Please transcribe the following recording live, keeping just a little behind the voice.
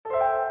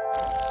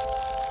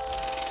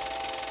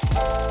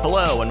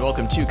Hello, and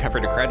welcome to Cover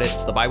to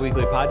Credits, the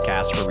bi-weekly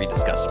podcast where we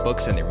discuss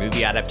books and their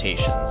movie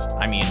adaptations.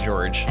 I'm Ian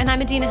George. And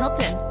I'm Adina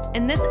Hilton.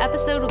 In this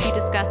episode, we'll be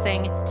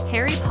discussing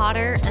Harry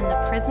Potter and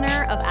the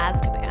Prisoner of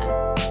Azkaban.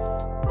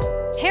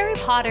 Harry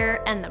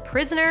Potter and the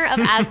Prisoner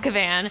of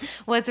Azkaban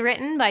was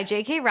written by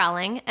J.K.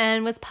 Rowling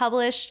and was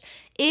published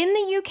in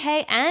the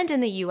UK and in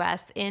the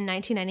US in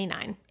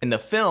 1999. In the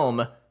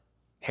film,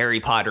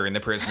 Harry Potter and the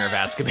Prisoner of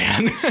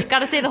Azkaban.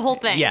 Gotta say the whole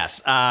thing.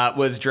 Yes,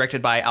 was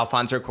directed by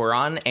Alfonso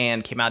Cuarón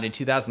and came out in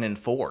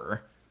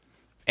 2004.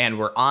 And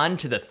we're on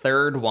to the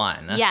third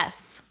one.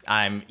 Yes.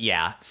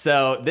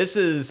 So this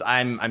is,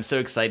 I'm so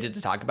excited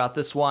to talk about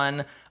this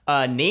one.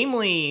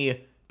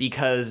 Namely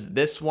because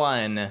this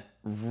one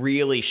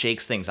really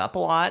shakes things up a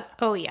lot.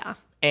 Oh, yeah.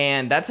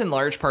 And that's in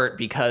large part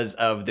because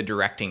of the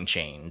directing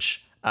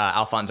change.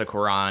 Alfonso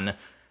Cuarón,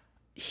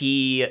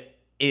 he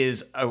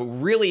is a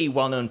really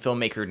well-known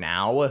filmmaker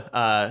now.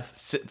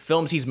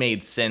 Films he's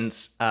made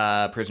since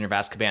Prisoner of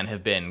Azkaban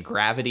have been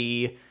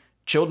Gravity,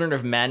 Children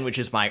of Men, which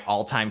is my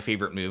all-time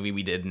favorite movie.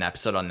 We did an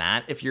episode on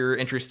that if you're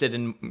interested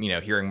in,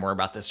 hearing more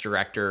about this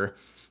director.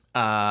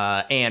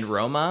 And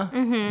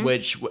Roma,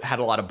 which had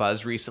a lot of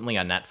buzz recently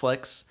on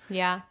Netflix.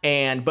 Yeah.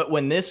 But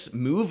when this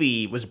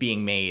movie was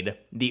being made,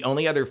 the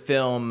only other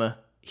film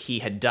he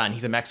had done,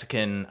 he's a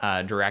Mexican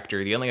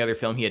director, the only other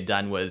film he had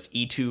done was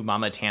Y Tu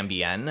Mama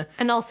Tambien.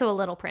 And also A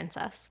Little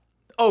Princess.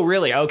 Oh,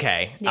 really?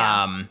 Okay.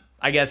 Yeah.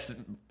 I guess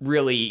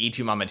really Y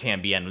Tu Mama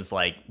Tambien was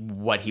like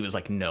what he was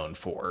like known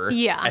for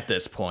at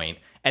this point.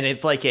 And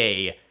it's like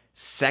a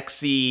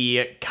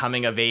sexy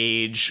coming of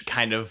age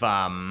kind of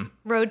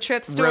road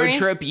trip story.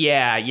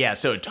 Yeah.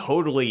 So a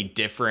totally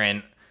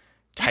different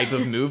type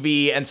of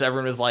movie. And so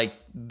everyone was like,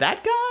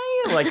 that guy?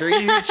 Like, are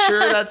you sure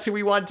that's who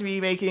we want to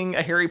be making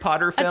a Harry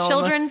Potter film? A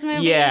children's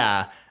movie?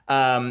 Yeah.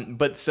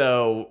 But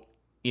so,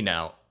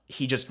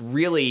 he just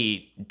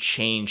really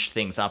changed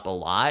things up a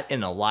lot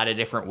in a lot of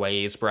different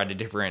ways, brought a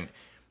different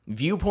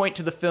viewpoint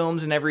to the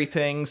films and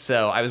everything.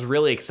 So I was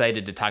really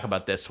excited to talk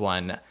about this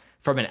one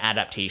from an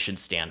adaptation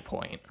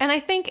standpoint. And I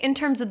think in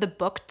terms of the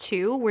book,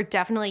 too, we're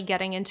definitely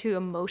getting into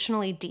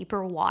emotionally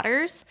deeper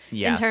waters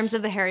in terms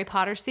of the Harry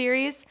Potter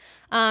series.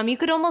 You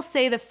could almost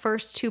say the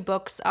first two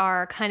books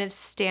are kind of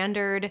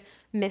standard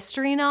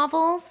mystery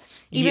novels.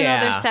 Even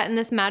though they're set in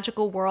this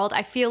magical world,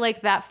 I feel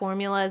like that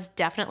formula is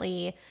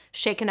definitely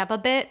shaken up a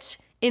bit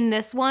in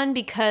this one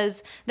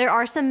because there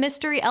are some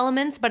mystery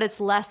elements, but it's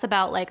less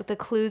about like the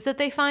clues that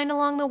they find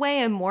along the way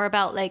and more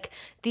about like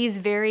these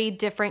very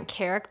different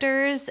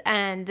characters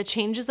and the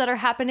changes that are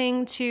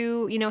happening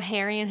to,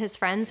 Harry and his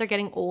friends are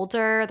getting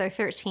older. They're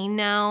 13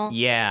 now.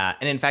 Yeah.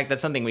 And in fact,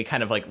 that's something we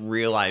kind of like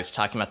realized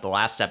talking about the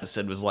last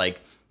episode was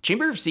like,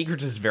 Chamber of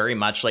Secrets is very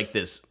much like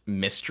this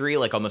mystery,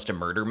 like almost a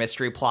murder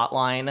mystery plot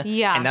line.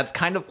 Yeah. And that's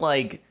kind of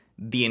like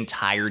the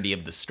entirety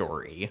of the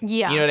story.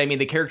 Yeah. You know what I mean?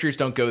 The characters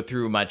don't go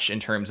through much in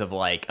terms of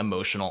like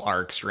emotional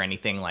arcs or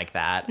anything like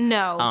that.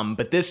 No.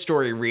 But this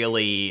story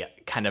really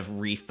kind of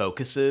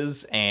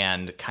refocuses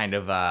and kind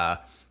of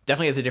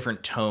definitely has a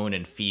different tone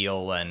and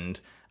feel, and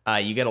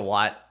you get a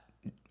lot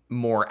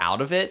more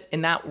out of it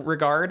in that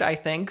regard, I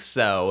think.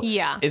 So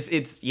yeah,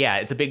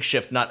 it's a big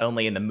shift not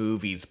only in the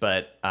movies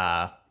but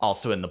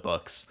also in the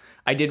books.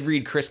 I did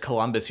read Chris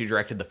Columbus, who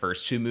directed the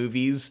first two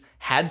movies,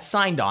 had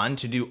signed on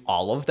to do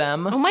all of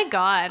them. Oh my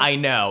God. I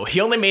know. He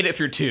only made it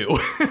through 2.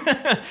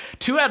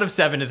 2 out of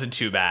 7 isn't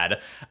too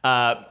bad.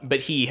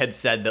 But he had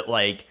said that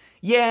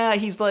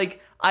he's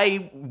like,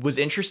 I was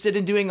interested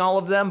in doing all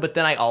of them, but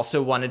then I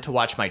also wanted to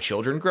watch my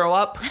children grow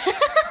up.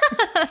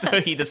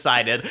 So he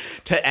decided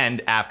to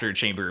end after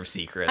Chamber of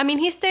Secrets. I mean,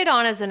 he stayed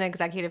on as an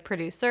executive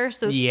producer,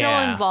 so still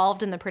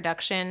involved in the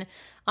production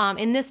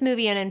in this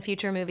movie and in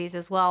future movies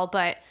as well.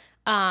 But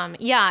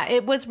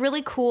it was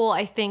really cool,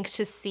 I think,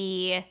 to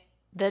see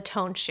the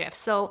tone shift.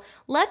 So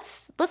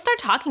let's start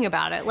talking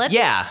about it. Let's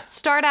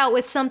start out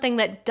with something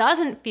that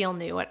doesn't feel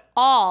new at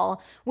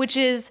all, which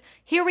is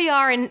here we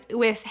are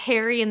with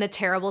Harry and the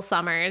Terrible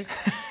Summers,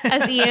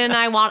 as Ian and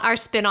I want our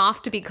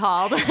spin-off to be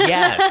called.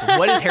 Yes.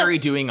 What is Harry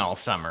doing all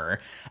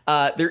summer?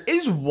 There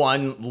is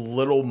one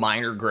little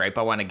minor gripe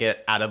I want to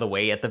get out of the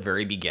way at the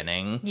very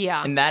beginning.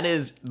 Yeah. And that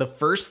is the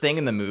first thing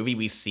in the movie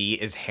we see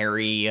is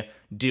Harry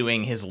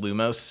doing his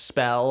Lumos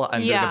spell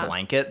under the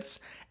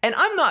blankets. And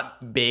I'm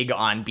not big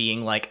on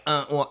being like,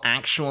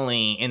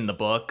 actually in the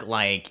book,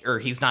 or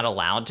he's not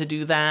allowed to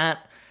do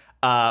that.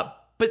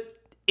 But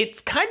it's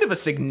kind of a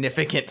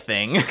significant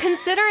thing.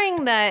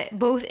 Considering that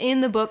both in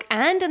the book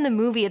and in the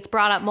movie, it's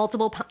brought up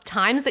multiple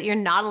times that you're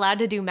not allowed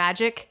to do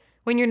magic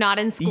when you're not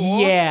in school.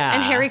 Yeah.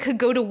 And Harry could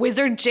go to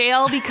wizard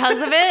jail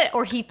because of it,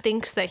 or he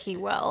thinks that he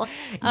will.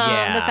 The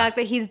fact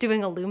that he's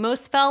doing a Lumos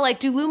spell,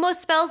 do Lumos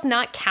spells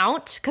not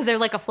count because they're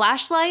like a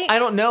flashlight? I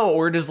don't know.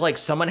 Or does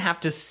someone have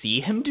to see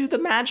him do the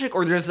magic,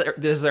 or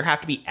does there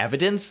have to be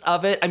evidence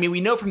of it? I mean, we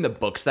know from the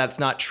books that's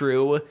not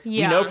true.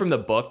 Yeah. We know from the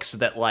books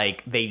that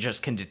they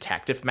just can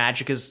detect if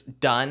magic is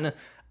done.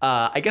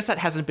 I guess that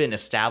hasn't been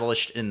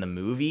established in the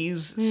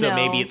movies. So No.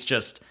 maybe it's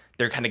just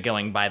they're kind of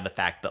going by the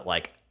fact that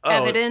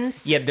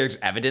evidence. Yeah, there's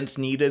evidence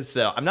needed.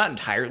 So I'm not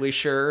entirely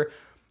sure.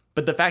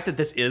 But the fact that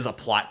this is a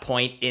plot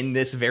point in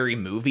this very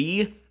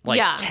movie,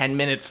 10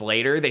 minutes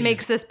later, they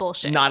makes this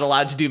bullshit. Not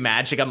allowed to do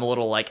magic. I'm a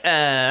little like,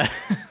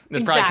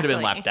 this probably could have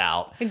been left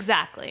out.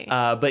 Exactly.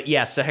 But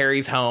yes, so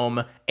Harry's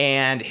home,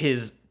 and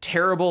his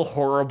terrible,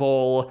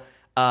 horrible,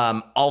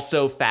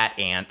 also fat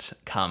aunt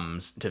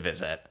comes to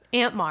visit.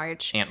 Aunt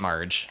Marge.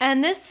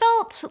 And this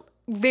felt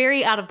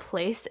very out of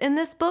place in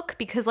this book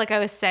because, like I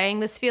was saying,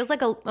 this feels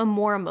like a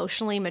more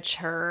emotionally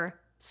mature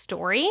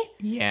story.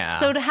 Yeah.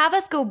 So to have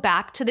us go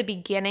back to the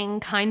beginning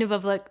kind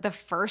of like the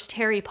first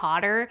Harry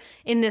Potter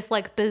in this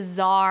like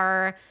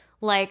bizarre,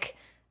 like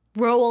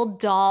Roald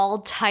Dahl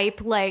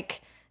type,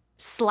 like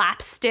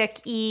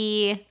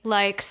slapstick-y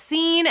like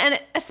scene, and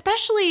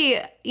especially,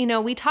 you know,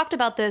 we talked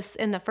about this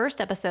in the first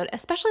episode,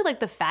 especially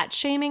like the fat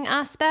shaming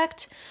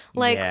aspect,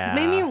 like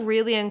made me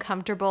really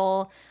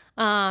uncomfortable.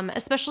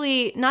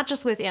 Especially not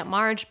just with Aunt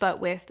Marge, but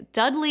with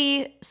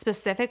Dudley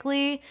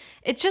specifically.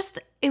 It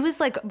was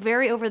like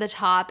very over the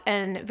top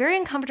and very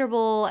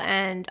uncomfortable,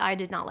 and I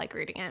did not like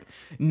reading it.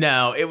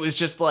 No, it was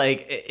just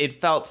like, it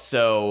felt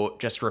so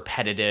just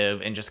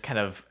repetitive and just kind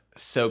of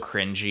so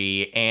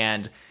cringy.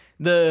 And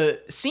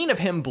the scene of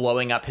him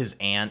blowing up his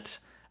aunt,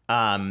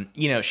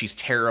 you know, she's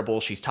terrible.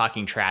 She's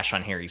talking trash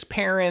on Harry's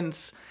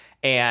parents.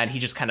 And he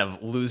just kind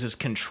of loses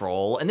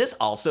control. And this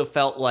also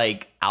felt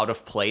like out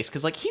of place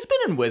because, like, he's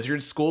been in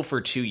wizard school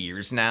for 2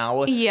 years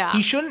now. Yeah.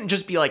 He shouldn't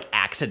just be, like,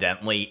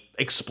 accidentally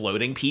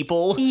exploding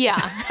people. Yeah.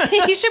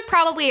 He should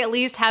probably at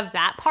least have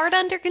that part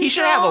under control. He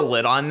should have a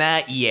lid on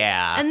that.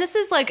 Yeah. And this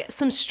is, like,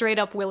 some straight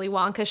up Willy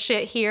Wonka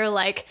shit here.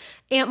 Like,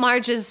 Aunt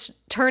Marge is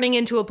turning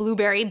into a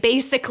blueberry,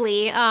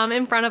 basically,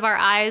 in front of our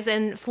eyes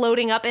and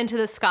floating up into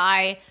the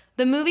sky.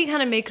 The movie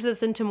kind of makes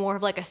this into more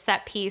of, like, a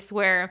set piece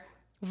where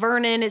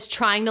Vernon is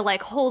trying to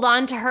like hold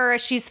on to her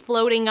as she's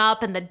floating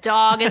up and the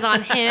dog is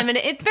on him. And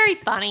it's very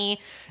funny.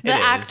 The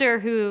actor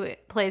who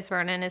plays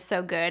Vernon is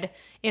so good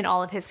in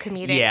all of his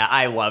comedic. Yeah,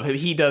 I love him.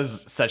 He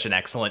does such an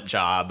excellent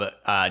job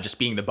just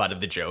being the butt of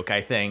the joke,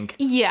 I think.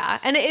 Yeah,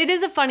 and it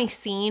is a funny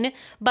scene,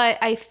 but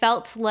I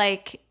felt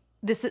like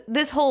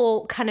this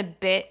whole kind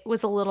of bit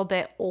was a little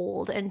bit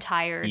old and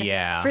tired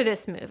for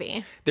this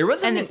movie. There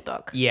was and this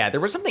book. Yeah, there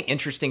was something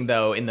interesting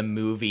though in the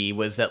movie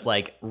was that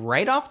like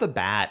right off the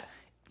bat,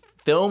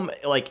 film,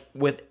 like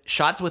with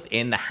shots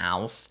within the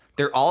house,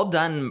 they're all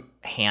done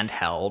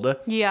handheld.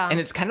 Yeah. And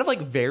it's kind of like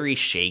very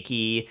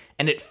shaky,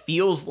 and it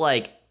feels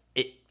like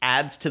it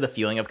adds to the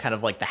feeling of kind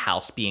of like the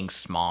house being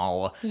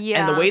small. Yeah.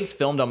 And the way it's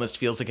filmed almost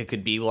feels like it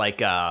could be like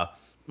an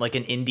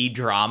indie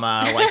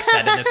drama, like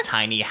set in this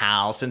tiny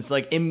house. And it's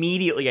like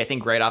immediately, I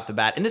think right off the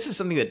bat, and this is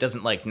something that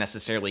doesn't like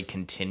necessarily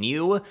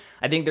continue.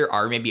 I think there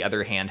are maybe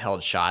other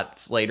handheld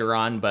shots later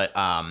on, but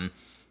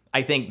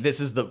I think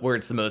this is where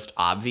it's the most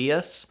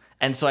obvious.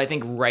 And so I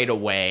think right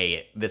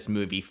away, this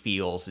movie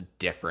feels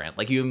different.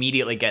 Like you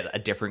immediately get a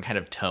different kind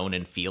of tone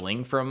and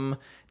feeling from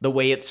the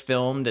way it's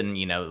filmed and,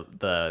 you know,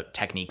 the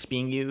techniques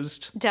being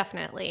used.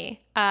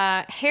 Definitely.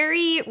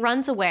 Harry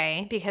runs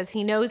away because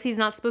he knows he's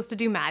not supposed to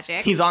do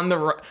magic. He's on the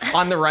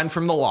run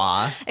from the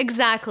law.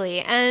 Exactly.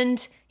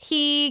 And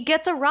he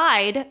gets a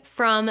ride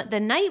from the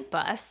night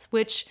bus,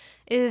 which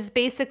is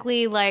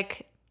basically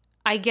like,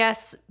 I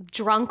guess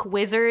drunk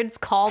wizards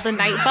call the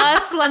night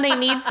bus when they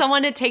need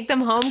someone to take them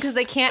home because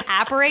they can't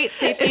apparate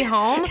safely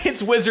home.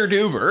 It's Wizard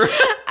Uber.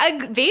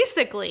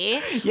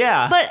 Basically.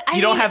 Yeah. But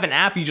you don't have an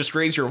app, you just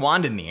raise your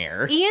wand in the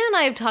air. Ian and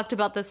I have talked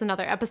about this in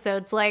other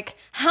episodes. Like,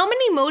 how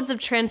many modes of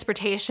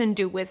transportation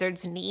do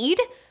wizards need?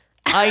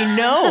 I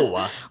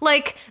know.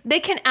 Like, they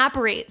can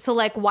apparate. So,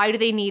 like, why do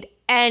they need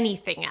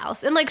anything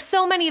else? And, like,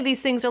 so many of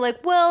these things are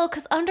like, well,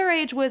 because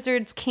underage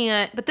wizards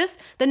can't. But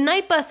the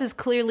night bus is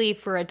clearly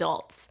for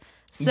adults.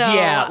 So,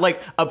 yeah,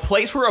 like a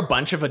place where a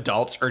bunch of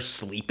adults are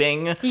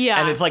sleeping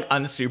and it's like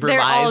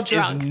unsupervised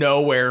is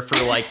nowhere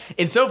for like,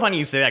 it's so funny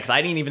you say that because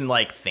I didn't even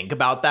like think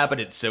about that, but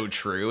it's so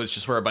true. It's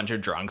just where a bunch of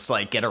drunks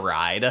like get a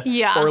ride.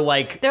 Yeah. Or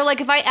like, they're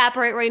like, if I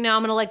apparate right now,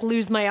 I'm going to like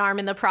lose my arm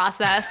in the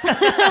process.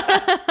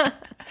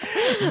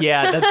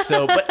 Yeah,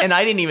 and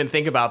I didn't even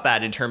think about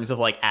that in terms of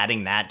like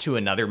adding that to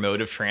another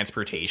mode of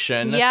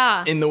transportation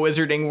in the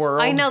wizarding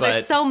world. I know,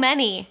 there's so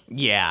many.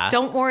 Yeah.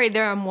 Don't worry,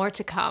 there are more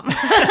to come.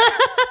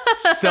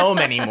 So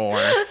many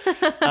more.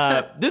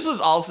 This was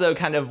also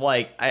kind of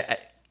like,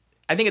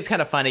 I think it's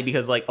kind of funny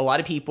because like a lot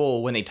of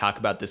people, when they talk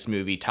about this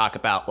movie, talk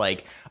about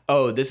like,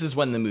 oh, this is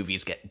when the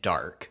movies get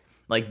dark.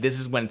 Like, this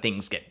is when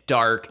things get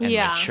dark and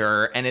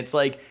mature. And it's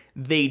like,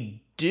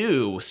 they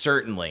do,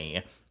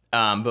 certainly.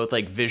 Both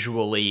like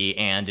visually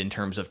and in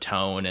terms of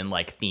tone and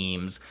like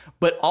themes.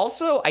 But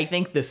also, I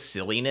think the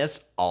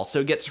silliness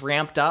also gets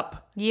ramped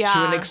up to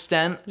an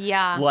extent.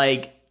 Yeah.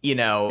 Like, you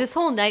know, this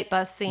whole night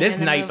bus scene. This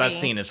night bus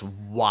scene is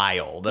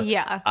wild.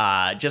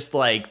 Yeah. Just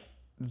like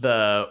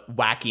the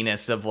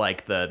wackiness of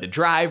like the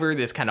driver,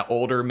 this kind of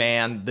older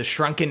man, the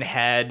shrunken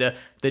head,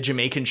 the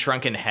Jamaican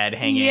shrunken head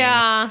hanging.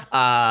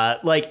 Yeah.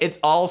 Like it's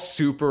all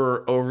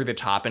super over the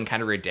top and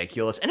kind of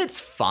ridiculous, and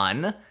it's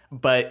fun.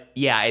 But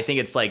yeah, I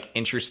think it's like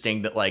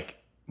interesting that like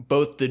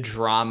both the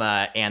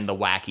drama and the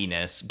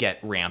wackiness get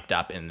ramped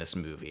up in this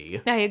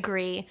movie. I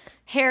agree.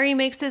 Harry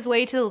makes his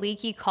way to the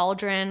Leaky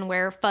Cauldron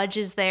where Fudge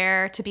is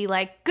there to be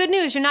like, good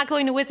news, you're not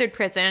going to wizard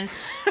prison.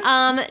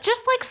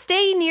 Just like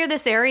stay near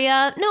this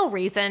area. No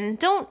reason.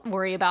 Don't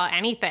worry about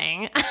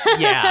anything.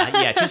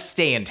 yeah, just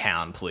stay in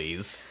town,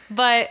 please.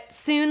 But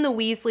soon the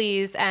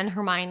Weasleys and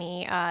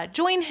Hermione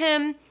join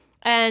him.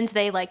 And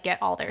they like get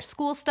all their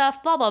school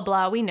stuff, blah, blah,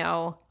 blah. We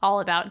know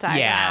all about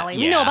Diagon Alley.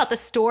 We know about the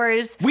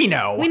stores. We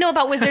know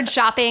about wizard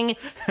shopping.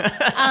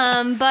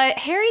 But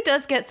Harry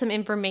does get some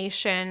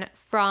information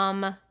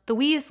from the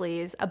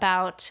Weasleys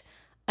about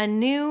a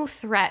new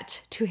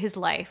threat to his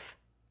life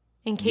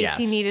in case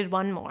he needed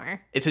one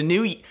more. It's a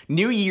new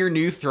year,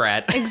 new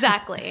threat.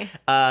 Exactly.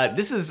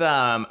 This is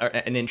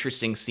an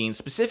interesting scene,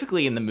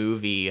 specifically in the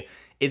movie.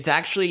 It's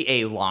actually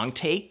a long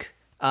take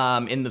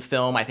in the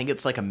film. I think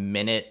it's like a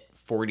minute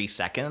 40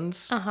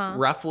 seconds,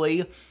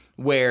 roughly,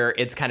 where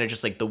it's kind of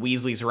just like the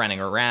Weasleys running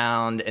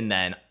around, and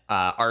then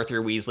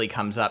Arthur Weasley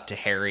comes up to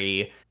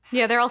Harry.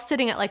 Yeah, they're all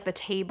sitting at like the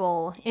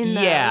table in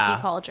the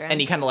Leaky Cauldron. And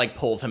he kind of like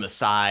pulls him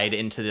aside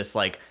into this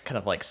like kind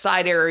of like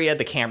side area.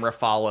 The camera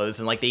follows,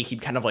 and like they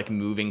keep kind of like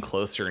moving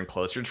closer and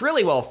closer. It's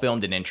really well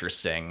filmed and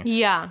interesting.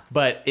 Yeah.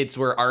 But it's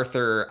where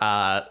Arthur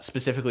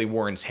specifically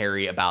warns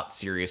Harry about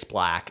Sirius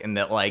Black, and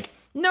that like,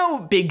 no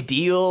big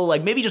deal.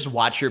 Like, maybe just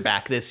watch your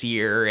back this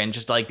year and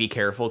just, like, be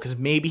careful because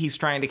maybe he's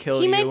trying to kill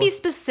you. He might be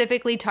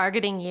specifically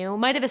targeting you.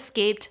 Might have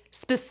escaped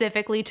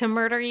specifically to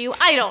murder you.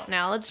 I don't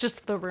know. It's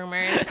just the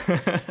rumors.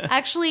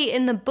 Actually,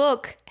 in the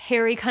book,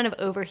 Harry kind of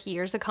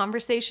overhears a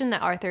conversation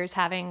that Arthur is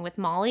having with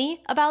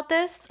Molly about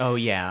this. Oh,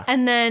 yeah.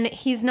 And then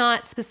he's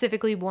not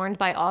specifically warned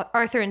by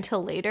Arthur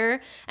until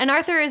later. And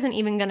Arthur isn't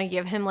even going to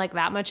give him, like,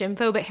 that much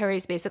info, but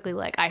Harry's basically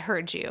like, I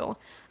heard you.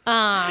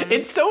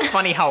 It's so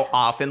funny how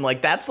often,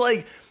 like, that's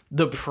like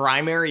the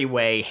primary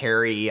way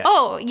Harry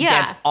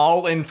gets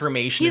all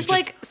information. He's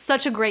like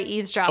such a great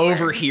eavesdropper.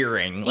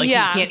 Overhearing. Like,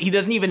 he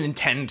doesn't even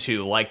intend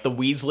to. Like,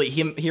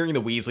 him hearing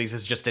the Weasleys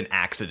is just an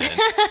accident.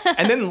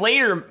 And then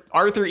later,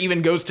 Arthur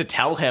even goes to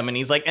tell him, and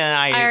he's like,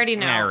 I already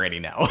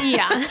know.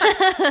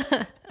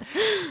 Yeah.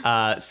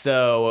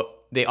 So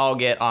they all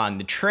get on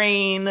the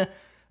train,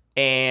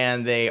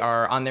 and they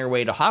are on their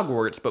way to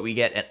Hogwarts, but we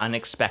get an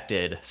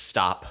unexpected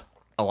stop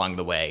along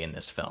the way in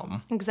this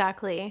film.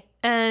 Exactly.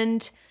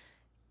 And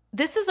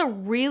this is a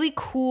really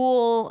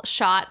cool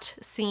shot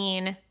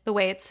scene, the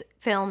way it's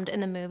filmed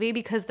in the movie,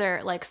 because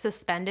they're like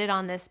suspended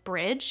on this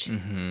bridge.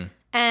 Mm-hmm.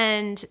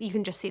 And you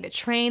can just see the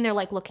train. They're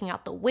like looking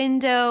out the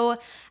window.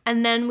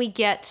 And then we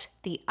get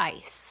the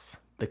ice.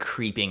 The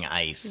creeping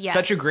ice. Yes.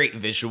 Such a great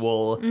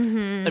visual.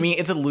 Mm-hmm. I mean,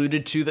 it's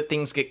alluded to that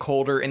things get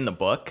colder in the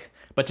book.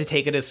 But to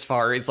take it as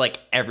far as, like,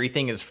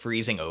 everything is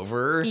freezing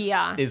over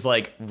is,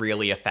 like,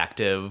 really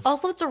effective.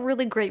 Also, it's a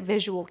really great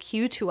visual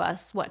cue to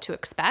us what to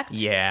expect.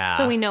 Yeah.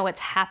 So we know what's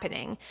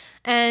happening.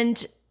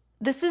 And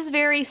this is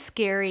very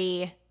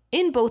scary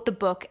in both the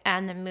book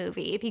and the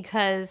movie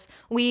because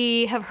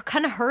we have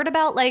kind of heard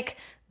about, like,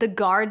 the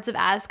guards of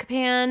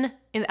Azkaban,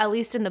 at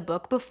least in the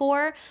book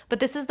before.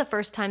 But this is the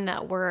first time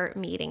that we're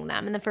meeting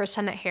them and the first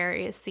time that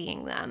Harry is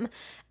seeing them.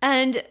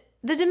 And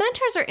the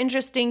Dementors are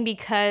interesting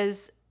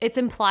because it's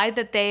implied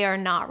that they are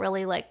not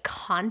really, like,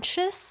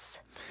 conscious.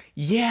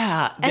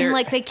 Yeah. And,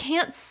 like, they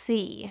can't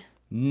see.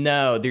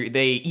 No,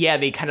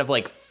 they kind of,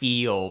 like,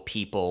 feel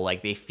people.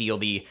 Like, they feel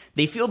the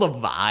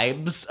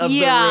vibes of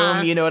the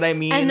room, you know what I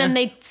mean? And then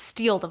they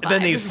steal the vibes.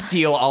 Then they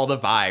steal all the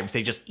vibes.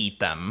 They just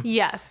eat them.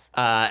 Yes.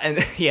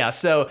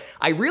 So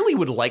I really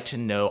would like to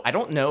know, I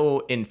don't know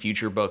in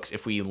future books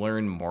if we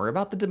learn more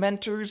about the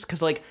Dementors,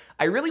 because, like,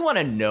 I really want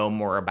to know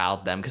more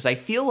about them, because I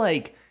feel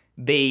like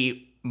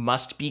they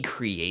must be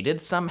created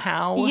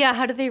somehow. Yeah,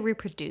 how do they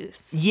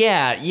reproduce?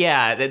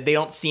 Yeah. They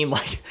don't seem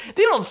like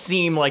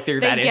they're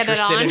that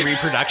interested in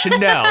reproduction.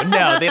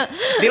 No,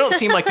 they don't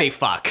seem like they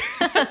fuck.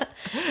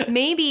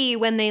 Maybe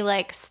when they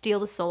like steal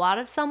the soul out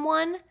of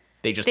someone,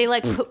 they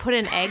like put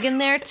an egg in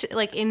there to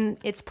like in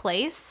its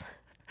place.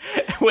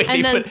 Wait,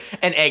 and they put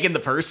an egg in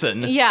the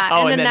person. Yeah,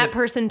 and then that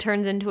person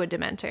turns into a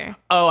Dementor.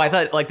 Oh, I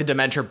thought like the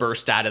Dementor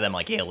burst out of them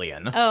like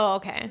Alien. Oh,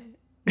 okay.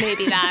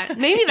 Maybe that.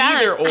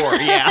 Either or,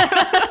 yeah.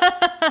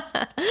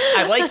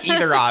 I like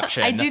either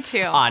option. I do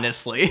too.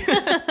 Honestly.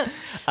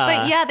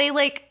 But yeah, they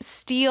like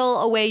steal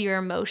away your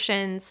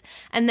emotions.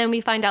 And then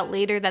we find out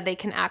later that they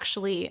can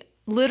actually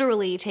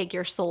literally take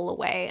your soul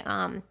away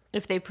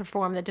if they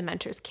perform the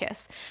Dementor's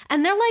kiss.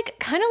 And they're like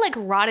kind of like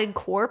rotted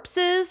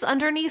corpses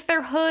underneath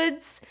their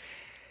hoods.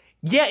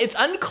 Yeah, it's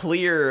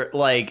unclear,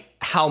 like,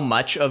 how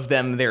much of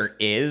them there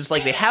is.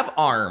 Like, they have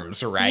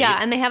arms, right? Yeah,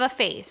 and they have a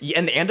face. Yeah,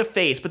 and a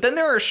face. But then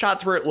there are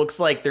shots where it looks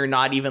like they're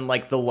not even,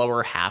 like, the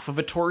lower half of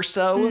a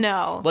torso.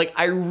 No. Like,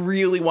 I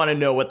really want to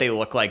know what they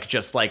look like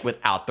just, like,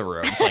 without the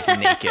robes, like,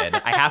 naked.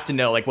 I have to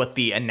know, like, what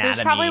the anatomy...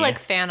 There's probably, like,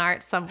 fan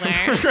art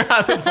somewhere.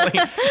 Probably,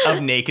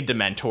 of naked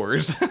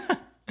Dementors.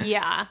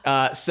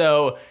 Yeah.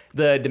 So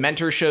the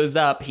Dementor shows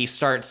up. He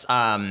starts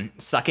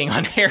sucking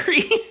on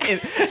Harry.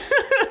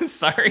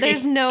 Sorry.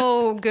 There's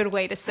no good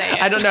way to say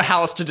it. I don't know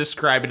how else to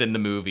describe it in the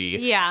movie.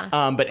 Yeah.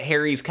 But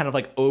Harry's kind of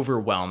like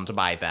overwhelmed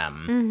by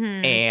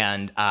them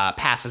and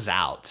passes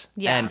out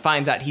and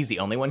finds out he's the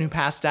only one who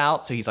passed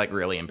out. So he's like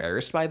really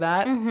embarrassed by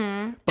that.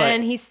 But,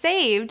 and he's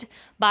saved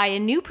by a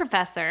new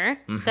professor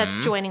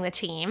that's joining the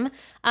team,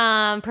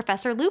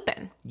 Professor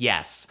Lupin.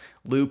 Yes.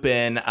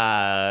 Lupin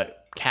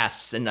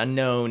casts an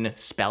unknown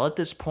spell at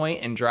this point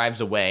and drives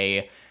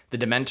away the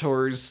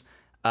Dementors.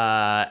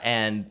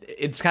 And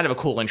it's kind of a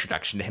cool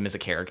introduction to him as a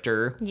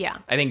character. Yeah.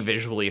 I think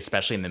visually,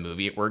 especially in the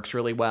movie, it works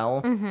really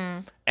well.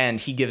 And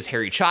he gives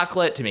Harry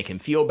chocolate to make him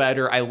feel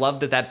better. I love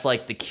that that's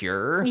like the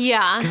cure.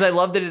 Yeah. Because I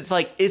love that it's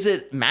like, is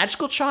it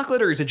magical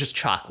chocolate or is it just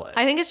chocolate?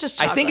 I think it's just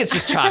chocolate. I think it's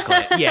just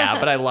chocolate. Yeah,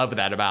 but I love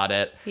that about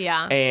it.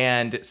 Yeah.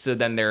 And so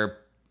then they're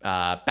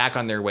back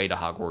on their way to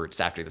Hogwarts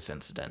after this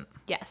incident.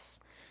 Yes.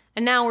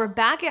 And now we're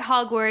back at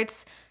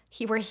Hogwarts.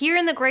 We're here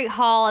in the Great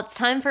Hall. It's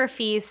time for a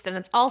feast, and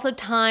it's also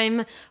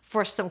time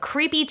for some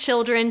creepy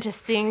children to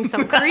sing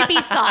some creepy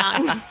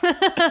songs.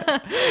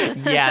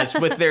 Yes,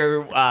 with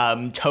their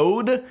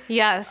toad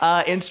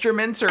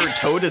instruments or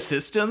toad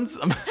assistants.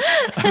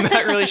 I'm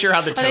not really sure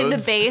how the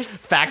toads the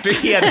bass factor.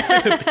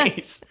 Yeah, the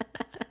bass.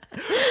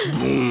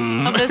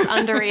 of this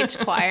underage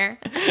choir.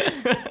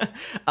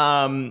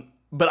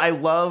 But I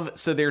love,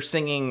 so they're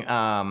singing,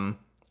 I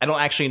don't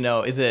actually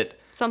know, is it...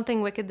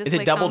 Something Wicked This Is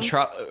Way it Double Comes?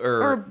 Trouble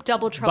or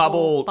Double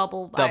Trouble?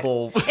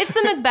 Double. It's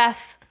the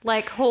Macbeth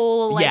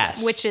whole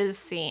Yes. witches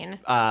scene.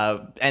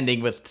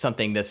 Ending with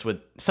something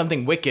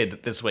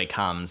wicked this way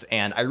comes,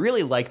 and I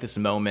really like this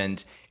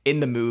moment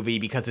in the movie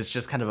because it's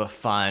just kind of a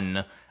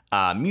fun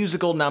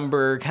musical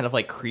number, kind of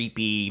like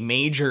creepy,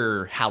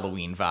 major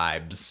Halloween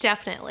vibes.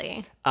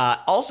 Definitely.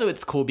 Also,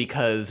 it's cool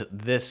because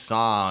this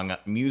song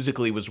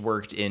musically was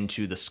worked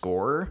into the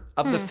score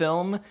of the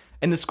film.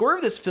 And the score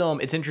of this film,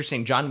 it's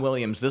interesting. John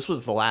Williams, this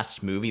was the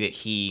last movie that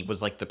he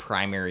was like the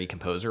primary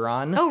composer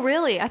on. Oh,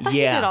 really? I thought he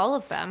did all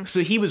of them.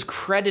 So he was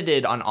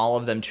credited on all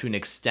of them to an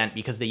extent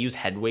because they use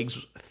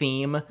Hedwig's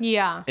theme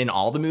in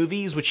all the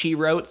movies, which he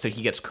wrote. So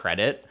he gets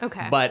credit.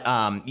 Okay. But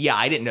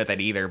I didn't know that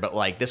either. But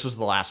like this was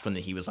the last one that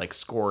he was like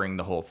scoring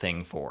the whole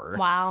thing for.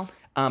 Wow.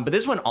 But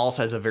this one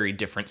also has a very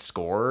different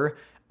score.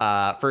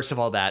 First of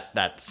all,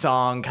 that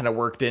song kind of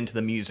worked into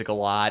the music a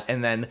lot.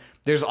 And then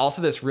there's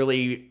also this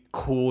really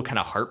cool kind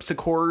of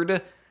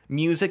harpsichord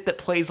music that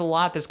plays a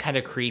lot. This kind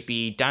of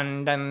creepy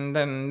dun dun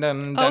dun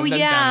dun dun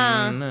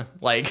dun.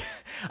 Like,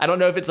 I don't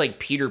know if it's like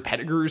Peter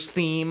Pettigrew's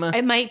theme.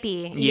 It might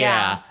be.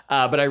 Yeah.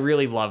 But I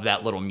really love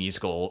that little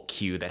musical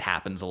cue that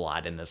happens a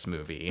lot in this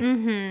movie.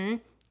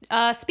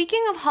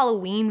 Speaking of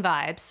Halloween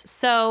vibes,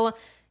 so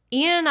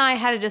Ian and I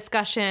had a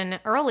discussion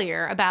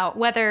earlier about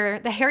whether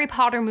the Harry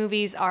Potter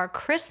movies are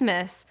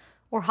Christmas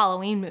or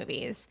Halloween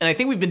movies. And I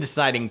think we've been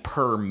deciding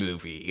per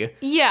movie.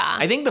 Yeah.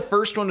 I think the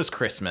first one was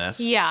Christmas.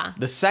 Yeah.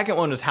 The second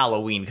one was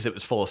Halloween because it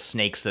was full of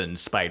snakes and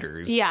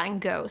spiders. Yeah, and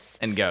ghosts.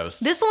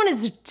 This one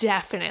is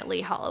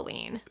definitely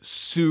Halloween.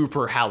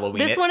 Super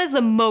Halloween. This one is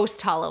the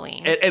most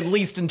Halloween. At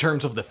least in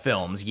terms of the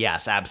films.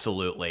 Yes,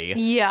 absolutely.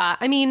 Yeah.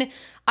 I mean,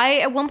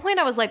 at one point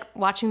I was like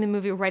watching the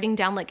movie, writing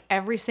down like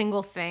every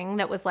single thing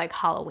that was like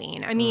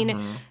Halloween. I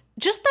mean,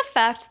 just the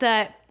fact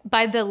that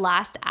by the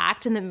last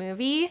act in the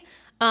movie,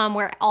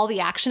 where all the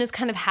action is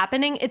kind of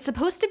happening, it's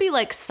supposed to be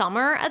like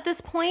summer at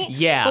this point.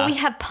 Yeah. But we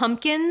have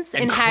pumpkins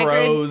and in crows.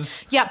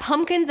 Hagrid's. Yeah,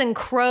 pumpkins and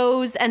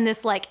crows and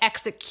this like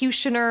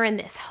executioner and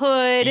this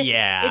hood.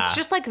 Yeah. It's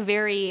just like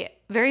very,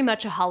 very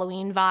much a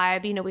Halloween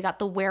vibe. You know, we got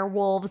the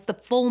werewolves, the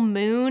full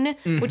moon,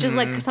 which is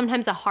like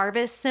sometimes a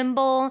harvest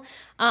symbol.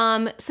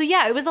 So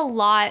yeah, it was a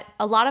lot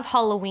of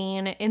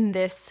Halloween in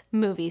this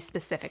movie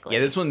specifically.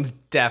 Yeah, this one's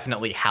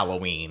definitely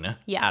Halloween.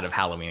 Yes. Out of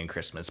Halloween and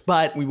Christmas.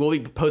 But we will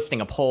be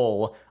posting a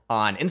poll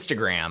on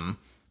Instagram.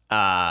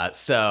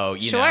 So,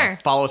 you know,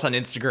 follow us on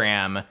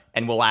Instagram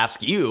and we'll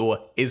ask you,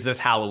 is this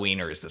Halloween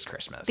or is this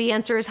Christmas? The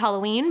answer is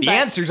Halloween. The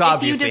answer is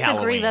obviously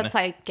Halloween. If you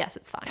disagree, Halloween. I guess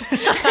it's fine.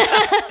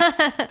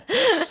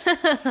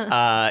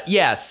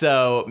 Yeah,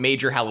 so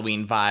major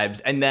Halloween vibes.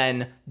 And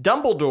then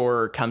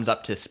Dumbledore comes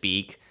up to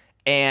speak.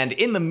 And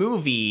in the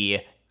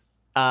movie,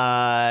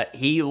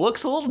 he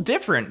looks a little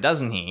different,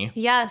 doesn't he?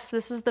 Yes,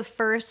 this is the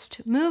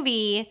first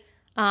movie,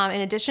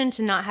 in addition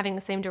to not having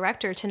the same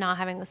director, to not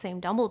having the same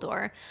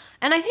Dumbledore.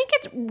 And I think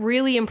it's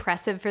really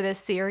impressive for this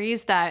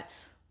series that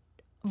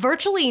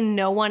virtually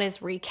no one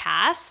is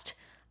recast.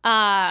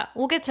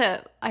 We'll get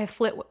to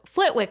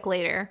Flitwick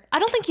later. I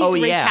don't think he's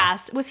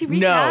recast. Was he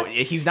recast?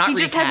 No, he's not recast.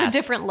 He just has a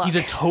different look. He's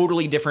a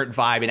totally different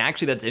vibe. And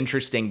actually that's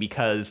interesting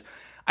because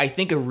I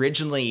think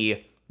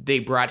originally they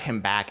brought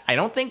him back. I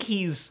don't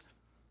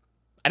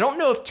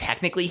know if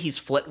technically he's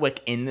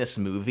Flitwick in this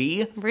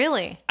movie.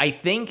 Really? I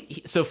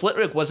think, so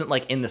Flitwick wasn't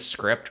like in the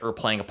script or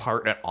playing a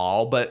part at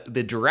all, but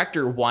the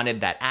director wanted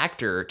that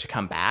actor to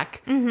come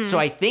back. So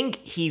I think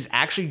he's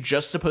actually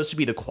just supposed to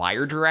be the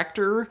choir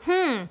director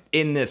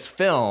in this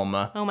film.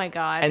 Oh my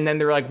God. And then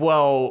they're like,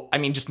 well, I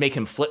mean, just make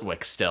him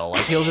Flitwick still.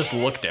 Like, he'll just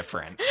look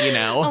different, you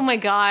know? Oh my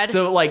God.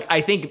 So like,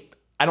 I think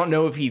I don't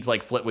know if he's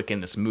like Flitwick in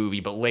this movie,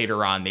 but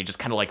later on they just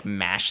kind of like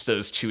mash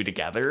those two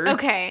together.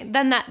 Okay,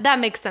 then that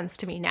makes sense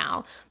to me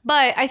now.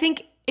 But I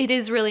think it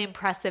is really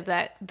impressive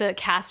that the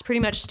cast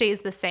pretty much stays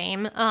the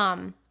same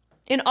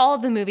in all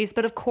of the movies.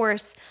 But of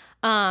course,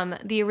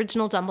 the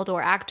original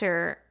Dumbledore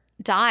actor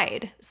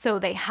died, so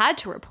they had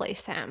to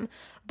replace him.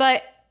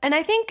 And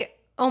I think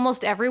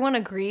almost everyone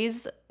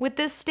agrees with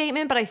this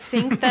statement, but I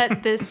think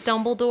that this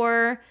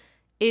Dumbledore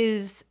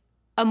is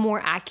a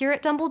more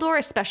accurate Dumbledore,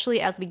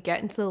 especially as we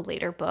get into the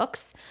later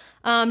books.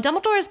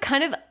 Dumbledore is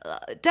kind of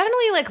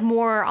definitely like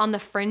more on the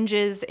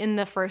fringes in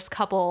the first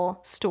couple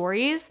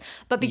stories,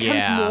 but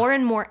becomes more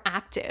and more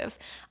active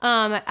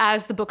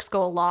as the books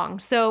go along.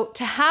 So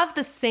to have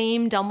the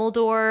same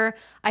Dumbledore,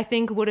 I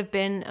think would have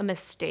been a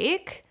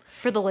mistake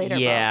for the later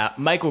books. Yeah,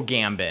 Michael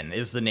Gambon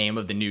is the name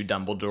of the new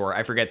Dumbledore.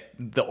 I forget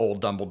the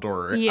old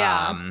Dumbledore.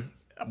 Yeah.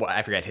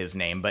 I forget his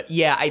name, but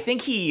yeah, I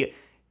think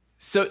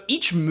so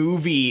each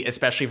movie,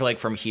 especially for like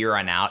from here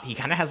on out, he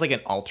kind of has like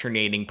an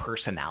alternating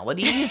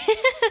personality,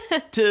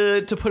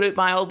 to put it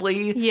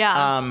mildly.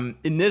 Yeah.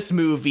 In this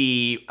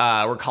movie,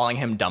 we're calling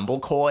him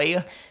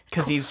Dumblecoy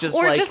because he's just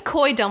just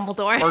Coy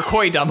Dumbledore. Or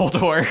Coy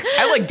Dumbledore.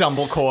 I like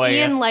Dumblecoy.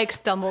 Ian likes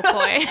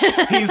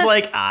Dumblecoy. He's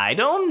like, I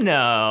don't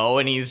know,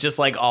 and he's just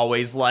like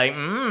always like,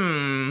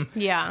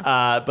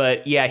 Yeah.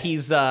 But yeah, I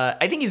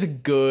think he's a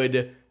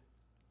good.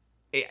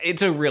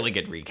 It's a really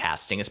good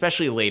recasting,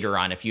 especially later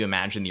on if you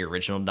imagine the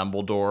original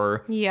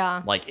Dumbledore.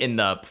 Yeah. Like in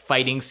the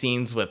fighting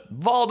scenes with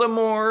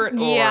Voldemort.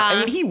 I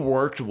mean, he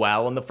worked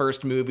well in the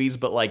first movies,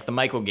 but like the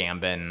Michael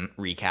Gambon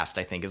recast,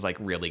 I think, is like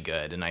really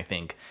good. And I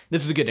think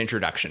this is a good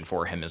introduction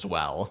for him as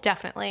well.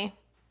 Definitely.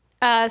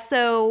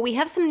 So we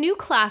have some new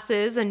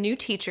classes and new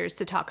teachers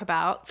to talk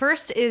about.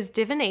 First is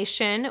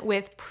divination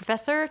with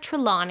Professor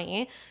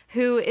Trelawney,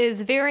 who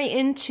is very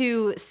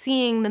into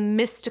seeing the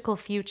mystical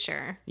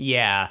future.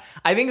 Yeah,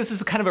 I think this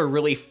is kind of a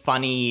really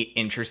funny,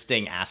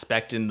 interesting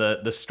aspect in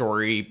the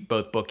story,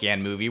 both book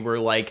and movie, where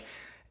like,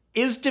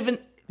 is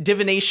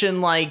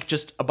divination like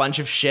just a bunch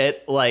of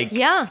shit? Like,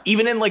 yeah,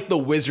 even in like the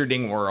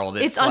wizarding world,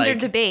 it's like, under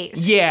debate.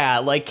 Yeah,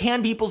 like,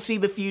 can people see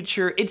the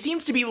future? It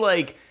seems to be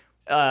like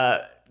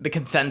the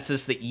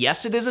consensus that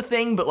yes, it is a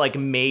thing, but like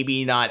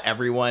maybe not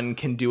everyone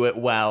can do it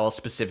well.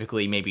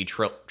 Specifically, maybe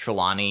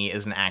Trelawney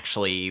isn't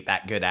actually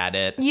that good at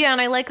it. Yeah,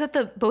 and I like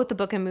that both the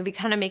book and movie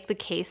kind of make the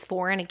case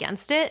for and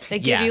against it. They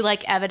give you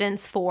like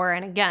evidence for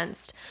and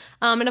against.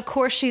 And of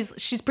course,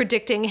 she's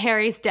predicting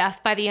Harry's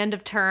death by the end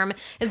of term.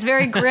 It's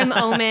very grim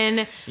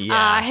omen.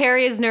 Yeah.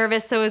 Harry is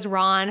nervous, so is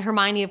Ron.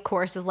 Hermione, of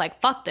course, is like,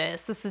 fuck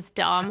this. This is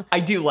dumb.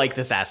 I do like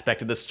this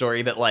aspect of the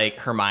story that like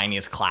Hermione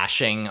is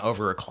clashing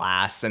over a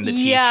class and the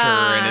teacher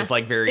and is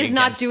like is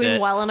not doing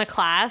well in a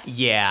class.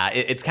 Yeah,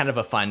 it's kind of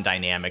a fun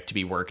dynamic to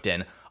be worked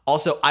in.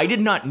 Also, I did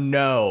not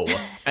know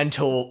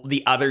until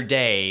the other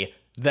day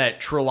that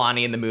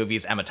Trelawney in the movie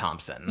is Emma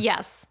Thompson.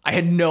 Yes. I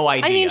had no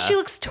idea. I mean, she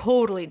looks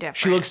totally different.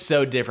 She looks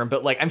so different,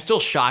 but like I'm still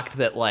shocked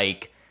that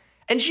like,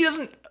 and she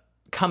doesn't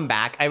come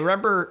back. I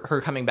remember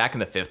her coming back in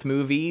the 5th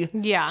movie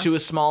to a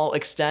small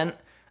extent,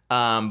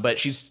 but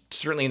she's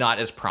certainly not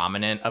as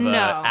prominent of an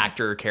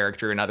actor or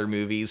character in other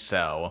movies.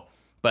 So,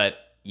 but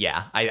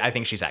yeah, I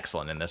think she's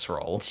excellent in this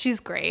role.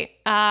 She's great.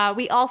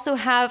 We also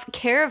have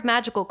Care of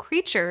Magical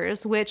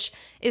Creatures, which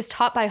is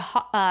taught by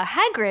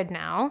Hagrid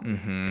now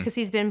because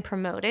he's been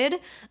promoted.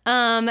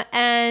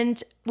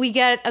 And we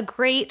get a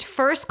great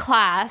first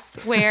class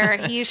where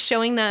he's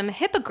showing them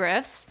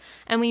hippogriffs,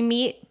 and we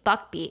meet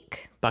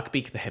Buckbeak.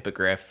 Buckbeak the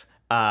hippogriff.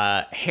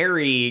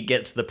 Harry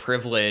gets the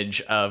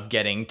privilege of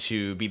getting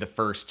to be the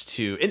first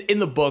to... In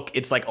the book,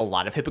 it's like a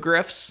lot of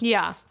hippogriffs.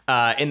 Yeah.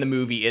 In the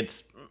movie,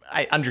 it's...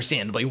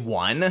 understandably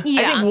one.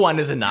 Yeah. I think one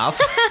is enough.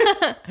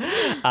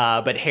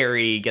 But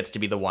Harry gets to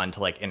be the one to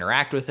like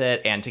interact with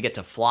it and to get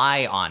to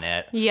fly on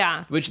it.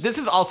 Yeah. Which this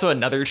is also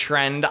another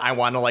trend I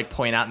want to like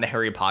point out in the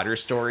Harry Potter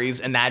stories,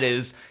 and that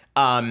is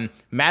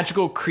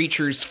magical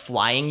creatures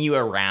flying you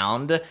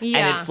around. Yeah.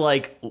 And it's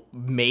like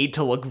made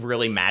to look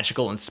really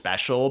magical and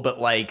special, but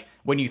like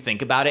when you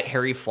think about it,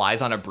 Harry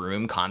flies on a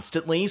broom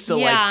constantly. So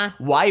like,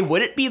 why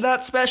would it be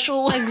that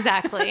special?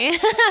 Exactly.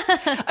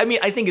 I mean,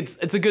 I think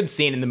it's a good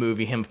scene in the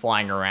movie, him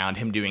flying around,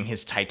 him doing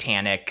his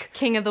Titanic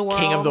King of the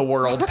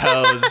World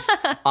pose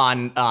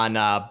on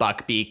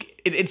Buckbeak.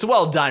 It's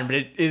well done, but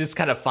it is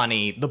kind of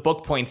funny. The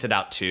book points it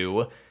out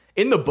too.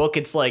 In the book,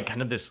 it's like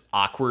kind of this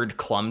awkward,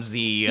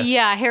 clumsy...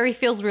 Yeah, Harry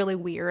feels really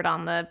weird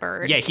on the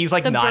bird. Yeah, he's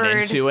like not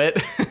into it.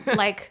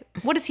 Like,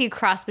 what is he a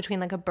cross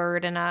between like a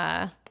bird and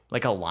a...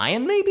 Like a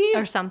lion, maybe?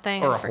 Or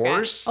something. Or a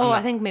horse? Oh,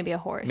 I think maybe a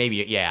horse. Maybe,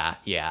 yeah.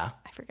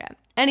 I forget.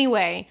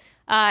 Anyway,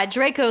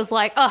 Draco's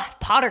like, oh, if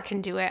Potter can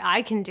do it,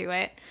 I can do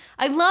it.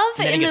 I love...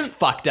 And then he gets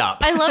fucked up.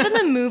 I love in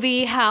the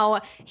movie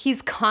how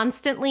he's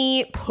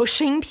constantly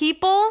pushing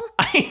people.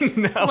 I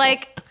know.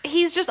 Like...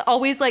 He's just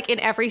always like in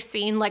every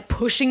scene, like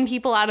pushing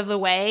people out of the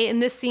way. In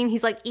this scene,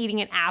 he's like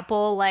eating an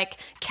apple, like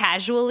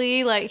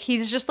casually. Like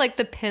he's just like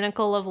the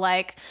pinnacle of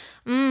like,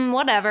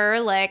 whatever.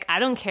 Like, I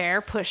don't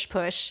care. Push,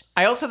 push.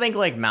 I also think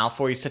like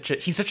Malfoy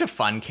he's such a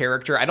fun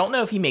character. I don't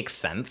know if he makes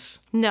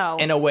sense. No.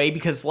 In a way,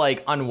 because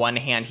like on one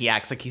hand, he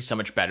acts like he's so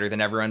much better than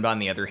everyone, but on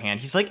the other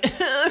hand, he's like,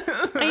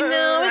 I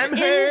know, I'm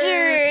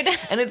injured.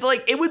 And it's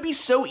like, it would be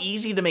so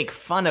easy to make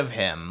fun of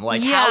him.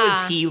 Like, how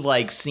is he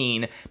like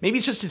seen? Maybe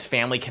it's just his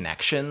family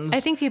connections. I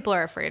think people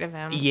are afraid of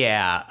him.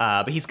 Yeah,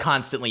 but he's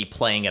constantly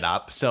playing it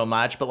up so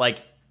much. But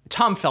like,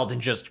 Tom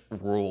Felton just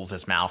rules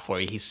as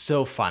Malfoy. He's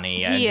so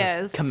funny and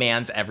just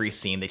commands every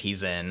scene that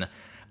he's in.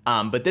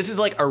 But this is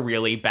like a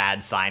really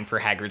bad sign for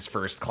Hagrid's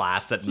first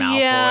class that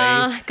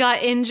Malfoy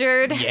got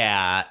injured.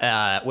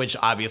 Yeah, which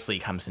obviously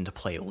comes into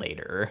play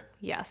later.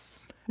 Yes.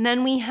 And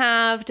then we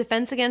have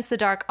Defense Against the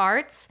Dark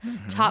Arts,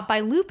 taught by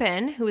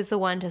Lupin, who is the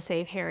one to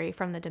save Harry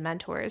from the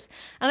Dementors.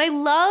 And I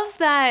love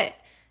that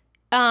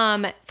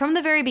from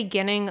the very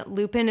beginning,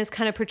 Lupin is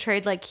kind of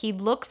portrayed like he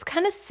looks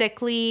kind of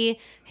sickly.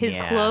 His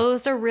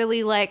clothes are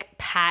really like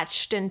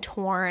patched and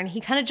torn.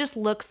 He kind of just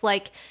looks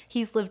like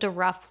he's lived a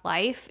rough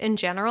life in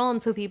general.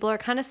 And so people are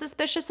kind of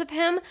suspicious of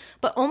him.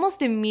 But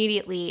almost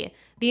immediately,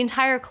 the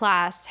entire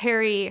class,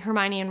 Harry,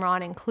 Hermione, and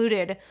Ron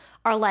included,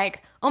 are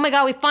like, oh my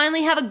God, we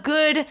finally have a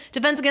good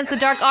Defense Against the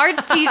Dark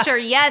Arts teacher.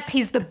 Yes,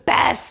 he's the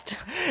best.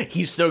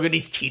 He's so good.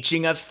 He's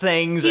teaching us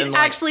things. He's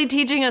actually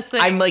teaching us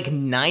things. I'm like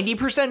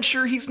 90%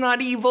 sure he's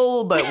not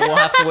evil, but we'll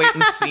have to wait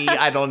and see.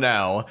 I don't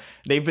know.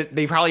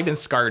 They've probably been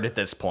scarred at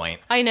this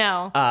point. I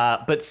know.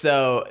 But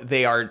so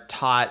they are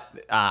taught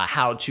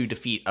how to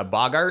defeat a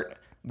boggart,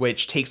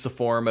 which takes the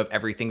form of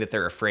everything that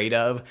they're afraid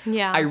of.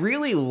 Yeah. I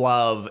really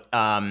love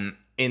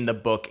in the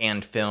book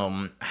and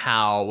film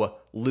how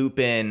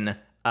Lupin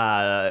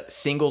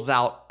singles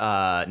out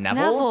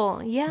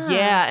Neville.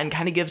 Yeah, and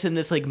kind of gives him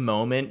this like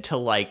moment to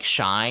like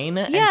shine.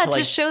 Yeah, and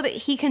to show that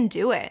he can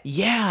do it.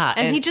 Yeah.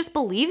 And he just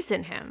believes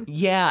in him.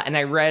 Yeah, and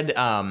I read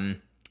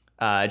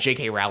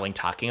J.K. Rowling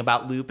talking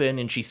about Lupin,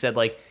 and she said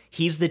like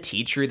he's the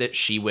teacher that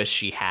she wished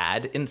she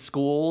had in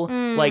school.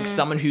 Like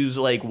someone who's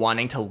like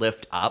wanting to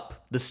lift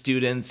up the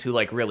students who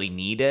like really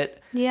need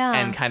it. Yeah.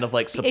 And kind of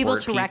like support able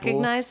to people.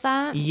 recognize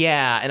that.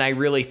 Yeah, and I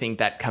really think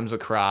that comes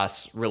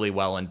across really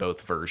well in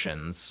both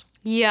versions.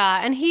 Yeah,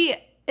 and he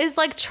is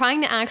like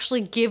trying to actually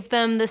give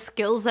them the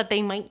skills that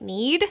they might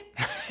need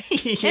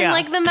in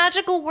like the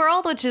magical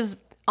world, which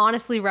is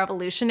honestly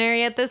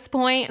revolutionary at this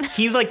point.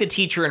 He's like the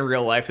teacher in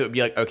real life that would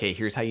be like, okay,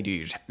 here's how you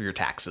do your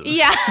taxes.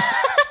 Yeah.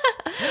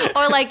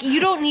 Or like, you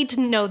don't need to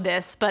know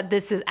this, but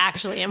this is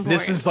actually important.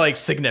 This is like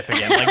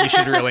significant. Like, you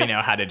should really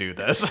know how to do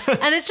this.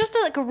 And it's just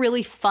like a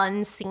really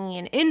fun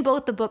scene in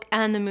both the book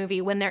and the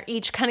movie when they're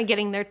each kind of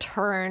getting their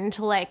turn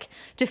to like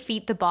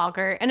defeat the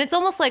boggart. And it's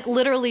almost like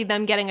literally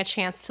them getting a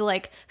chance to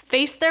like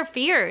face their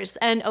fears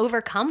and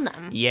overcome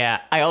them.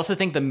 Yeah. I also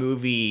think the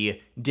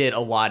movie did a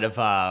lot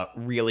of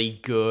really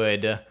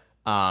good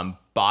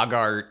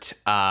boggart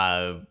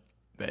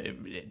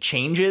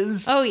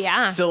changes. Oh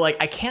yeah. So like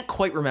I can't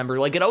quite remember.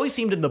 Like it always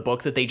seemed in the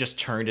book that they just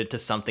turned it to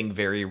something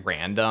very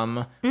random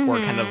or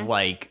kind of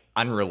like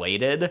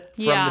unrelated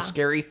from the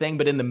scary thing.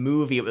 But in the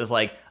movie it was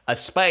like a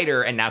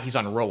spider and now he's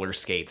on roller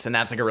skates, and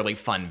that's like a really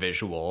fun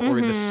visual. Or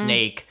the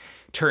snake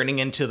turning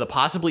into the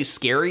possibly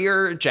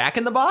scarier Jack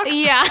in the Box.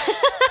 Yeah.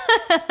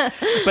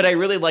 But I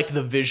really liked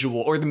the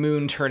visual, or the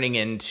moon turning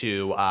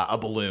into a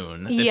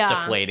balloon that's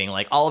deflating.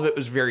 Like all of it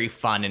was very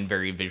fun and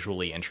very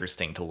visually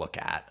interesting to look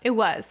at. It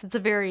was. It's a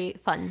very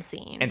fun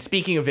scene. And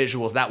speaking of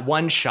visuals, that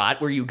one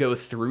shot where you go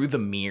through the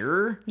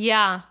mirror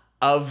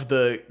of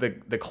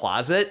the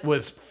closet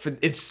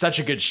it's such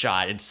a good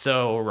shot. It's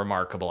so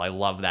remarkable. I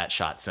love that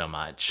shot so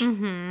much.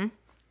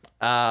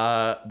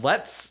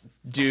 Let's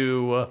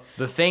do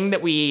the thing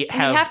that we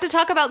have. We have to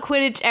talk about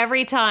Quidditch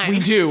every time. We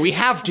do. We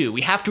have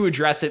to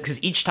address it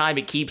because each time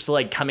it keeps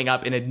like coming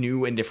up in a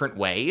new and different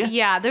way.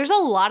 Yeah, there's a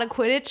lot of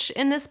Quidditch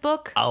in this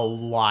book. A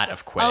lot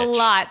of Quidditch. A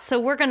lot. So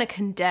we're going to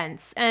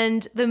condense.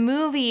 And the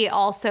movie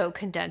also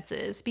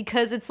condenses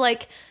because it's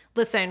like,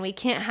 listen, we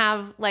can't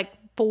have like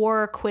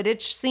 4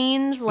 Quidditch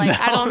scenes. Like,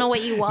 I don't know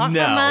what you want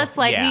from us.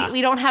 Like,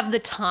 we don't have the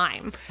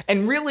time.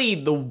 And really,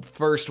 the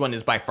first one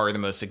is by far the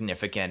most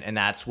significant. And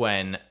that's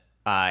when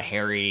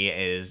Harry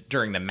is,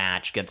 during the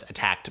match, gets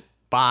attacked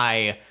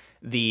by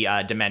the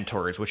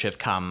Dementors, which have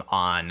come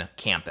on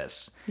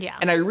campus. Yeah.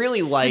 And I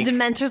really like... The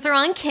Dementors are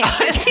on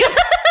campus.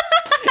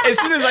 As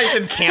soon as I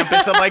said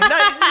campus, I'm like, no,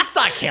 it's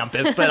not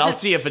campus, but I'll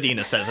see if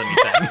Adina says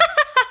anything.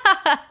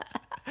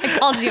 I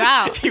called you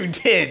out. You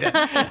did.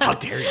 How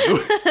dare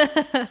you?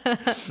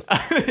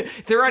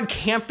 They're on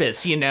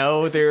campus, you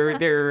know.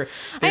 They're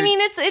I mean,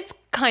 it's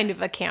kind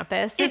of a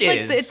campus. It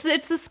is. Like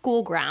it's the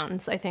school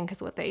grounds, I think,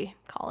 is what they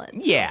call it.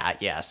 So. Yeah,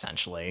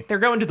 essentially. They're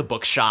going to the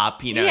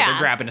bookshop, you know. They're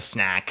grabbing a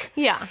snack.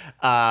 Yeah.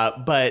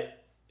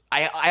 But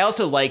I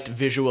also liked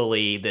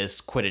visually this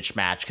Quidditch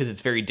match because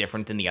it's very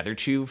different than the other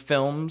two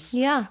films.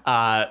 Yeah.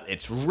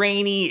 It's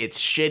rainy, it's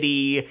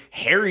shitty.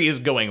 Harry is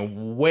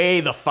going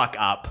way the fuck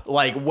up,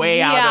 like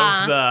way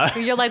out of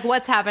the... You're like,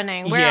 what's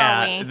happening? Where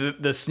are we?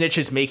 The snitch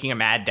is making a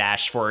mad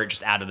dash for it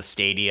just out of the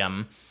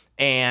stadium.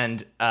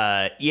 And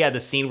the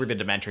scene where the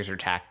Dementors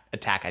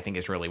attack I think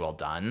is really well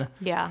done.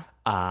 Yeah.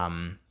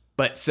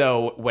 But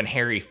so when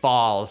Harry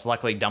falls,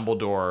 luckily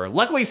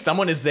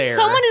someone is there.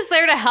 Someone is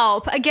there to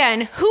help.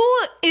 Again, who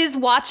is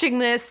watching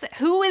this?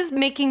 Who is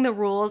making the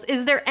rules?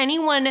 Is there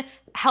anyone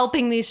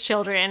helping these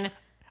children?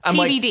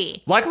 TBD.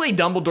 Like, luckily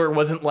Dumbledore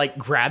wasn't like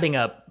grabbing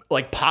a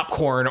like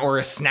popcorn or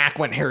a snack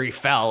when Harry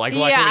fell. Like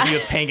luckily he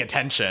was paying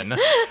attention.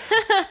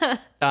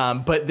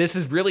 But this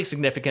is really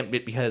significant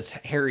because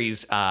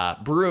Harry's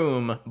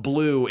broom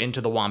blew into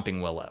the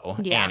Whomping Willow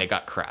and it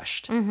got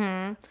crushed.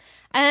 Mm-hmm.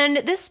 And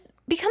this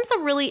becomes a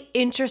really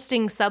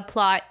interesting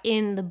subplot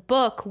in the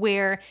book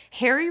where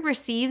Harry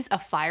receives a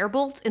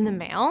firebolt in the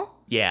mail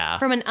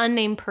from an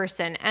unnamed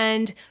person.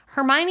 And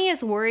Hermione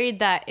is worried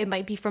that it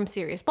might be from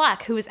Sirius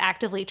Black, who is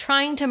actively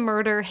trying to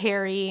murder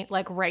Harry,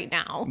 like, right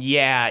now.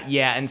 Yeah.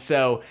 And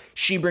so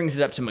she brings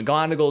it up to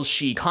McGonagall.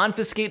 She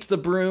confiscates the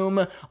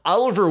broom.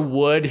 Oliver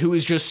Wood, who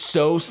is just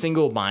so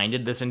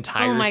single-minded this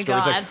entire story,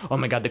 is like, oh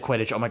my God, the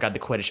Quidditch. Oh my God, the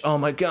Quidditch. Oh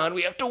my God,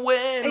 we have to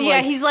win.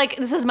 Yeah, he's like,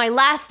 this is my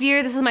last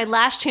year. This is my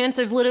last chance.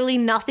 There's literally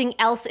nothing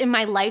else in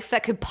my life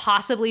that could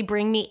possibly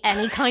bring me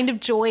any kind of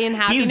joy and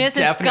happiness.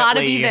 It's gotta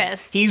be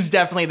this. He's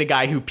definitely the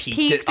guy who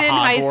peaked at in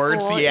Hogwarts. High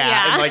school.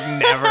 Yeah. And like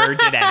never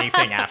did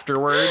anything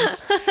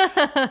afterwards.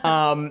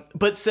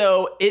 But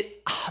so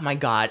oh my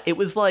God, it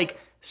was like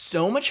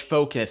so much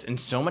focus and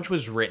so much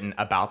was written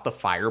about the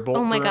firebolt.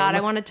 Oh my God,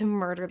 I wanted to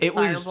murder the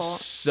firebolt. It was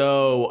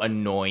so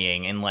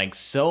annoying and like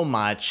so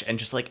much and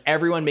just like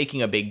everyone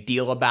making a big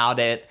deal about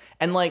it.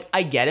 And like,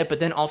 I get it, but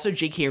then also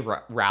J.K.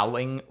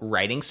 Rowling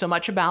writing so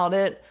much about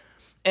it.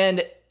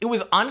 And it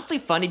was honestly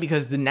funny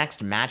because the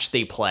next match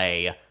they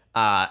play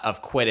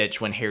of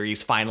Quidditch when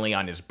Harry's finally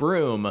on his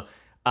broom,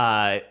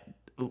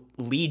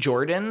 Lee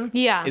Jordan,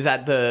 is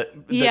that the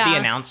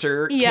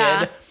announcer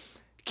kid,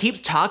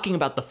 keeps talking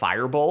about the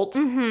firebolt,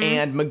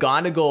 and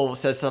McGonagall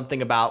says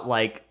something about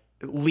like,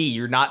 Lee,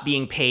 you're not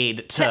being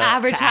paid to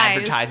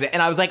advertise it.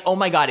 And I was like, oh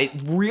my God, it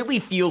really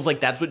feels like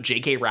that's what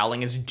J.K.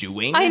 Rowling is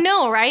doing. I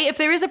know, right? If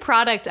there is a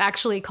product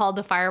actually called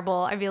the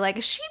Firebolt, I'd be like,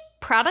 is she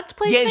product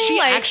placing? Yeah, is she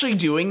actually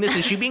doing this?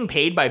 Is she being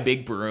paid by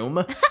Big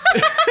Broom?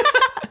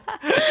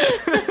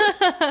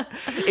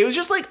 It was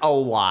just like a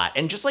lot.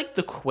 And just like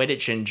the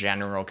Quidditch in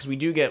general, because we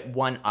do get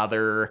one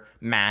other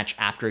match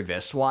after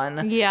this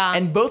one. Yeah.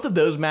 And both of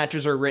those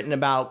matches are written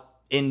about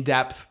in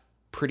depth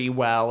pretty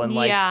well. And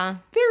like,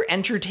 they're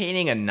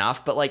entertaining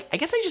enough, but like, I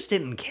guess I just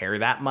didn't care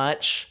that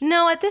much.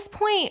 No, at this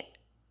point,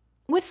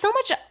 with so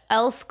much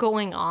else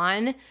going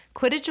on,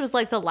 Quidditch was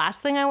like the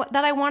last thing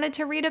that I wanted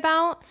to read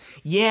about.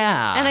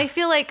 Yeah. And I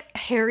feel like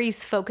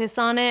Harry's focus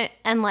on it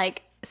and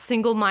like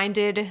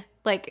single-minded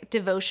like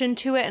devotion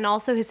to it, and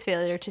also his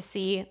failure to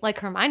see, like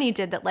Hermione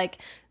did, that like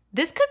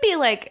this could be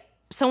like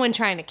someone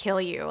trying to kill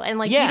you, and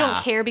like you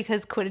don't care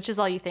because Quidditch is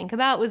all you think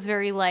about, was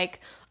very like,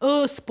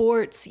 oh,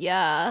 sports,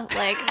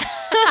 like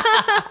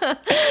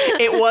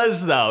it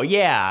was though.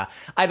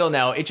 I don't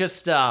know, it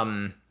just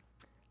I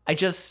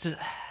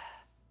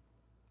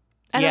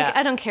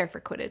don't care for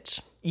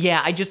Quidditch.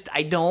 I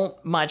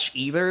don't much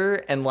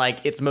either. And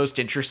like, it's most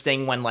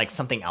interesting when like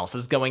something else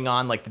is going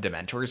on, like the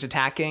Dementors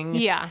attacking.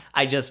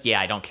 I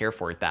don't care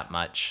for it that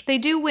much. They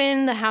do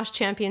win the house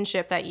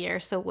championship that year,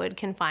 so Wood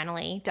can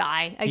finally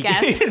die, I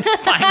guess.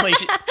 Finally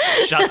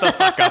shut the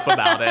fuck up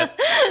about it.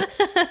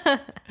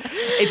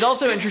 It's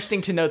also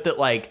interesting to note that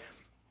like,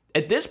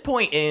 at this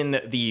point in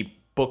the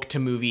book to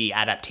movie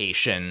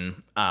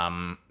adaptation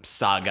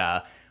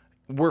saga,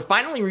 we're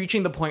finally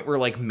reaching the point where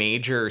like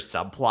major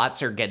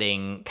subplots are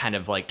getting kind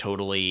of like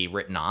totally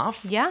written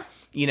off. Yeah.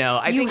 You know,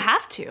 I think you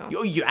have to.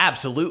 You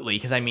absolutely,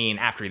 because I mean,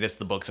 after this,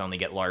 the books only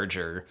get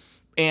larger.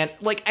 And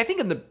like, I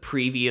think in the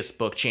previous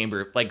book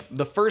chamber, like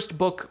the first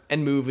book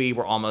and movie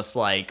were almost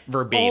like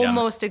verbatim,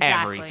 almost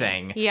exactly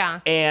everything. Yeah.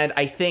 And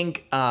I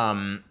think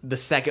the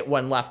second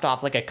one left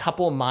off like a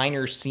couple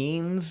minor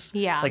scenes.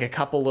 Yeah. Like a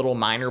couple little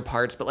minor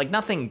parts, but like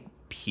nothing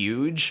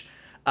huge.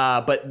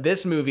 But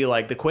this movie,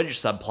 like the Quidditch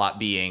subplot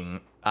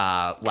being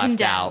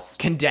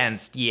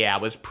condensed,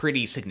 was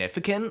pretty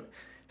significant.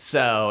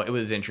 So it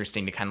was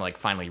interesting to kind of like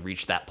finally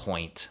reach that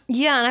point.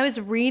 Yeah, and I was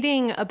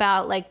reading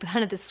about like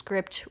kind of the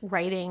script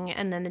writing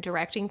and then the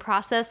directing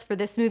process for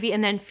this movie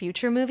and then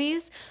future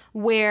movies,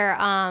 where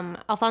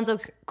Alfonso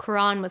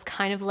Cuarón was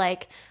kind of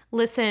like,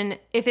 listen,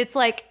 if it's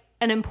like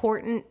an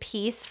important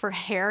piece for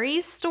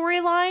Harry's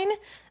storyline,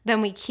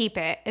 then we keep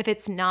it. If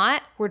it's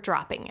not, we're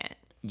dropping it.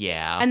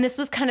 Yeah. And this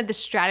was kind of the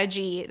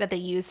strategy that they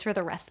used for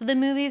the rest of the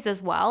movies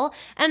as well.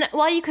 And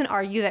while you can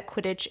argue that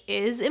Quidditch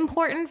is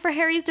important for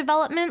Harry's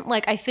development,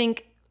 like I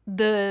think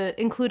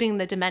including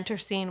the Dementor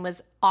scene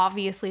was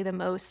obviously the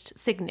most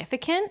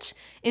significant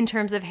in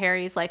terms of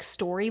Harry's like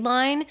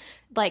storyline,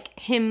 like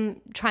him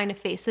trying to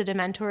face the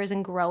Dementors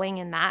and growing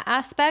in that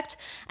aspect.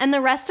 And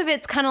the rest of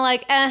it's kind of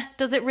like,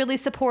 does it really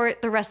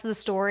support the rest of the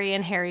story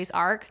and Harry's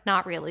arc?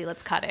 Not really.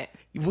 Let's cut it.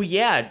 Well,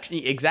 yeah,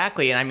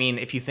 exactly. And I mean,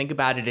 if you think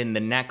about it in the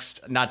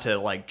next, not to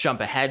like jump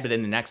ahead, but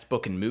in the next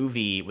book and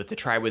movie with the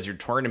Triwizard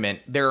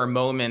Tournament, there are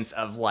moments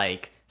of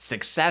like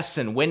success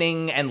and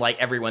winning and like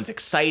everyone's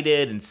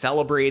excited and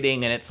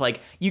celebrating. And it's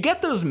like, you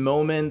get those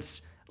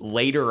moments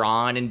later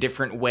on in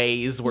different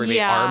ways where they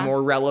are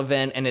more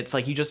relevant. And it's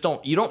like, you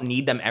don't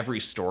need them every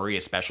story,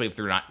 especially if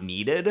they're not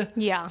needed.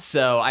 Yeah.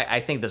 So I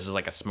think this is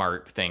like a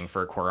smart thing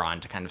for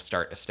Quaron to kind of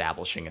start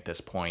establishing at this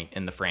point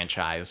in the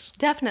franchise.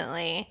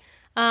 Definitely.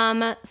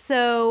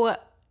 So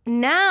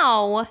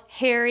now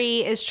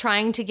Harry is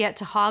trying to get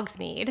to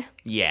Hogsmeade.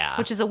 Yeah.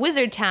 Which is a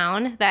wizard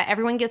town that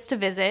everyone gets to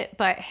visit,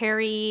 but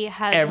Harry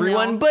has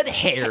everyone but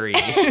Harry.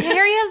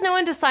 Harry has no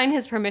one to sign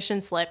his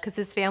permission slip because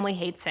his family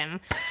hates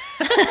him.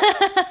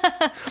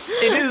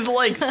 It is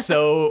like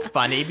so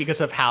funny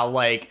because of how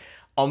like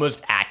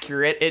almost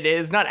accurate it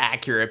is. Not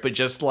accurate, but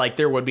just like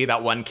there would be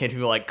that one kid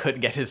who like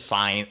couldn't get his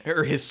sign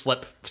or his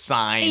slip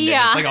signed.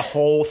 Yeah. And it's like a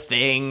whole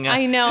thing.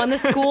 I know, and the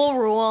school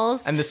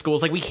rules. And the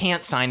school's like, we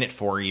can't sign it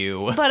for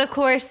you. But of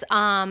course,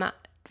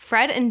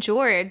 Fred and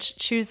George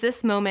choose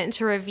this moment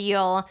to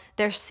reveal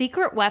their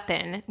secret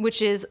weapon,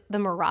 which is the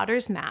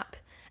Marauders map.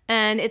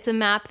 And it's a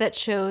map that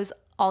shows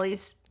all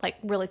these like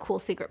really cool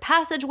secret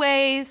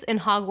passageways in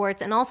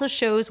Hogwarts and also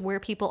shows where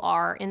people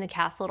are in the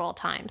castle at all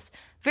times.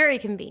 Very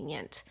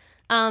convenient.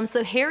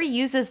 So Harry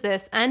uses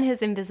this and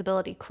his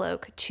invisibility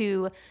cloak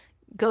to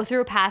go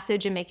through a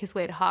passage and make his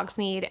way to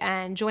Hogsmeade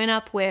and join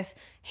up with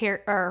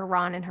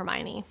Ron and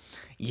Hermione.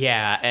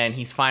 Yeah, and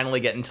he's finally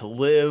getting to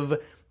live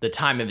the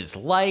time of his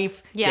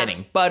life,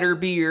 getting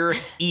butterbeer,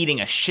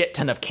 eating a shit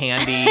ton of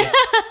candy.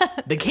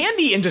 The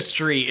candy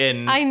industry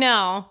in I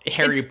know.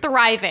 It's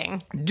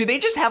thriving. Do they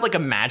just have like a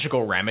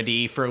magical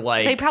remedy for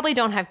like... They probably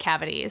don't have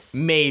cavities.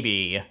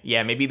 Maybe.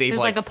 Yeah, maybe they've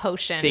like a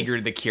potion.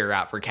 Figured the cure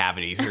out for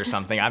cavities or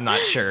something. I'm not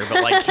sure.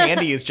 But like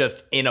candy is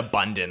just in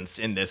abundance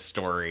in this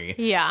story.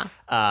 Yeah.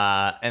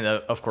 And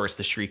of course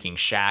the Shrieking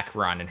Shack,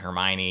 Ron and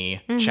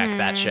Hermione. Check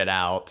that shit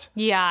out.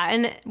 Yeah,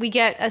 and we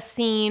get a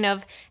scene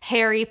of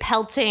Harry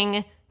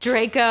pelting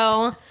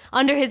Draco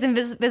under his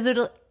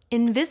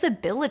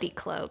invisibility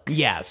cloak.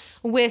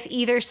 Yes. With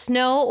either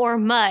snow or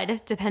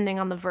mud, depending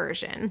on the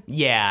version.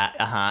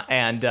 Yeah,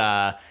 And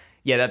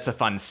yeah, that's a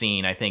fun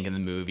scene, I think, in the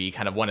movie.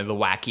 Kind of one of the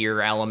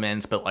wackier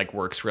elements, but like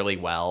works really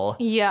well.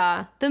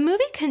 Yeah. The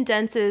movie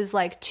condenses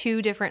like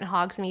 2 different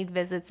Hogsmeade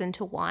visits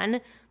into one,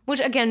 which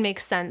again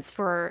makes sense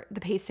for the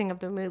pacing of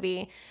the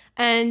movie.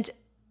 And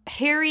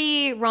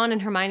Harry, Ron,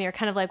 and Hermione are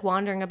kind of like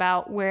wandering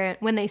about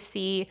when they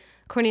see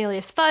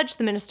Cornelius Fudge,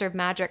 the Minister of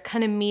Magic,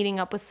 kind of meeting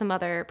up with some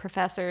other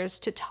professors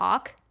to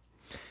talk.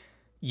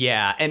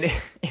 Yeah, and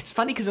it's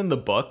funny because in the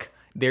book,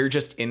 they're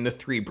just in the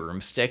 3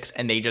 broomsticks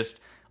and they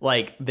just,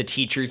 like, the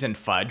teachers and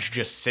Fudge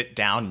just sit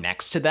down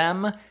next to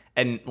them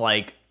and,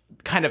 like,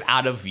 kind of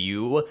out of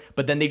view,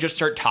 but then they just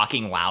start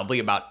talking loudly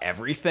about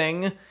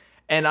everything.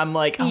 And I'm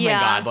like, oh my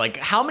God, like,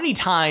 how many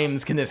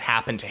times can this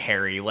happen to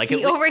Harry? Like,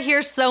 he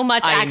overhears so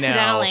much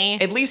accidentally.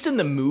 At least in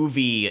the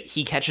movie,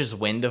 he catches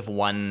wind of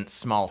one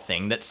small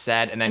thing that's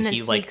said, and then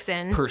he, like,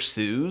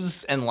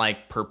 pursues and,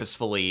 like,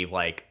 purposefully,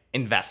 like,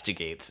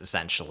 investigates,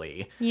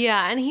 essentially.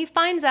 Yeah, and he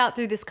finds out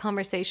through this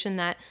conversation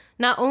that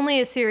not only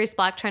is Sirius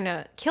Black trying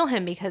to kill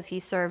him because he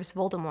serves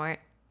Voldemort,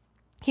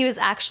 he was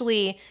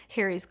actually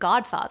Harry's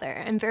godfather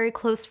and very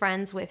close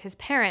friends with his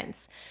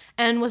parents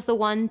and was the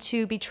one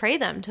to betray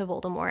them to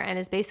Voldemort and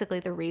is basically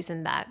the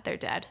reason that they're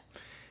dead.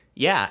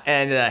 Yeah,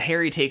 and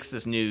Harry takes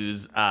this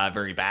news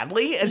very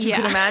badly, as you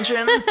can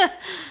imagine.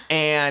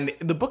 And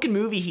the book and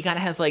movie, he kind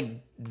of has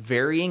like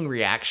varying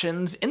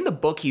reactions. In the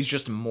book, he's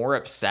just more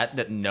upset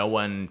that no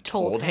one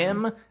told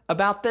him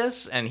about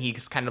this. And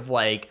he's kind of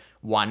like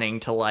wanting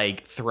to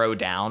like throw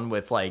down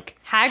with like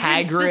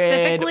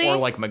Hagrid or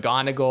like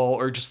McGonagall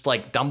or just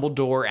like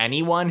Dumbledore,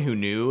 anyone who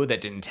knew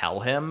that didn't tell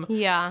him.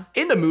 Yeah.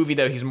 In the movie,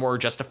 though, he's more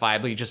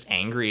justifiably just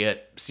angry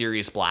at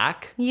Sirius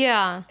Black.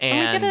 Yeah.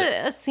 And we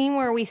get a scene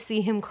where we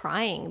see him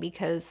crying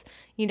because,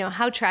 you know,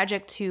 how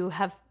tragic to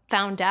have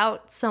found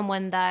out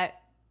someone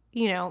that,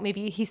 you know,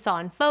 maybe he saw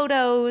in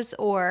photos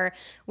or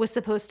was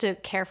supposed to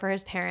care for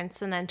his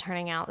parents and then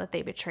turning out that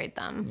they betrayed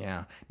them.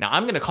 Yeah. Now,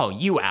 I'm going to call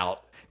you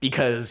out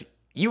because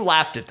you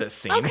laughed at this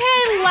scene. Okay,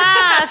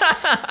 I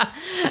laughed.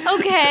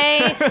 Okay.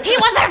 He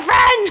was their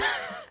friend.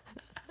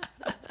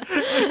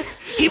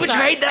 He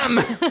betrayed them.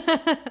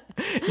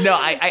 No,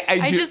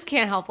 I just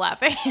can't help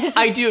laughing.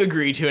 I do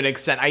agree to an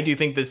extent. I do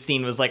think this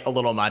scene was like a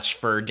little much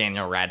for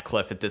Daniel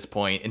Radcliffe at this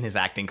point in his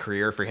acting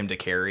career for him to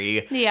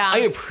carry. Yeah. I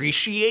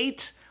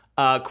appreciate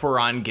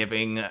Quaron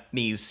giving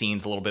these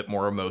scenes a little bit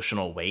more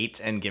emotional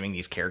weight and giving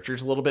these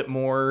characters a little bit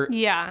more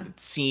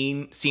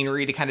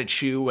scenery to kind of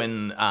chew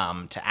and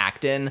to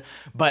act in.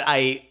 But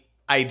I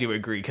do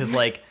agree because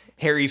like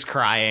Harry's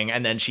crying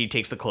and then she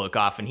takes the cloak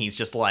off and he's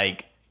just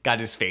like got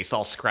his face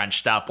all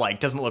scrunched up, like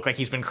doesn't look like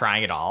he's been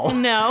crying at all.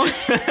 No.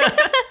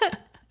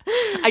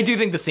 I do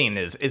think the scene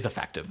is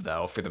effective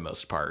though, for the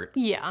most part.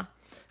 Yeah.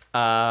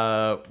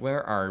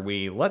 Where are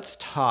we? Let's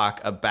talk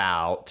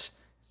about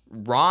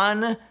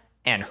Ron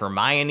and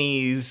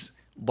Hermione's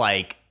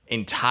like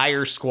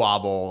entire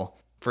squabble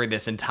for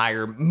this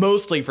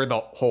mostly for the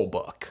whole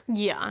book.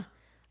 Yeah.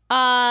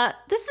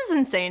 This is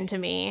insane to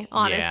me,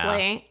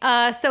 honestly.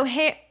 So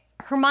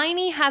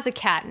Hermione has a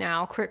cat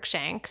now,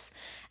 Crookshanks,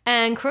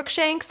 and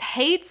Crookshanks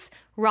hates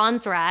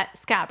Ron's rat,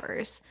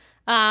 Scabbers.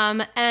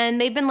 And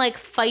they've been like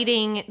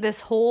fighting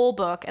this whole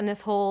book and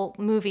this whole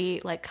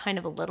movie, like kind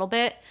of a little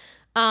bit.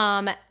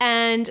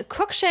 And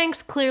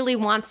Crookshanks clearly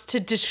wants to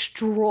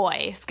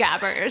destroy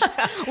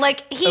Scabbers.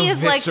 Like he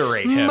is like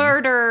him.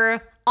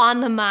 Murder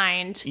on the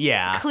mind.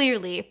 Yeah.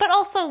 Clearly. But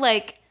also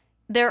like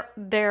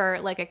they're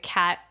like a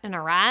cat and a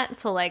rat,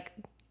 so like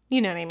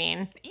you know what I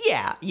mean?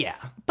 Yeah.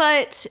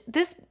 But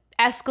this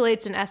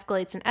escalates and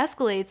escalates and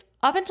escalates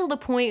up until the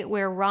point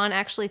where Ron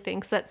actually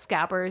thinks that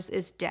Scabbers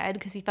is dead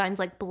because he finds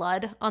like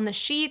blood on the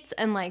sheets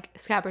and like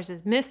Scabbers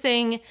is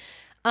missing,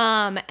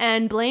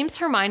 and blames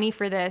Hermione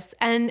for this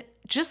and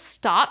just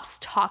stops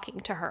talking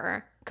to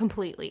her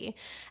completely.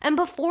 And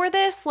before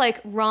this, like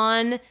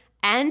Ron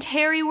and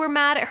Harry were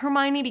mad at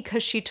Hermione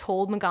because she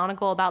told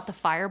McGonagall about the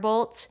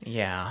firebolt.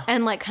 Yeah.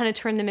 And like kind of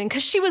turned them in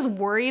because she was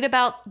worried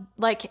about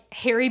like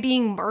Harry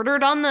being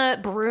murdered on the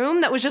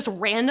broom that was just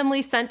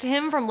randomly sent to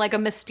him from like a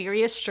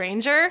mysterious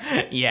stranger.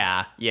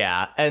 Yeah.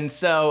 And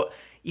so,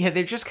 yeah,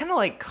 they're just kind of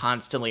like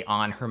constantly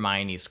on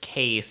Hermione's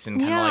case and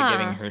kind of like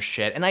giving her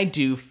shit. And I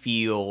do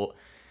feel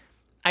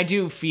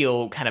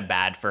kind of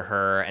bad for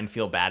her and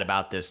feel bad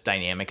about this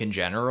dynamic in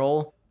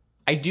general.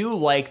 I do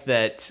like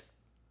that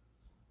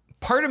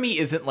part of me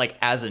isn't like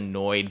as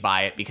annoyed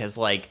by it because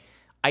like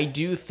I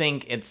do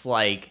think it's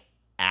like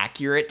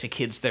accurate to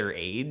kids their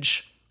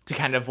age to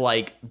kind of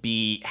like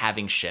be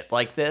having shit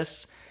like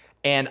this.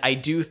 And I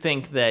do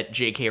think that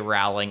J.K.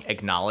 Rowling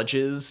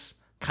acknowledges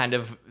kind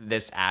of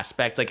this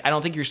aspect. Like, I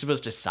don't think you're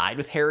supposed to side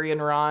with Harry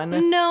and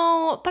Ron.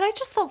 No, but I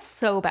just felt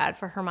so bad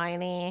for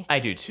Hermione. I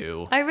do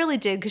too. I really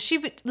did, because she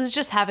was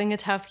just having a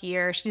tough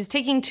year. She's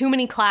taking too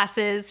many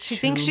classes. She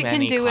thinks she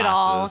can do it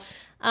all.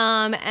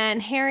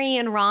 And Harry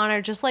and Ron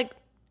are just like,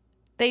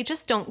 they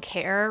just don't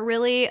care,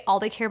 really. All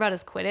they care about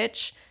is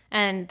Quidditch,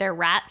 and they're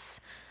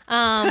rats.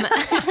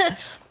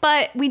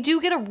 But we do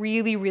get a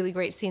really, really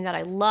great scene that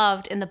I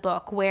loved in the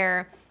book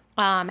where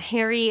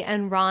Harry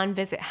and Ron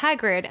visit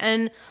Hagrid.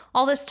 And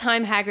all this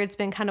time, Hagrid's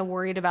been kind of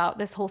worried about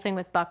this whole thing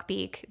with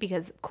Buckbeak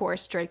because, of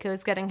course, Draco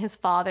is getting his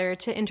father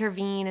to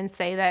intervene and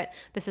say that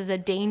this is a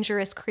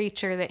dangerous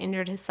creature that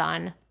injured his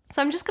son.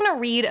 So I'm just going to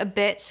read a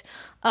bit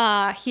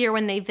here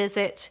when they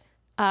visit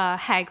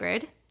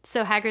Hagrid.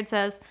 So Hagrid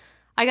says,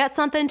 "I got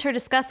something to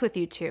discuss with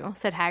you two,"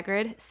 said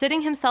Hagrid,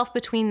 sitting himself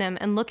between them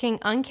and looking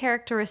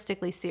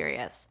uncharacteristically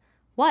serious.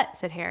 "What?"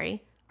 said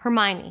Harry.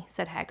 "Hermione,"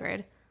 said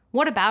Hagrid.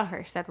 "What about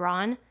her?" said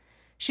Ron.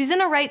 "She's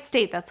in a right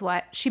state, that's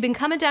what. She been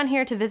coming down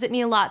here to visit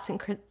me a lot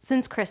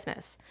since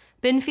Christmas.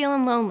 Been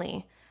feeling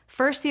lonely.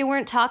 First you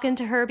weren't talking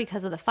to her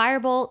because of the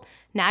firebolt.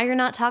 Now you're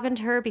not talking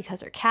to her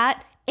because her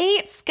cat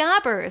ate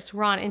Scabbers,"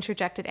 Ron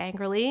interjected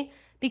angrily.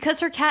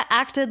 "Because her cat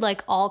acted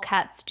like all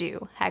cats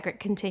do," Hagrid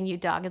continued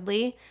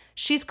doggedly.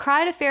 "She's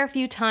cried a fair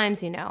few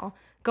times, you know.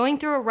 Going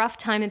through a rough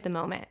time at the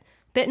moment.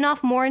 Bitten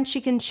off more than she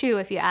can chew,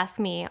 if you ask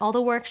me, all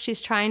the work she's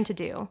trying to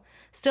do.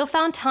 Still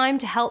found time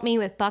to help me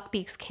with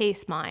Buckbeak's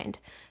case, mind.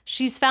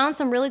 She's found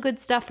some really good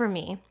stuff for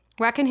me.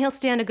 Reckon he'll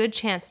stand a good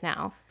chance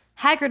now."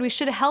 "Hagrid, we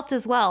should have helped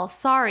as well.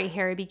 Sorry,"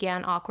 Harry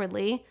began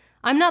awkwardly.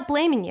 "I'm not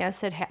blaming you,"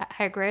 said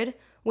Hagrid,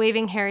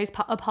 waving Harry's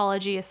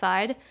apology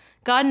aside.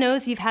 "God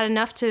knows you've had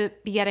enough to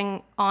be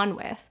getting on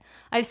with.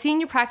 I've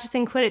seen you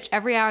practicing Quidditch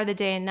every hour of the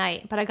day and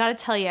night, but I gotta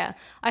tell you,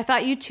 I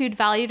thought you two'd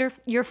valued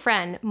your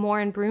friend more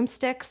in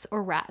broomsticks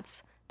or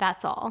rats.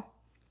 That's all."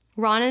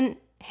 Ron and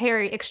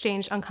Harry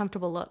exchanged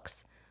uncomfortable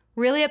looks.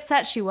 "Really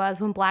upset she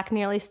was when Black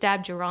nearly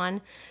stabbed you,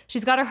 Ron.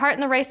 She's got her heart in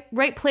the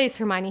right place,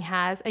 Hermione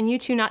has, and you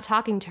two not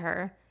talking to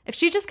her. If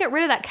she'd just get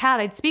rid of that cat,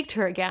 I'd speak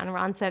to her again,"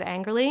 Ron said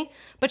angrily.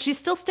 "But she's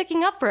still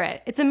sticking up for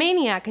it. It's a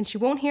maniac, and she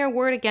won't hear a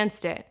word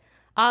against it."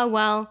 "Ah,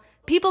 well,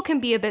 people can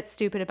be a bit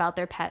stupid about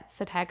their pets,"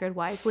 said Hagrid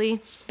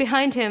wisely.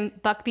 Behind him,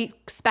 Buckbeak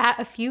spat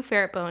a few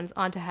ferret bones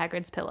onto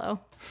Hagrid's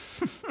pillow.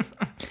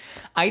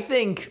 I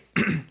think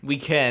we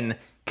can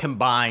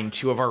combine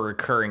two of our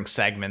recurring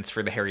segments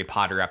for the Harry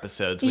Potter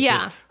episodes, which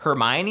is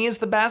Hermione is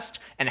the best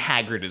and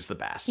Hagrid is the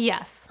best.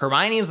 Yes.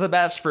 Hermione is the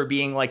best for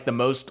being like the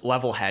most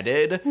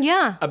level-headed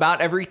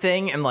about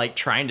everything and like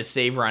trying to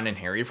save Ron and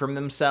Harry from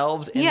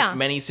themselves in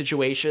many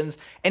situations.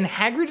 And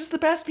Hagrid is the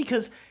best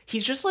because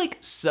he's just like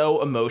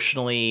so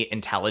emotionally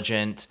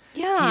intelligent.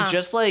 Yeah. He's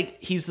just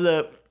like, he's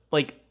the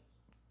like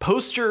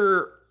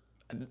poster,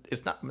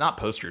 it's not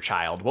poster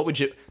child. What would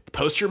you, the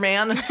poster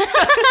man?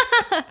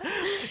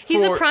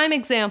 He's a prime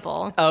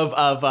example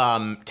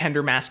of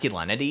tender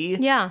masculinity.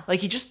 Yeah. Like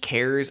he just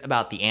cares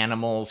about the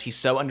animals. He's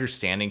so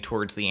understanding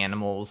towards the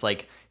animals.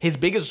 Like his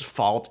biggest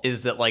fault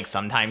is that like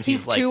sometimes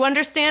he's like too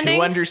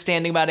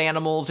understanding about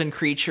animals and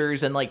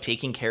creatures and like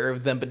taking care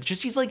of them, but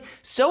just he's like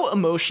so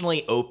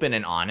emotionally open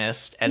and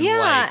honest and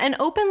and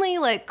openly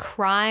like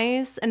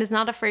cries and is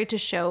not afraid to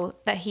show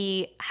that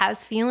he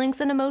has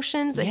feelings and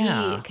emotions, that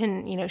he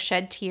can, you know,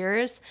 shed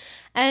tears,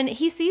 and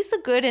he sees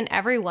the good in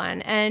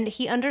everyone, and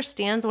he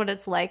understands what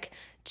it's like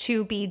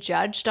to be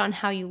judged on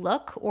how you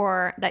look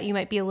or that you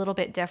might be a little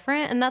bit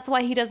different. And that's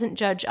why he doesn't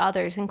judge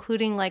others,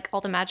 including like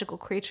all the magical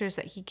creatures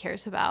that he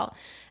cares about.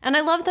 And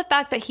I love the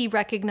fact that he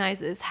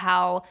recognizes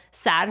how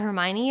sad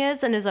Hermione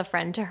is and is a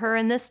friend to her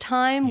in this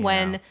time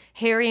when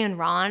Harry and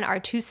Ron are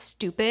too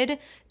stupid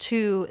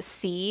to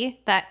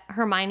see that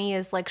Hermione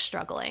is like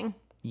struggling.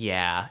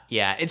 Yeah.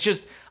 It's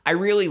just, I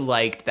really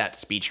liked that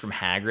speech from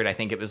Hagrid. I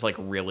think it was like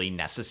really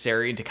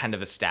necessary to kind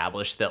of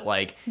establish that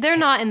like they're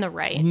not in the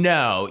right.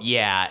 No,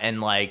 yeah. And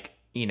like,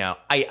 you know,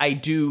 I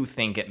do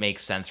think it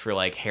makes sense for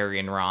like Harry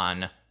and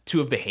Ron to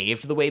have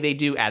behaved the way they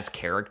do as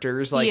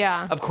characters. Like,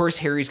 of course,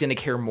 Harry's going to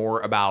care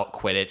more about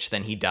Quidditch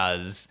than he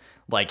does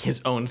like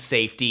his own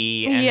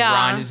safety. And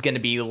Ron is going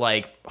to be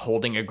like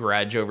holding a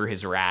grudge over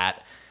his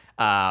rat.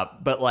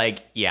 But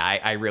like,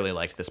 I really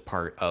liked this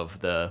part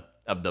of the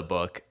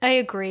book. I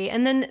agree.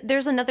 And then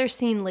there's another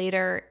scene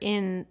later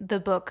in the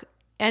book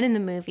and in the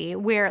movie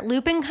where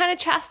Lupin kind of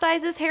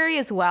chastises Harry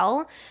as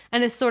well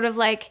and is sort of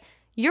like,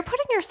 you're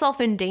putting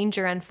yourself in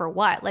danger, and for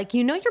what? Like,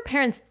 you know, your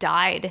parents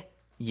died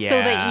so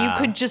that you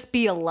could just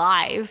be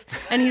alive.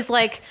 And he's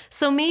like,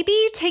 so maybe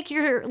take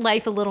your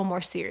life a little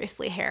more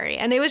seriously, Harry.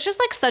 And it was just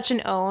like such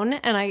an own,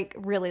 and I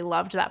really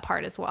loved that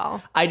part as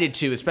well. I did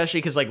too, especially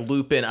because like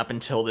Lupin up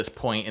until this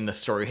point in the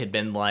story had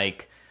been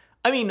like,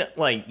 I mean,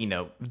 like, you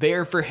know,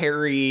 there for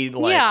Harry,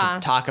 like,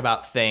 to talk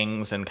about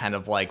things and kind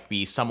of, like,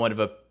 be somewhat of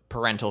a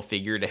parental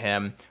figure to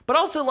him. But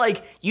also,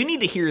 like, you need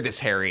to hear this,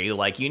 Harry.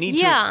 Like, you need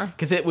to...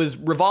 Because it was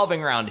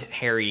revolving around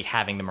Harry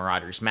having the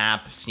Marauders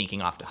map,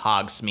 sneaking off to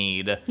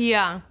Hogsmeade.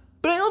 Yeah.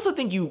 But I also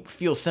think you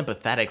feel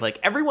sympathetic. Like,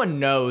 everyone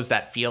knows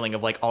that feeling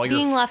of, like, all your...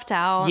 being left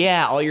out.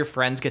 Yeah, all your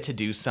friends get to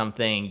do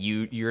something.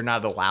 You're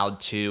not allowed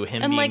to.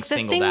 Him and, being like,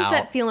 singled out. And, like, the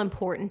things that feel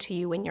important to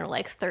you when you're,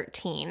 like,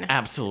 13...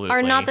 Absolutely.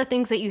 ...are not the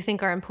things that you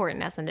think are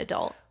important as an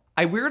adult.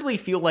 I weirdly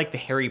feel like the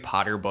Harry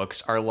Potter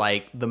books are,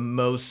 like, the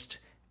most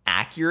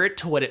accurate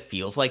to what it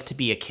feels like to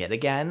be a kid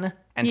again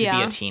and to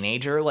be a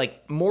teenager.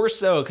 Like, more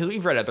so, because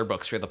we've read other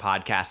books for the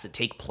podcast that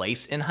take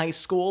place in high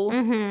school.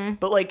 Mm-hmm.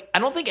 But, like, I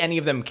don't think any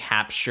of them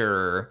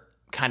capture...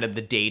 kind of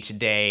the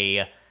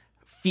day-to-day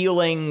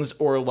feelings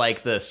or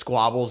like the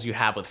squabbles you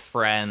have with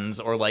friends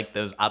or like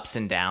those ups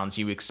and downs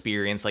you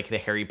experience like the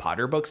Harry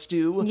Potter books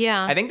do.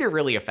 Yeah. I think they're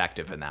really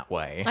effective in that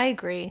way. I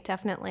agree,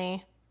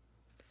 definitely.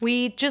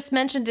 We just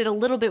mentioned it a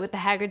little bit with the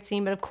Hagrid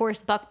scene, but of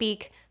course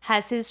Buckbeak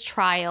has his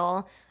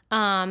trial,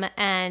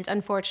 and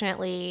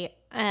unfortunately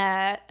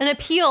an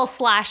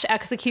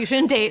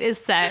appeal/execution date is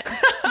set.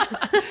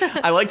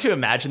 I like to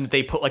imagine that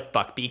they put like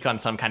Buckbeak on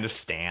some kind of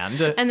stand.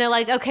 And they're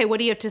like, okay, what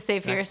do you have to say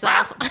for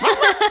yourself?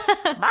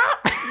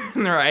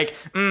 And they're like,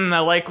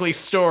 a likely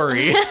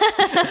story.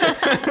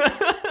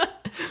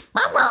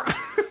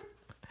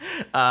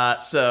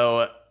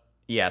 So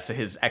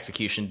his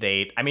execution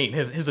date, I mean,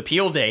 his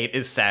appeal date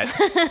is set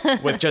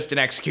with just an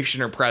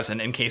executioner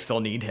present in case they'll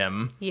need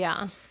him.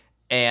 Yeah.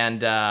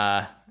 And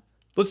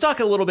let's talk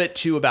a little bit,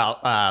 too,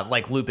 about,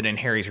 like, Lupin and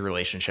Harry's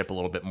relationship a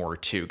little bit more,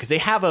 too. Because they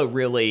have a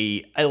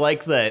really... I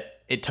like that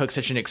it took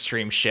such an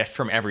extreme shift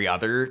from every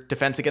other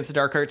Defense Against the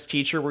Dark Arts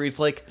teacher where he's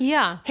like,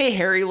 hey,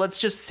 Harry, let's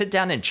just sit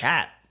down and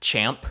chat,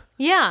 champ.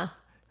 Yeah.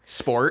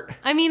 Sport.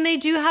 I mean, they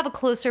do have a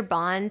closer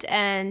bond,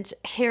 and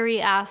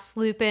Harry asks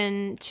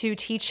Lupin to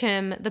teach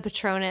him the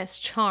Patronus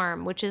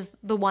charm, which is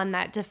the one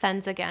that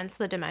defends against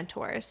the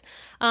Dementors.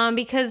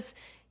 Because...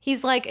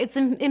 he's like, it's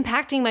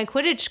impacting my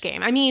Quidditch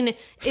game. I mean,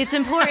 it's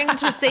important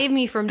to save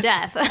me from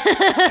death.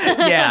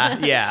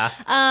 Yeah.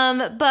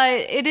 But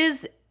it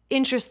is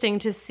interesting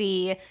to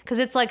see, because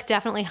it's like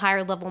definitely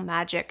higher level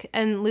magic.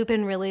 And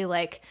Lupin really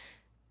like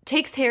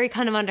takes Harry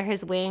kind of under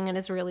his wing and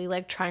is really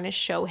like trying to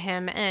show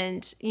him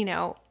and, you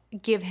know,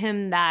 give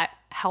him that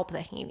help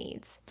that he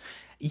needs.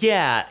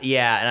 Yeah,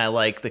 and I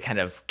like the kind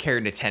of care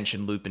and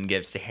attention Lupin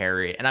gives to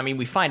Harry. And I mean,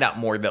 we find out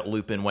more that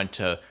Lupin went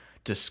to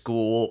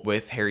school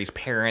with Harry's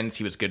parents.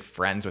 He was good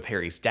friends with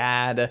Harry's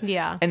dad.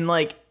 Yeah. And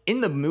like in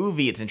the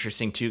movie, it's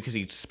interesting too because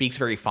he speaks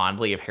very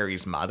fondly of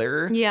Harry's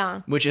mother.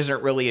 Yeah. Which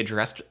isn't really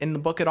addressed in the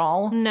book at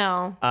all.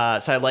 No.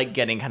 So I like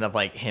getting kind of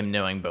like him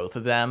knowing both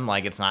of them.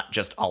 Like it's not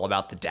just all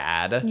about the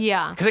dad.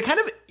 Yeah. Because it kind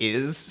of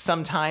is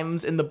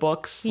sometimes in the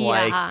books. Yeah.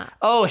 Like,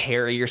 oh,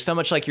 Harry, you're so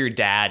much like your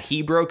dad.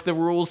 He broke the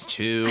rules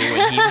too.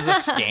 And he was a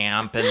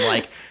scamp. And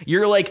like,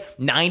 you're like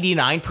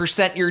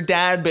 99% your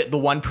dad, but the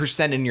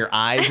 1% in your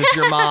eyes is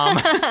your mom.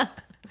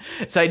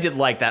 So I did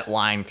like that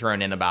line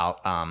thrown in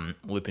about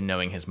Lupin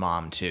knowing his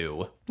mom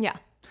too. Yeah.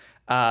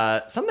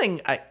 Something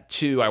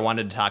I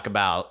wanted to talk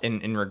about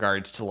in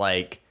regards to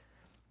like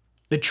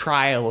the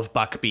trial of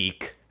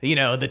Buckbeak, you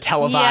know, the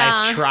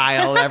televised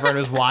trial everyone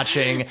was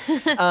watching.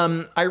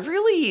 I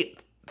really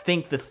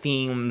think the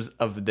themes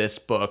of this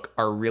book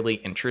are really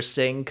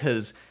interesting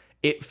because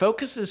it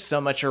focuses so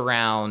much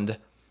around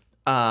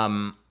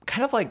kind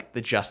of like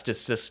the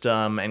justice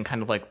system and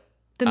kind of like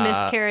the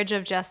miscarriage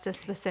of justice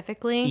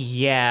specifically.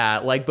 Yeah,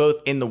 like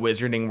both in the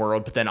wizarding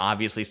world, but then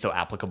obviously so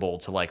applicable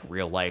to like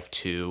real life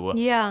too.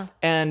 Yeah.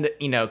 And,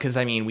 you know, because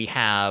I mean, we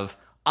have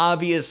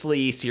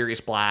obviously Sirius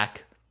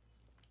Black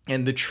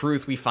and the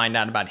truth we find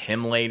out about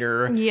him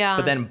later. Yeah.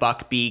 But then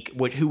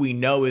Buckbeak, who we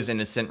know is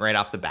innocent right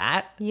off the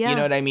bat. Yeah. You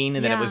know what I mean?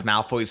 And then it Yeah. was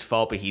Malfoy's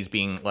fault, but he's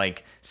being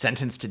like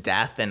sentenced to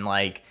death, and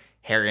like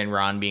Harry and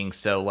Ron being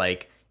so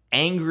like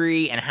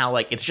angry, and how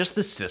like it's just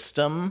the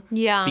system.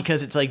 Yeah.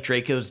 Because it's like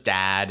Draco's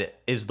dad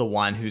is the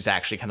one who's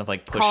actually kind of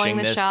like pushing calling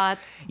the this.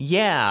 shots.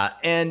 Yeah.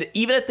 And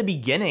even at the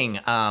beginning,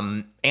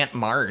 Aunt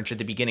Marge at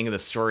the beginning of the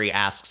story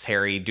asks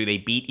Harry, do they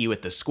beat you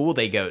at the school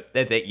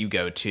that you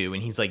go to?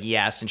 And he's like,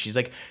 yes. And she's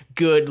like,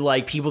 good,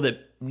 like people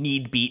that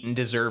need beaten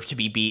deserve to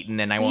be beaten,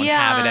 and I won't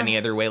have it any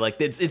other way. Like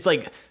it's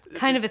like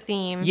kind of a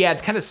theme. Yeah,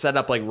 it's kind of set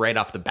up like right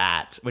off the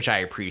bat, which I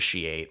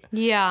appreciate.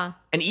 Yeah.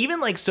 And even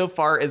like so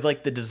far as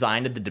like the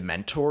design of the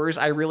Dementors,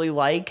 I really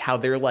like how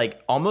they're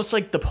like almost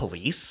like the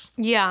police.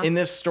 Yeah. In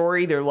this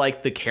story, they're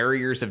like the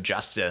carriers of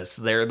justice.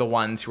 They're the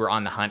ones who are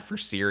on the hunt for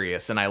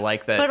Sirius, and I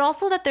like that. But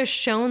also that they're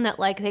shown that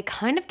like they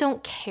kind of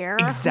don't care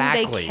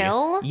exactly who they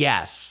kill.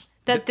 Yes.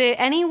 That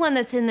anyone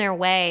that's in their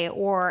way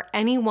or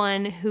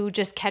anyone who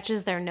just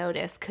catches their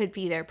notice could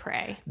be their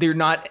prey. They're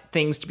not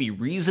things to be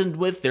reasoned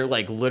with. They're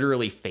like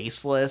literally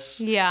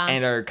faceless. Yeah.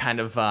 And are kind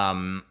of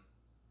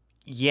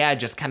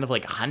just kind of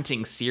like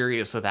hunting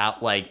Sirius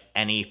without like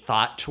any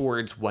thought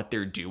towards what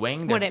they're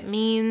doing. What it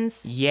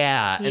means.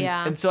 Yeah.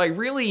 Yeah. And so I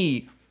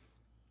really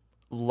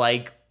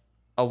like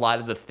a lot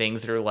of the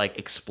things that are like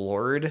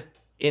explored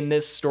in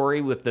this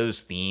story with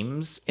those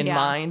themes in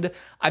mind.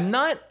 I'm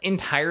not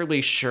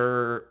entirely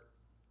sure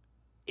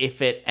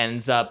if it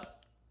ends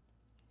up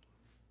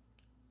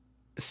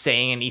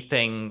saying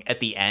anything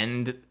at the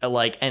end,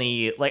 like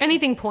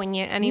anything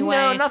poignant anyway.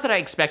 No, not that I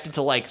expected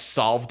to like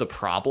solve the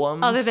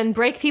problems. Other than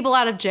break people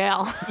out of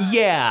jail.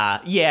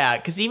 Yeah,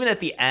 because even at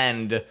the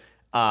end,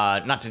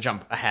 not to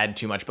jump ahead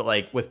too much, but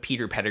like with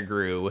Peter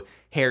Pettigrew,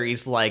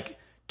 Harry's like,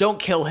 don't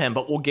kill him,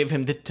 but we'll give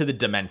him to the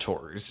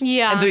Dementors.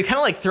 Yeah. And so he's kind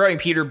of like throwing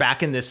Peter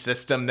back in this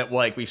system that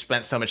like we've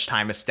spent so much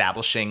time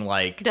establishing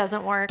like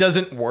doesn't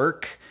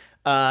work.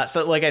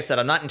 So like I said,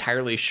 I'm not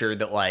entirely sure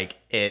that like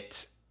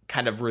it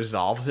kind of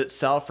resolves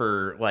itself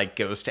or like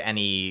goes to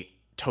any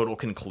total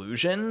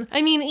conclusion.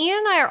 I mean, Ian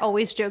and I are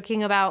always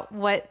joking about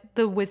what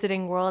the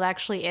wizarding world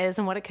actually is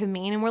and what it could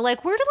mean. And we're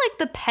like, where do like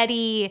the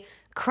petty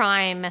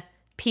crime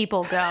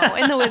people go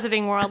in the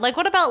wizarding world? Like,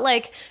 what about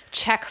like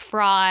check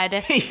fraud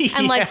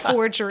and like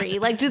forgery?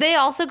 Like, do they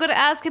also go to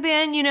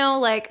Azkaban? You know,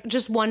 like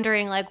just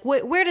wondering like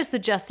where does the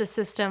justice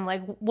system,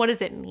 like what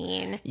does it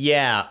mean?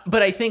 Yeah,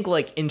 but I think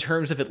like in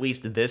terms of at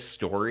least this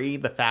story,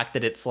 the fact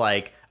that it's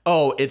like,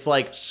 oh, it's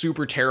like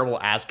super terrible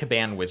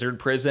Azkaban wizard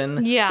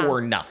prison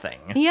or nothing.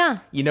 Yeah.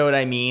 You know what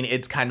I mean?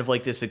 It's kind of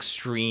like this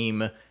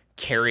extreme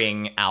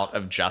carrying out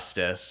of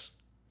justice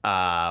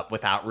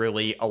without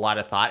really a lot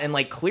of thought. And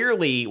like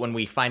clearly when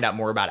we find out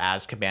more about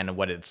Azkaban and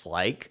what it's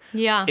like,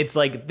 it's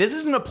like this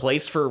isn't a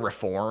place for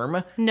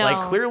reform. No.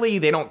 Like clearly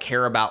they don't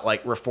care about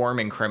like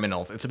reforming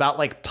criminals. It's about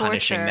like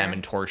punishing Torture. them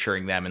and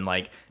torturing them and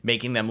like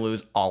making them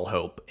lose all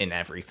hope in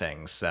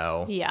everything.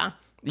 So yeah,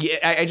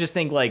 I just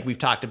think like we've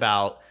talked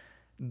about,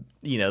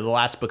 you know, the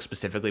last book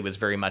specifically was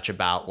very much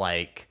about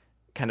like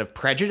kind of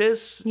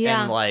prejudice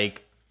and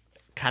like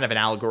kind of an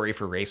allegory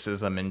for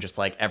racism and just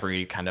like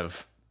every kind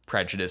of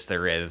prejudice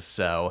there is.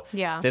 So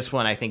this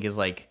one I think is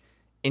like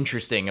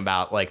interesting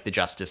about like the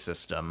justice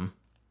system.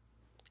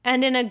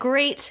 And in a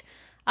great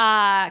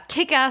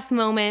kick-ass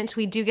moment,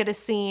 we do get a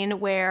scene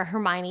where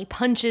Hermione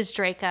punches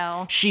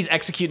Draco. She's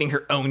executing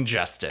her own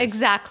justice.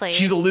 Exactly.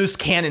 She's a loose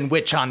cannon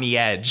witch on the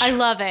edge. I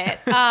love it.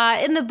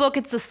 In the book,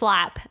 it's a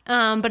slap,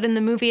 but in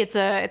the movie, it's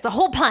a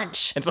whole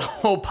punch. It's a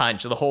whole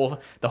punch, the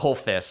whole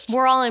fist.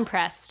 We're all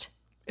impressed.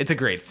 It's a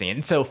great scene.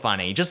 It's so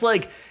funny. Just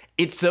like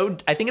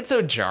I think it's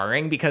so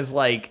jarring because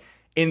like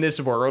in this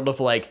world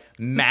of like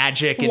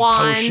magic and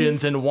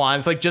potions and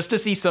wands, like just to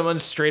see someone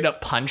straight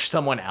up punch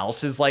someone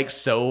else is like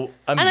so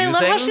amusing. And I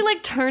love how she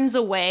like turns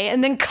away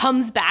and then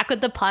comes back with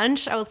the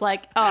punch. I was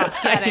like, oh,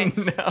 get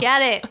it.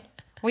 Get it.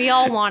 We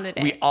all wanted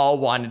it. We all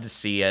wanted to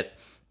see it.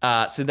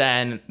 So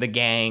then the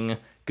gang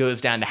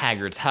goes down to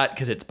Hagrid's hut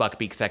because it's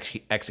Buckbeak's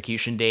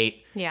execution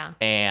date. Yeah.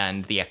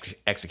 And the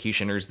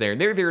executioner's there.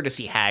 They're there to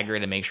see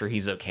Hagrid and make sure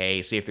he's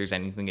okay, see if there's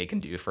anything they can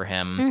do for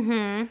him.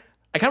 Mm-hmm.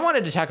 I kind of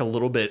wanted to talk a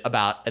little bit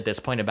at this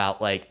point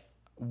about like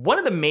one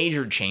of the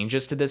major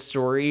changes to this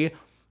story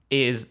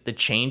is the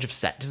change of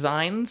set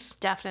designs.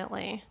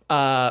 Definitely.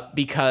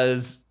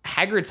 Because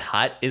Hagrid's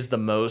hut is the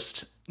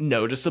most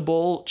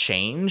noticeable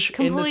change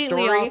in the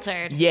story. Completely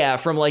altered. Yeah,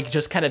 from like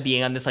just kind of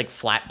being on this like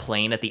flat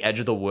plain at the edge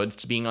of the woods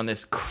to being on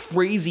this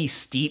crazy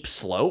steep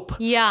slope.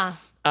 Yeah.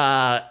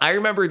 I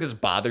remember this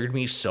bothered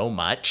me so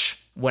much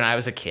when I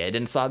was a kid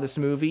and saw this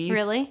movie.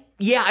 Really?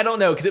 Yeah, I don't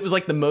know, because it was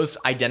like the most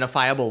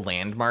identifiable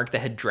landmark that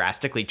had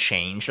drastically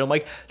changed. I'm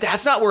like,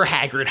 that's not where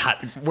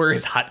where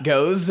his hut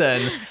goes.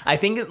 And I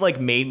think it like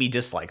made me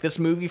dislike this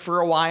movie for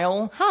a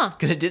while.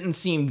 Because it didn't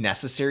seem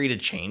necessary to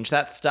change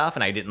that stuff,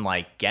 and I didn't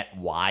like get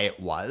why it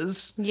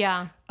was.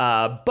 Yeah.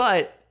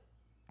 But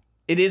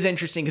it is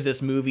interesting because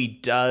this movie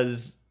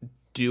does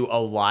do a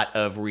lot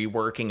of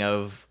reworking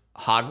of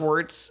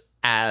Hogwarts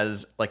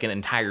as like an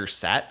entire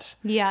set.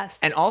 Yes.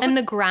 And also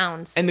the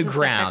grounds. And the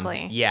grounds.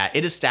 Yeah,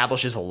 it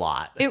establishes a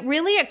lot. It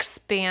really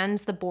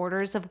expands the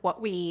borders of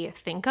what we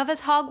think of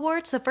as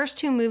Hogwarts. The first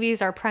two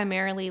movies are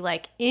primarily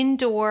like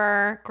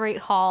indoor, Great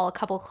Hall, a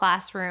couple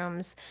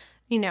classrooms,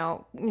 you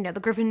know, the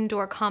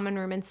Gryffindor common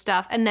room and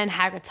stuff, and then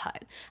Hagrid's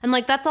hut. And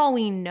like that's all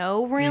we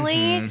know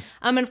really.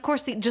 And of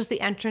course just the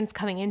entrance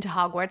coming into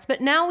Hogwarts.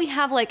 But now we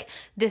have like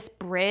this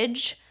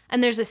bridge.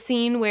 And there's a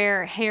scene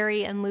where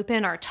Harry and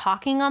Lupin are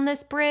talking on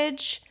this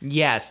bridge.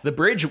 Yes, the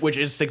bridge, which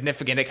is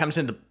significant. It comes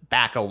into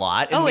back a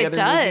lot in the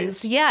other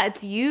movies. Yeah,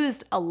 it's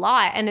used a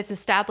lot, and it's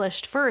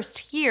established first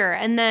here.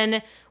 And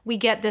then we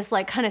get this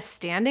like kind of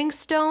standing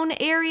stone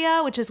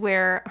area, which is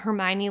where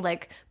Hermione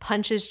like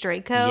punches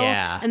Draco.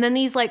 Yeah. And then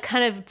these like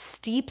kind of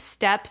steep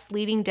steps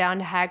leading down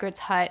to Hagrid's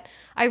hut.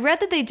 I read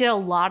that they did a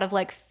lot of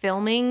like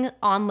filming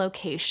on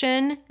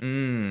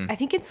location. I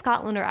think in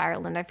Scotland or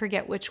Ireland. I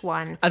forget which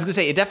one. I was gonna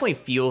say, it definitely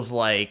feels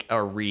like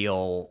a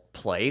real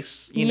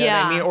place. You know what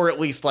I mean? Or at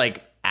least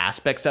like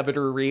aspects of it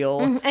are real.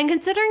 And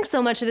considering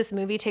so much of this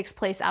movie takes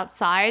place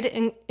outside,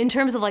 in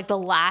terms of like the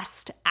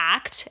last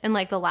act and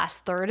like the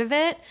last third of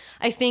it,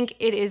 I think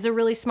it is a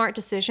really smart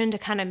decision to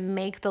kind of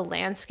make the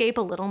landscape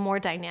a little more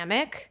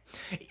dynamic.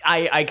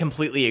 I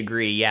completely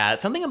agree. Yeah,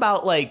 something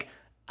about like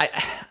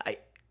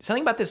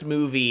something about this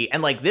movie,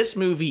 and like this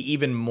movie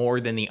even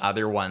more than the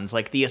other ones,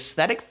 like the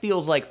aesthetic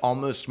feels like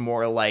almost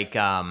more like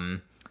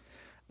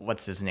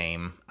what's his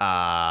name?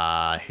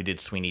 Who did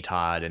Sweeney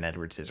Todd and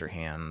Edward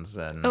Scissorhands?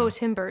 And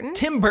Tim Burton?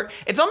 Tim Burton.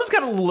 It's almost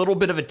got a little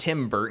bit of a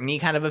Tim Burton-y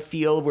kind of a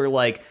feel where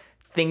like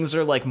things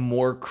are like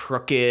more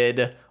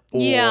crooked,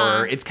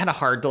 or it's kind of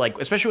hard to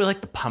like, especially with like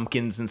the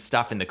pumpkins and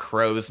stuff and the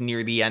crows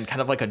near the end, kind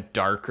of like a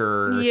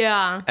darker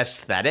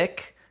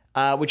aesthetic,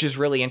 which is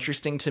really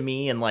interesting to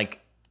me. And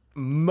like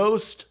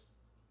most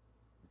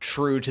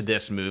true to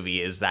this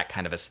movie is that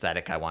kind of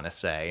aesthetic, I want to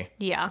say.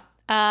 Yeah.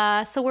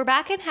 So we're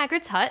back in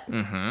Hagrid's hut,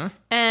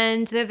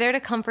 and they're there to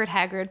comfort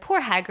Hagrid.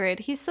 Poor Hagrid.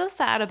 He's so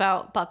sad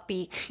about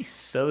Buckbeak. He's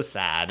so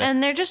sad.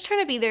 And they're just trying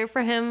to be there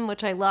for him,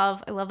 which I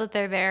love. I love that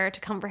they're there to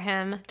comfort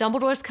him.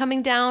 Dumbledore's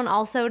coming down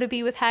also to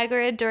be with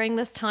Hagrid during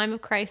this time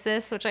of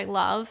crisis, which I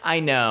love. I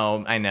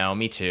know,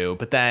 me too.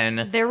 But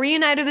then they're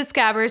reunited with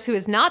Scabbers, who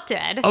is not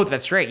dead. Oh,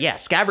 that's right. Yeah,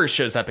 Scabbers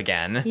shows up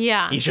again.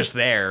 Yeah. He's just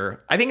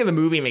there. I think in the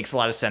movie it makes a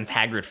lot of sense.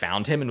 Hagrid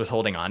found him and was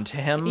holding on to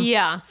him.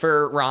 Yeah.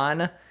 For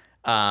Ron.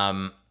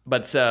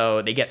 But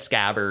so they get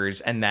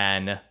Scabbers, and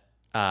then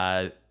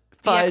Fudge,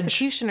 the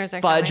executioners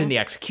are Fudge coming. and the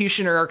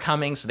executioner are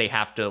coming, so they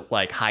have to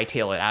like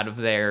hightail it out of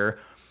there.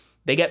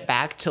 They get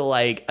back to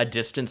like a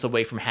distance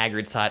away from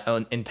Hagrid's hut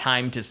in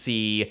time to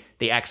see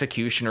the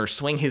executioner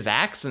swing his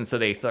axe, and so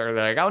they're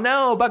like, "Oh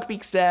no,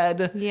 Buckbeak's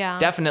dead." Yeah,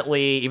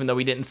 definitely, even though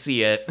we didn't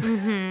see it.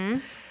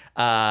 Then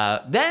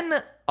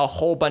a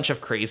whole bunch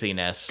of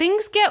craziness.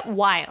 Things get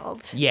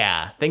wild.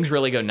 Yeah, things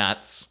really go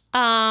nuts.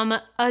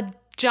 A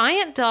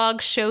giant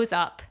dog shows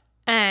up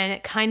and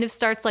it kind of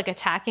starts like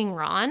attacking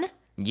Ron.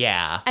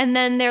 Yeah. And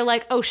then they're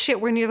like, oh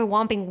shit, we're near the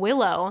Whomping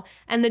Willow.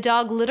 And the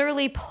dog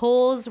literally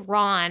pulls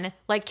Ron,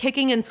 like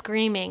kicking and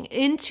screaming,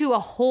 into a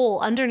hole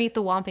underneath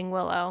the Whomping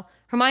Willow.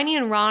 Hermione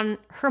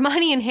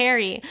and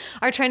Harry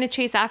are trying to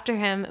chase after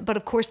him, but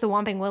of course the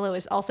Whomping Willow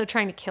is also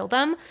trying to kill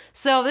them.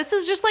 So this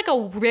is just like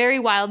a very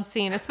wild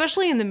scene,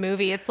 especially in the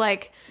movie. It's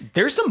like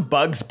there's some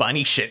Bugs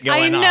Bunny shit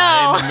going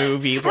on in the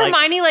movie.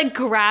 Hermione like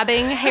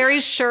grabbing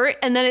Harry's shirt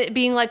and then it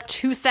being like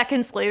 2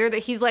 seconds later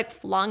that he's like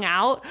flung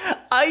out.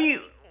 I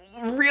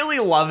really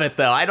love it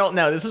though. I don't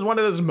know. This is one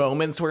of those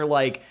moments where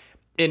like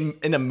in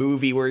a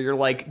movie where you're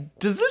like,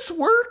 does this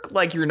work?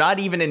 Like you're not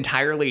even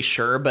entirely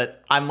sure,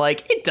 but I'm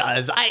like, it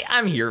does.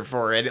 I'm here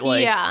for it.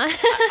 Like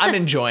I'm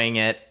enjoying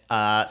it.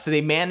 So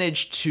they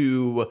managed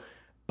to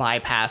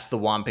bypass the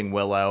Whomping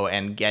Willow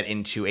and get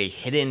into a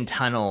hidden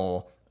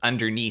tunnel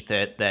underneath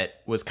it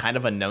that was kind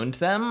of unknown to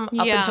them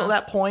up until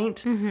that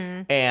point.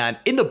 And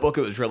in the book,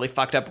 it was really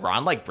fucked up.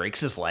 Ron like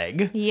breaks his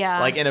leg. Yeah.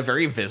 Like in a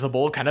very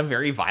visible, kind of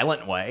very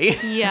violent way.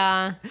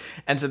 Yeah.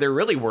 And so they're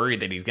really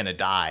worried that he's going to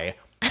die.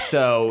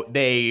 So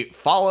they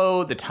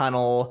follow the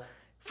tunnel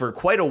for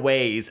quite a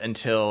ways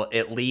until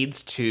it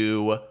leads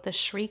to the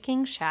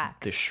Shrieking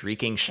Shack. The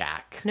Shrieking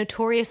Shack.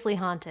 Notoriously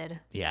haunted.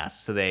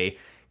 Yes. So they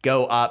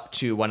go up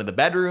to one of the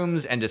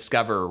bedrooms and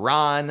discover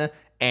Ron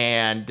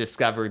and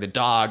discover the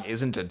dog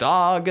isn't a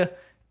dog.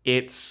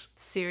 It's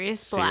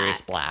Sirius Black.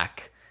 Sirius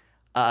Black.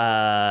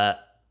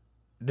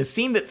 The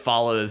scene that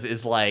follows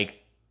is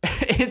like,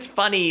 it's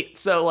funny.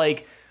 So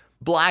like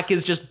Black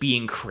is just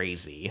being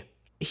crazy.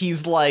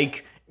 He's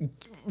like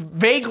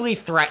vaguely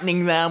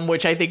threatening them,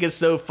 which I think is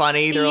so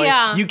funny. They're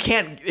Yeah. like, you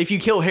can't, if you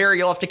kill Harry,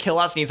 you'll have to kill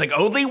us. And he's like,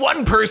 only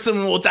one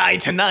person will die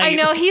tonight. I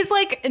know, he's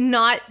like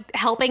not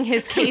helping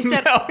his case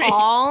at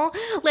all.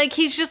 Like,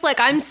 he's just like,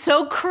 I'm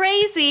so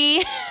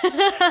crazy.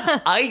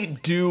 I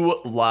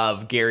do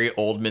love Gary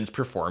Oldman's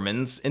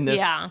performance in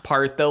this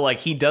part, though. Like,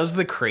 he does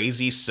the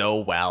crazy so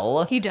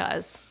well. He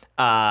does.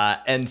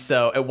 And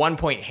so at one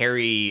point,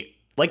 Harry,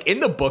 like in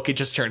the book, it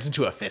just turns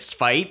into a fist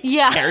fight.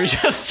 Yeah. Harry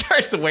just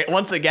starts,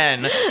 once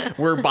again,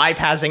 we're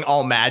bypassing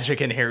all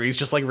magic and Harry's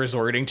just like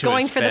resorting to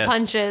going his for fist. the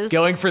punches.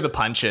 Going for the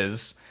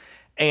punches.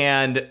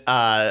 And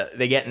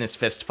they get in this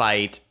fist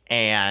fight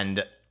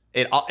and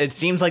it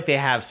seems like they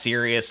have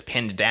Sirius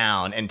pinned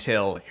down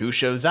until who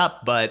shows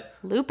up but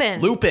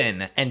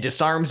Lupin and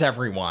disarms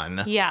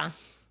everyone. Yeah.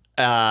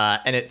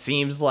 And it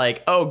seems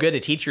like, oh, good, a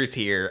teacher's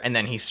here. And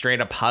then he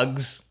straight up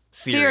hugs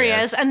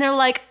Sirius. And they're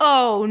like,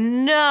 oh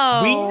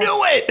no. We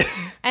knew it!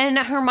 And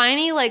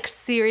Hermione like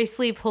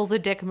seriously pulls a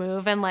dick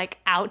move and like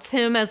outs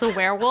him as a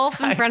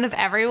werewolf in front of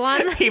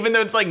everyone. Even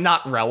though it's like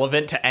not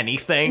relevant to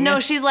anything. No,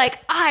 she's like,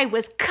 I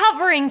was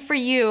covering for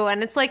you.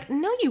 And it's like,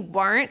 no, you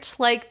weren't.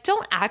 Like,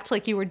 don't act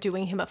like you were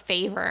doing him a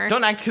favor.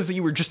 Don't act because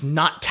you were just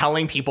not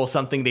telling people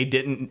something they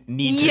didn't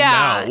need to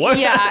know.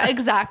 Yeah,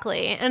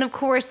 exactly. And of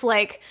course,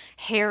 like,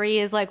 Harry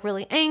is like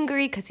really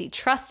angry because he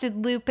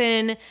trusted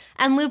Lupin.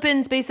 And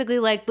Lupin's basically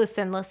like,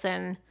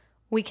 listen,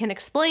 we can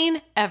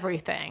explain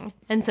everything.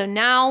 And so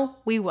now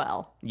we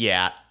will.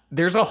 Yeah.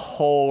 There's a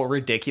whole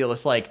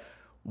ridiculous like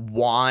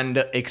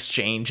wand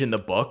exchange in the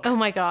book. Oh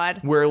my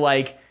God. Where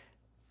like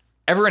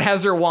everyone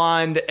has their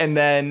wand and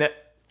then.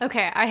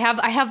 Okay, I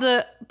have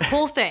the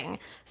whole thing.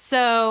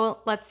 So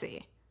let's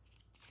see.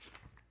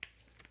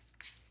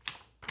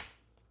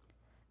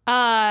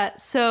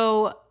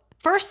 So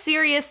first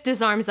Sirius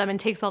disarms them and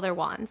takes all their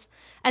wands.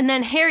 And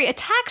then Harry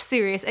attacks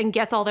Sirius and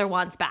gets all their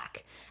wands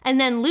back. And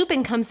then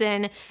Lupin comes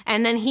in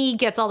and then he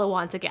gets all the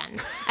wands again.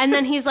 And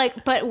then he's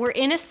like, but we're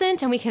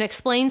innocent and we can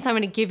explain, so I'm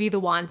going to give you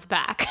the wands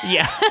back.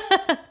 Yeah.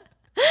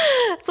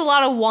 It's a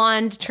lot of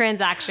wand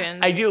transactions.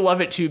 I do love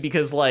it too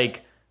because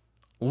like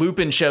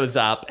Lupin shows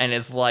up and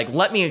is like,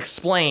 let me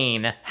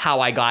explain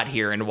how I got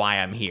here and why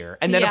I'm here.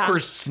 And then of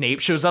course Snape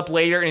shows up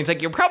later and he's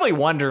like, you're probably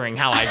wondering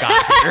how I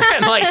got here.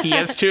 And like he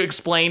has to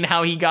explain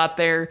how he got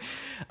there.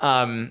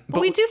 But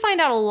we do find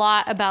out a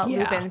lot about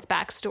Lupin's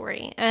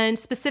backstory, and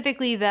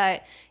specifically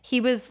that he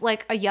was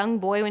like a young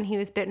boy when he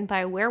was bitten by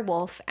a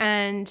werewolf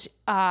and,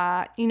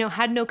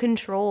 had no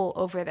control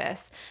over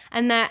this.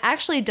 And that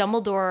actually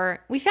Dumbledore,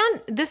 we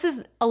found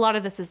a lot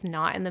of this is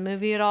not in the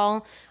movie at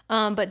all,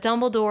 but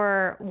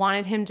Dumbledore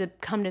wanted him to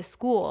come to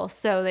school.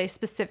 So they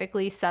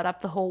specifically set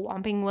up the whole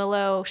Whomping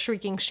Willow,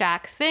 Shrieking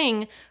Shack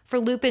thing for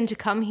Lupin to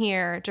come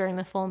here during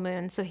the full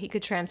moon so he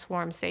could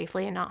transform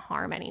safely and not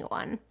harm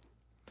anyone.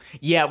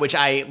 Yeah, which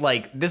I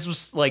like, this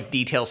was like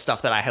detail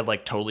stuff that I had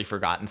like totally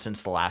forgotten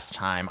since the last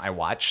time I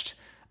watched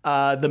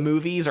the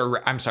movies,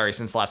 or I'm sorry,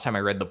 since the last time I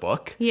read the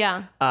book.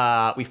 Yeah.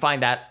 We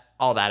find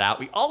all that out.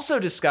 We also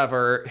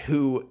discover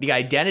who the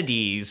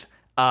identities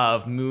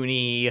of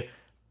Moony,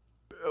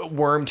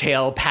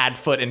 Wormtail,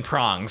 Padfoot, and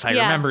Prongs. I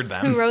remembered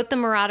them. Who wrote the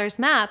Marauder's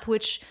Map,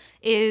 which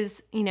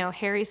is,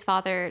 Harry's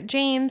father,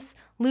 James,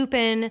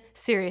 Lupin,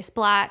 Sirius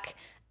Black,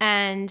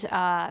 and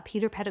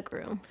Peter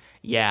Pettigrew.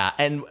 Yeah,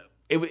 and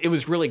it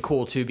was really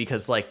cool too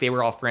because like they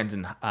were all friends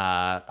in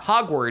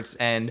Hogwarts,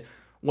 and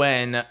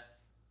when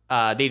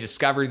they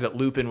discovered that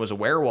Lupin was a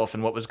werewolf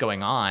and what was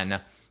going on,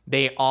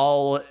 they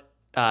all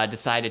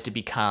decided to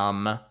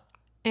become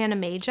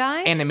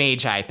Animagi?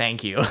 Animagi,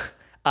 thank you.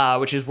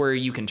 Which is where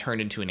you can turn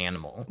into an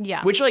animal.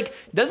 Yeah. Which like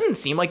doesn't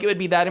seem like it would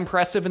be that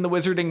impressive in the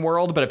wizarding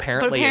world, but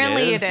apparently it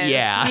is.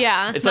 Yeah.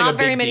 Yeah. It's not like a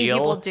very big many deal.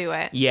 people do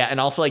it. Yeah, and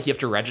also like you have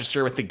to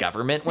register with the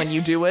government when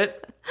you do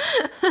it.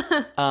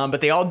 But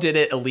they all did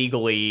it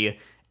illegally,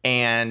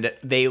 and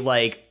they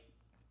like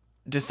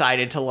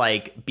decided to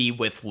like be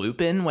with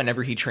Lupin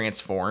whenever he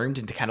transformed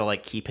and to kind of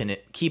like keep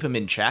him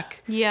in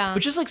check. Yeah.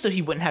 But just like so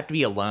he wouldn't have to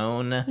be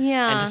alone.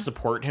 Yeah. And to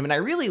support him. And I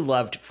really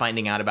loved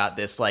finding out about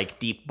this like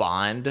deep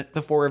bond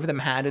the four of them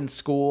had in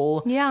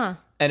school. Yeah.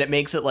 And it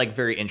makes it like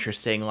very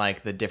interesting,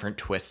 like the different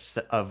twists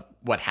of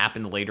what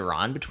happened later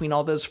on between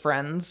all those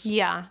friends.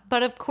 Yeah.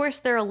 But of course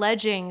they're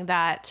alleging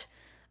that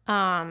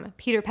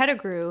Peter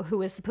Pettigrew, who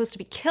was supposed to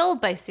be killed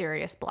by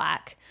Sirius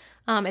Black,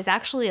 is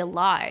actually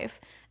alive.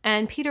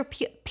 And Peter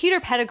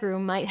Pettigrew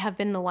might have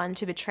been the one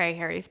to betray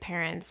Harry's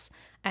parents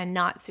and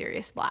not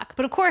Sirius Black.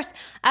 But of course,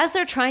 as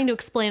they're trying to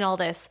explain all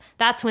this,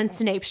 that's when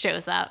Snape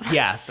shows up.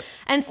 Yes.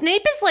 And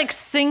Snape is like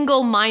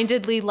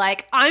single-mindedly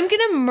like, I'm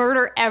gonna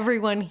murder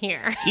everyone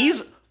here.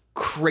 He's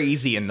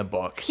crazy in the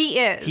book. He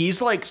is.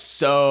 He's like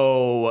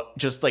so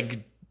just like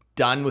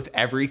done with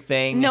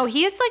everything. No,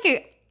 he is like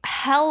a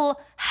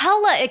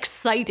hella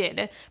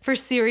excited for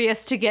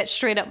Sirius to get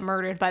straight up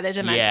murdered by the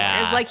Dementors.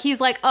 Yeah. Like,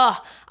 he's like,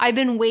 oh, I've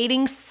been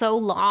waiting so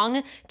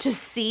long to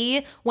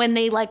see when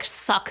they like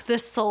suck the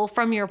soul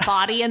from your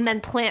body and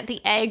then plant the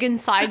egg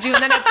inside you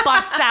and then it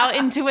busts out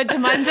into a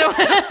Demento.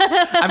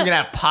 I'm going to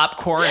have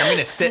popcorn. I'm going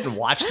to sit and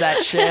watch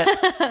that shit.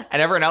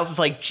 And everyone else is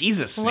like,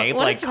 Jesus, Snape.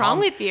 What's wrong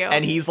with you?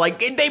 And he's like,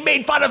 they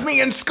made fun of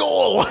me in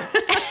school.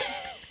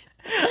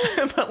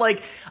 But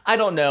like, I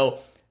don't know.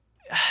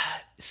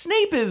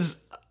 Snape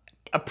is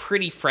a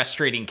pretty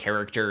frustrating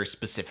character,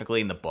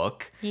 specifically in the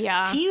book.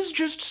 Yeah. He's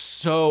just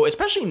so,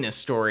 especially in this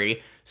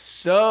story,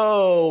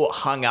 so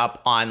hung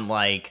up on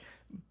like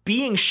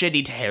being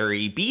shitty to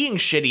Harry, being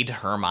shitty to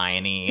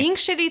Hermione, being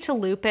shitty to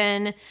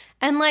Lupin.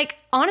 And like,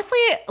 honestly,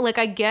 like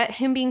I get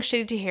him being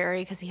shitty to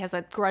Harry because he has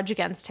a grudge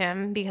against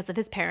him because of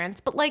his parents.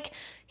 But like,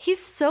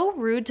 he's so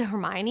rude to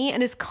Hermione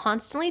and is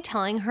constantly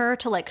telling her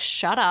to like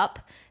shut up,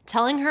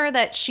 telling her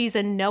that she's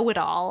a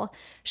know-it-all,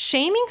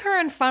 shaming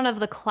her in front of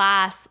the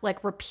class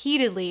like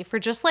repeatedly for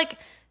just like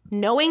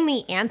knowing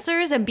the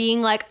answers and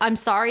being like, I'm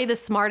sorry, the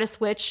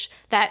smartest witch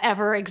that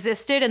ever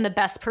existed and the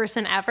best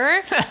person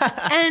ever.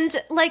 And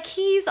like,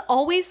 he's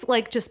always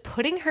like just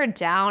putting her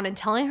down and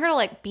telling her to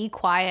like be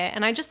quiet.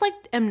 And I just like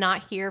am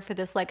not here for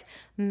this like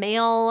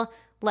male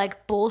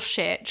like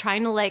bullshit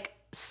trying to like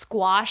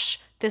squash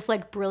this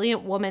like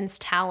brilliant woman's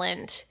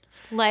talent.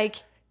 Like,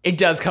 it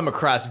does come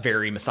across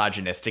very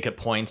misogynistic at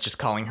points, just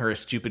calling her a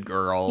stupid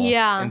girl.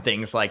 Yeah. And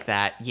things like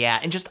that. Yeah.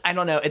 And just, I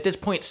don't know. At this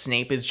point,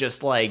 Snape is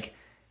just like,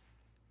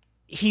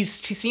 he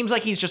seems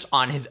like he's just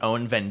on his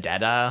own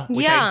vendetta,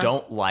 which I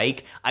don't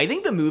like. I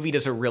think the movie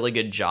does a really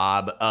good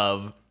job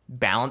of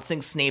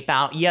balancing Snape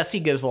out. Yes, he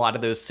gives a lot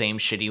of those same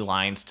shitty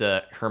lines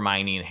to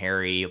Hermione and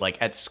Harry,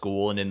 like at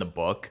school and in the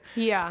book.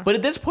 Yeah. But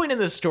at this point in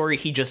the story,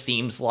 he just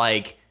seems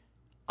like,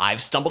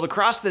 I've stumbled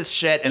across this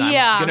shit and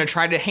I'm going to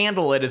try to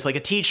handle it as like a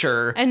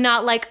teacher. And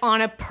not like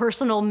on a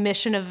personal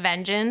mission of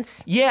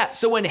vengeance. Yeah.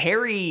 So when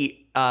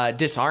Harry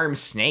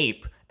disarms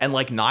Snape and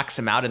like knocks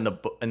him out in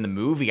the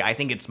movie, I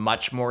think it's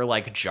much more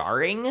like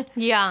jarring.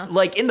 Yeah.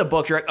 Like in the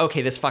book, you're like,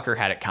 okay, this fucker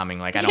had it coming.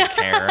 Like, I don't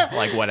care.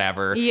 Like,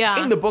 whatever.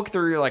 Yeah. In the book,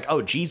 you're like,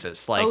 oh,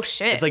 Jesus. Like, oh,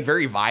 shit. It's like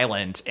very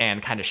violent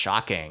and kind of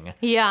shocking.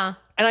 Yeah.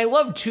 And I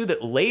love too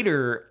that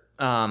later,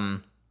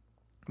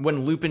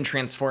 when Lupin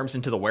transforms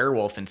into the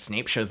werewolf and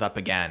Snape shows up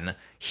again,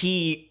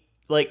 he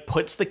like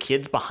puts the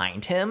kids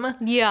behind him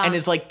and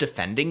is like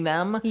defending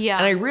them. Yeah.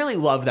 And I really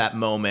love that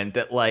moment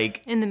that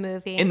like in the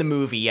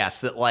movie,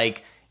 yes, that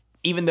like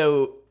even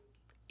though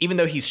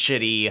he's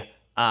shitty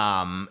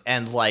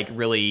and like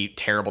really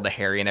terrible to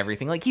Harry and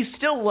everything, like he's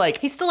still like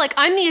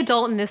I'm the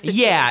adult in this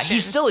situation. Yeah,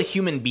 he's still a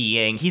human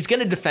being. He's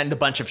gonna defend a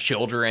bunch of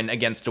children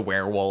against a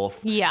werewolf.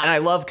 Yeah. And I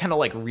love kind of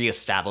like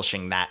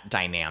reestablishing that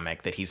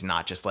dynamic that he's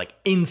not just like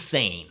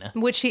insane.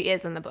 Which he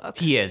is in the book.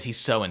 He is. He's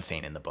so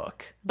insane in the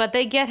book. But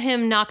they get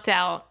him knocked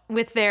out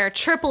with their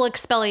triple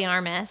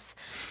Expelliarmus.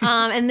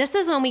 And this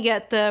is when we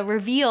get the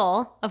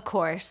reveal, of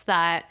course,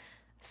 that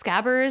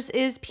Scabbers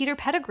is Peter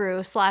Pettigrew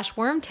 /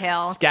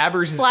 Wormtail.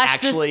 Scabbers is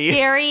actually the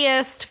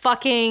scariest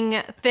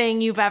fucking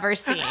thing you've ever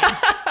seen.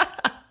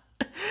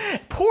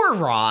 Poor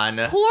Ron.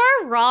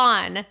 Poor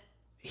Ron.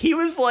 He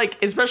was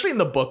like, especially in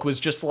the book, was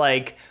just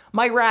like,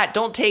 my rat,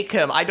 don't take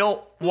him. I don't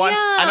want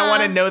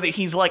to know that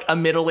he's like a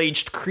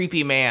middle-aged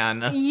creepy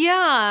man.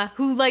 Yeah,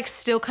 who like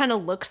still kind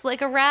of looks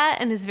like a rat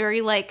and is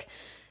very like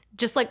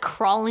just like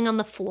crawling on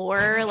the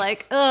floor,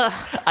 like ugh.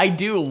 I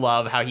do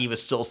love how he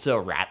was still so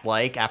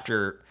rat-like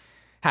after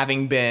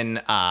having been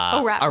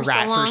a rat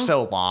for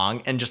so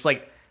long. And just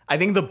like, I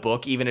think the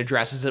book even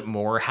addresses it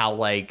more, how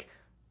like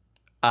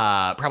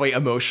probably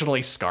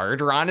emotionally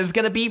scarred Ron is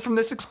gonna be from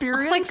this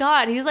experience. Oh my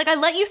God, he's like, I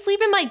let you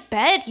sleep in my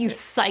bed, you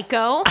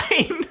psycho.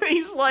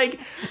 He's like,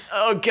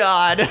 oh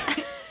God.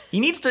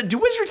 Do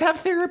wizards have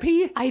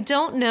therapy? I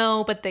don't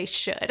know, but they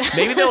should.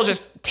 Maybe they'll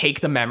just take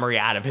the memory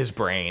out of his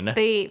brain.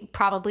 They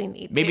probably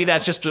need to. Maybe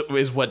that's just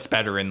is what's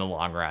better in the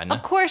long run.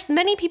 Of course,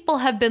 many people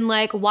have been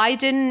like, why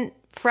didn't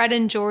Fred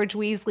and George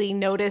Weasley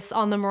notice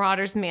on the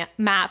Marauders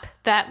map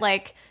that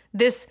like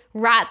this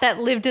rat that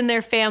lived in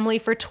their family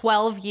for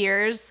 12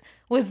 years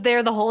was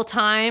there the whole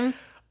time?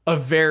 A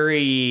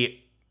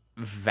very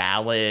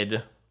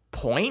valid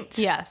point.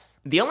 Yes.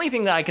 The only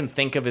thing that I can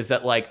think of is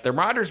that like the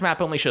Marauders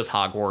map only shows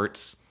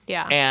Hogwarts.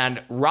 Yeah.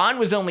 And Ron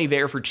was only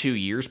there for 2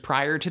 years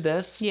prior to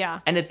this.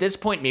 Yeah. And at this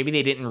point, maybe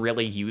they didn't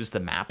really use the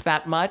map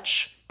that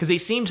much. Because they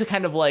seem to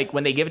kind of like,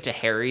 when they give it to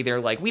Harry, they're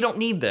like, we don't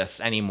need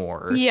this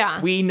anymore. Yeah.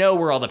 We know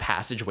where all the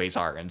passageways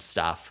are and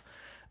stuff.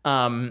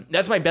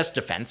 That's my best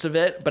defense of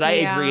it. But I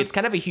agree, it's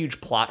kind of a huge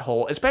plot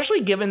hole,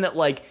 especially given that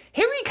like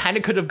Harry kind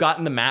of could have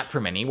gotten the map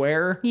from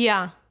anywhere.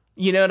 Yeah.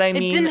 You know what I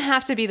mean? It didn't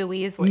have to be the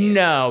Weasleys.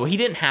 No, he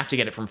didn't have to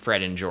get it from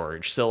Fred and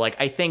George. So like,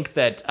 I think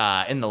that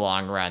in the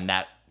long run,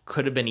 that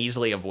could have been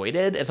easily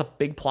avoided as a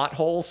big plot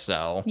hole.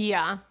 So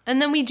yeah.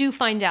 And then we do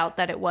find out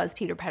that it was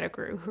Peter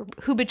Pettigrew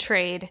who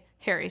betrayed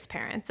Harry's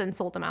parents and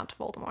sold them out to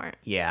Voldemort.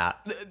 Yeah.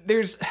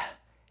 There's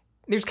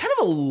kind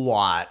of a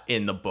lot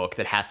in the book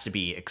that has to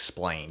be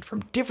explained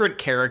from different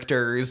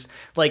characters.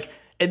 Like,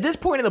 at this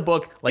point in the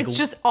book, like it's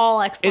just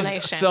all explanation.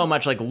 It's so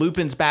much like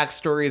Lupin's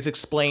backstory is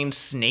explained.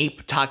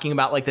 Snape talking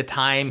about like the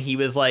time he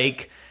was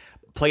like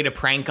played a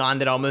prank on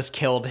that almost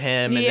killed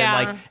him, and then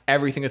like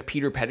everything with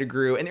Peter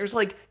Pettigrew, and there's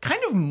like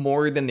kind of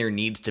more than there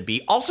needs to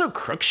be. Also,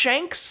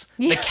 Crookshanks,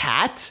 the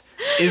cat,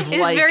 is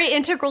like very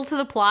integral to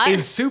the plot.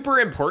 Is super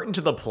important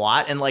to the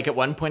plot, and like at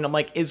one point I'm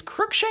like, is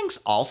Crookshanks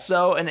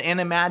also an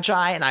animagi?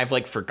 And I've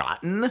like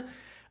forgotten.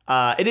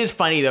 It is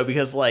funny though,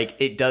 because like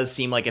it does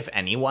seem like if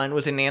anyone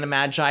was an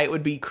animagi, it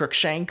would be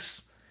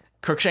Crookshanks.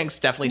 Crookshanks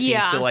definitely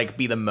seems to like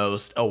be the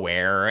most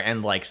aware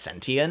and like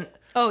sentient.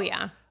 Oh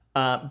yeah.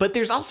 But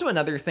there's also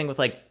another thing with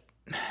like,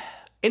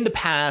 in the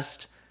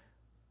past,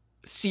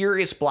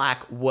 Sirius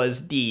Black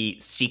was the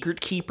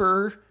secret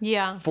keeper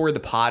for the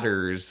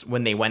Potters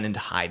when they went into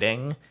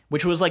hiding,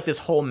 which was like this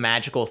whole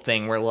magical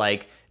thing where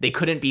like they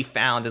couldn't be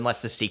found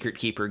unless the secret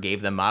keeper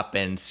gave them up,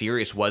 and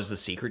Sirius was the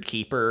secret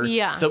keeper.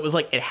 Yeah. So it was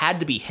like, it had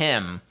to be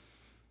him.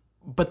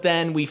 But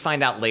then we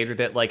find out later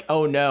that like,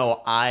 oh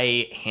no,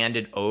 I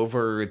handed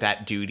over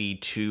that duty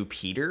to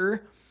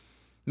Peter.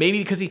 Maybe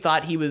because he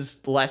thought he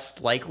was less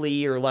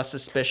likely or less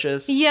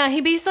suspicious. Yeah, he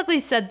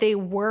basically said they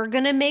were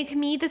going to make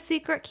me the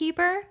secret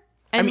keeper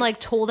and like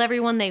told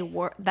everyone they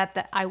were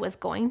that I was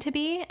going to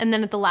be. And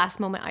then at the last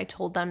moment, I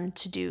told them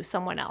to do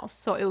someone else.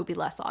 So it would be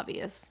less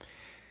obvious.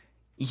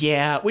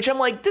 Yeah, which I'm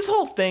like, this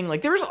whole thing,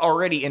 like there's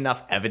already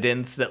enough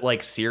evidence that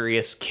like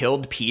Sirius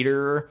killed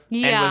Peter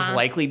and was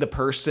likely the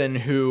person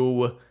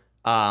who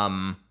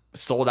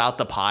sold out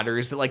the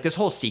Potters, that like this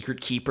whole secret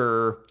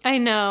keeper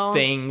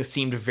thing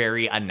seemed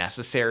very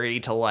unnecessary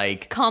to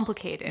like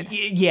complicated.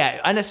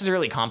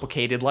 Unnecessarily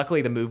complicated.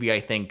 Luckily the movie I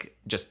think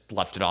just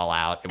left it all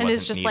out. It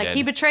was just needed. Like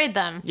he betrayed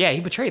them. Yeah,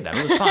 he betrayed them.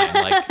 It was fine.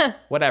 Like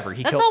whatever.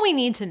 That's all we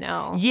need to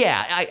know.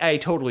 Yeah, I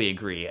totally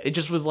agree. It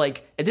just was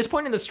like at this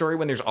point in the story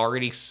when there's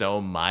already so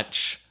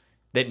much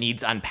that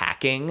needs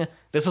unpacking,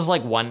 this was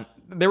like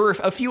there were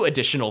a few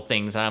additional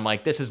things and I'm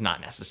like, this is not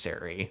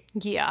necessary.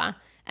 Yeah.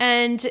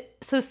 And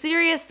so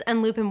Sirius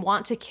and Lupin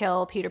want to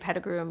kill Peter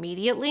Pettigrew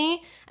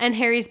immediately. And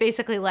Harry's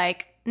basically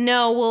like,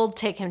 no, we'll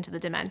take him to the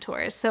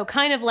Dementors. So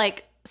kind of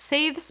like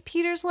saves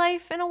Peter's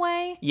life in a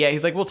way. Yeah,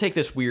 he's like, we'll take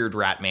this weird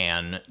rat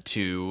man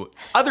to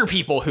other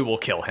people who will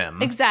kill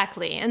him.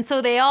 Exactly. And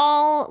so they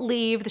all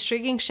leave the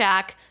Shrieking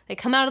Shack. They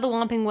come out of the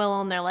Whomping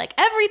Willow and they're like,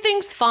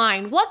 everything's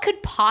fine. What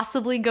could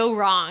possibly go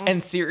wrong?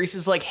 And Sirius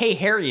is like, hey,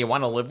 Harry, you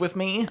want to live with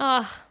me?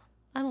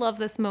 I love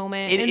this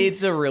moment.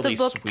 It's a really sweet.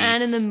 The book sweet.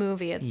 And in the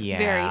movie, it's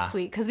very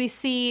sweet because we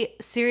see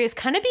Sirius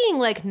kind of being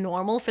like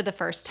normal for the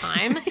first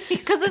time.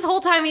 Because this whole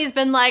time he's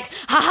been like,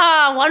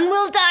 haha, one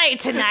will die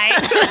tonight.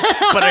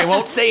 But I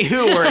won't say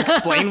who or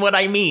explain what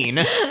I mean.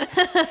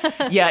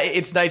 Yeah,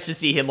 it's nice to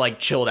see him like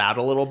chilled out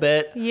a little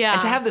bit. Yeah.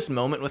 And to have this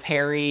moment with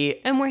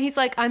Harry. And where he's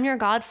like, I'm your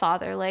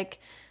godfather. Like,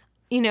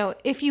 you know,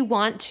 if you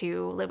want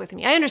to live with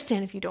me, I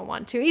understand if you don't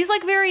want to. He's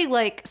like very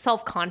like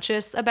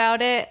self-conscious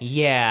about it.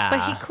 Yeah. But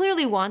he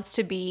clearly wants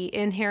to be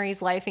in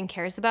Harry's life and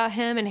cares about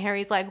him. And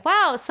Harry's like,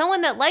 wow, someone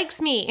that likes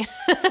me.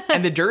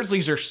 And the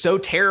Dursleys are so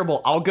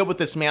terrible. I'll go with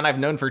this man I've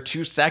known for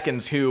 2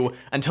 seconds who,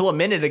 until a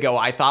minute ago,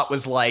 I thought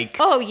was like,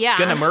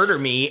 gonna murder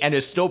me and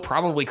is still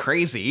probably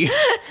crazy.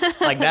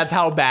 Like, that's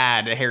how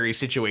bad Harry's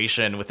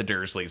situation with the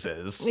Dursleys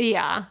is.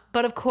 Yeah.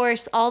 But of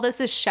course, all this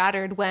is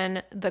shattered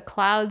when the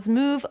clouds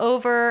move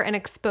over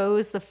and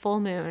expose the full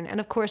moon. And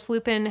of course,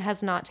 Lupin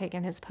has not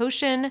taken his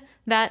potion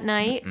that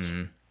night.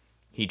 Mm-mm.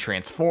 He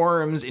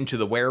transforms into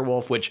the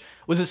werewolf, which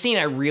was a scene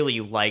I really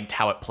liked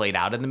how it played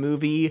out in the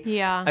movie.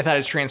 Yeah. I thought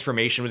his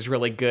transformation was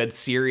really good.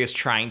 Sirius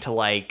trying to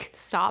like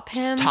stop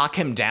him, talk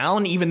him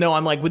down, even though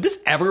I'm like, would this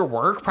ever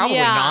work? Probably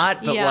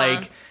not. But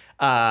like,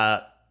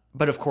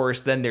 but of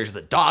course, then there's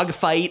the dog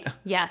fight.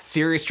 Yes.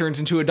 Sirius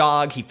turns into a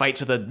dog. He fights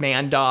with a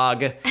man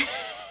dog.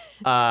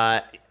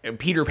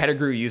 Peter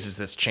Pettigrew uses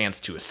this chance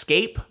to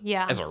escape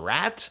as a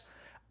rat.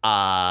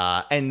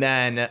 And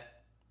then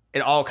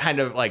it all kind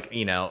of like,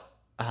 you know,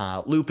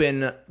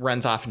 Lupin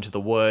runs off into the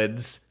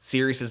woods.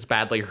 Sirius is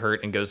badly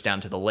hurt and goes down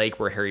to the lake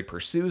where Harry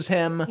pursues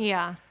him.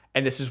 Yeah.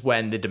 And this is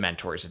when the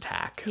Dementors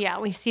attack. Yeah,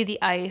 we see the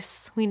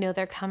ice. We know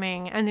they're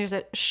coming. And there's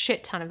a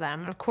shit ton of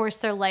them. And of course,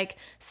 they're like,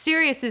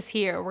 Sirius is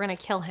here. We're going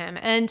to kill him.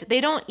 And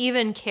they don't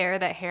even care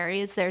that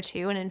Harry is there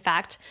too. And in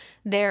fact,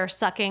 they're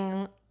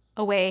sucking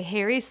away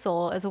Harry's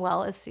soul as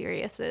well as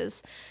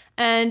Sirius's.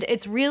 And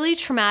it's really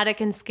traumatic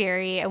and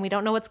scary. And we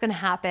don't know what's going to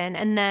happen.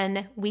 And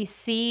then we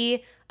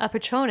see a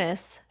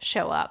Patronus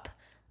show up.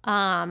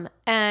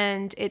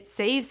 And it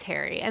saves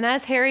Harry. And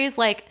as Harry is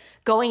like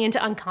going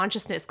into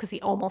unconsciousness because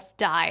he almost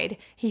died,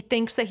 he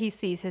thinks that he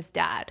sees his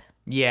dad.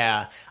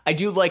 Yeah, I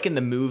do like in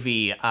the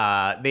movie,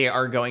 they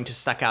are going to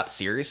suck out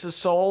Sirius's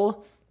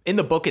soul. In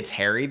the book, it's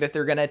Harry that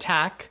they're going to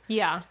attack.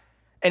 Yeah.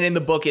 And in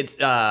the book, it's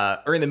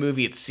or in the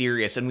movie, it's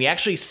Sirius, and we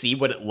actually see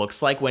what it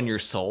looks like when your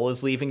soul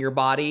is leaving your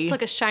body. It's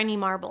like a shiny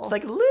marble. It's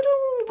like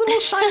little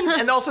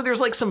shiny, and also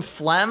there's like some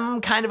phlegm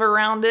kind of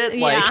around it.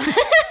 Like,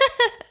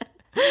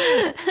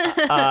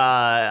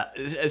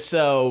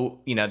 so,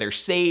 you know, they're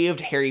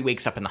saved. Harry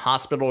wakes up in the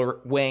hospital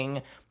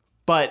wing,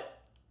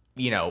 but,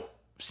 you know,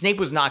 Snape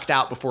was knocked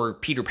out before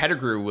Peter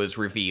Pettigrew was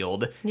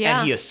revealed,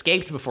 and he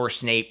escaped before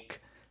Snape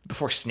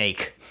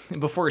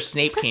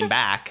came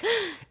back,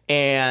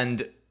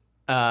 and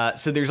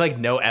so there's like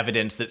no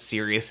evidence that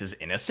Sirius is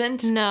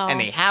innocent. No, and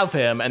they have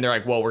him, and they're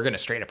like, well, we're gonna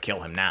straight up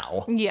kill him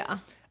now. Yeah,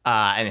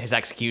 and his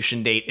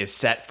execution date is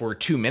set for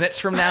 2 minutes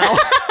from now.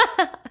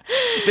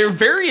 They're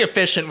very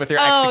efficient with their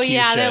executions. Oh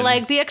yeah, they're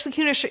like, the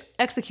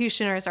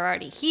executioners are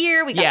already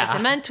here. We got the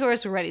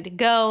Dementors. We're ready to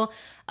go.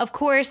 Of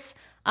course.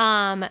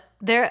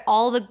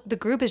 The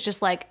group is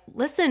just like,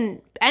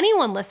 listen,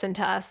 anyone listen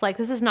to us. Like,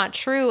 this is not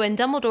true. And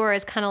Dumbledore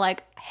is kind of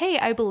like, hey,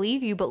 I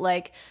believe you, but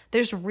like,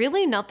 there's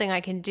really nothing I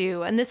can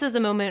do. And this is a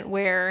moment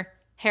where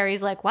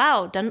Harry's like,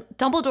 wow,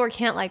 Dumbledore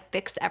can't like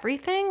fix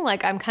everything.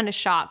 Like, I'm kind of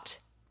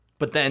shocked.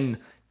 But then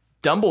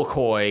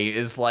Dumblecoy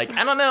is like,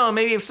 I don't know,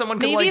 maybe if someone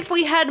could maybe if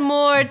we had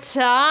more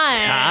time.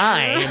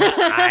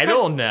 I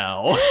don't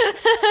know.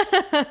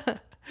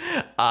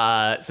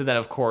 So then,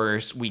 of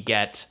course, we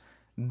get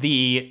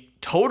the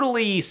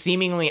totally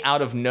seemingly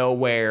out of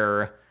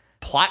nowhere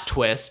plot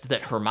twist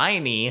that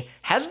Hermione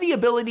has the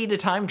ability to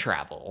time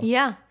travel.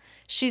 Yeah.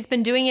 She's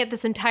been doing it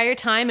this entire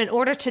time in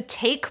order to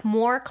take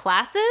more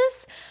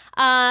classes.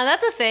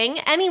 That's a thing.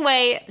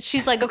 Anyway,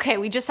 she's like, okay,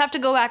 we just have to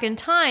go back in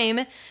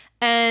time.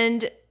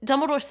 And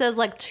Dumbledore says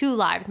like 2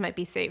 lives might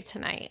be saved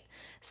tonight.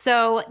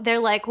 So they're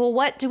like, well,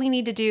 what do we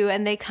need to do?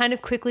 And they kind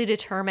of quickly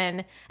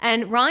determine.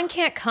 And Ron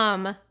can't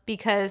come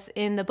because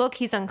in the book,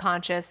 he's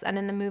unconscious. And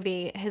in the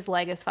movie, his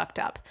leg is fucked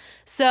up.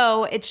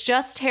 So it's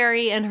just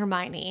Harry and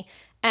Hermione.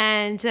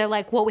 And they're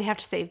like, well, we have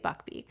to save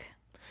Buckbeak.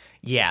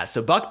 Yeah,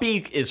 so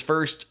Buckbeak is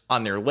first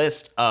on their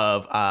list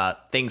of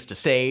things to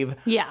save.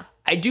 Yeah.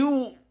 I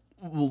do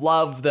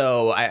love,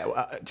 though,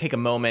 I take a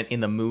moment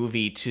in the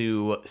movie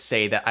to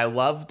say that I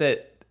love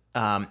that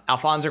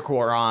Alfonso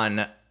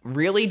Cuarón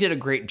really did a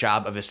great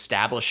job of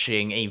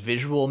establishing a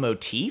visual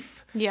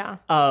motif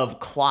of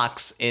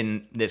clocks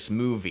in this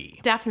movie.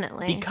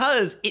 Definitely.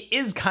 Because it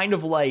is kind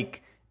of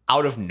like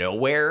out of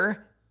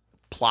nowhere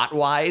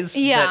plot-wise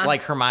that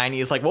like Hermione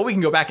is like, well, we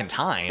can go back in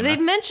time. They've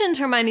mentioned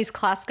Hermione's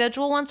class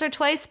schedule once or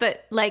twice,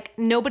 but like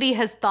nobody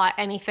has thought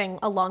anything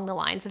along the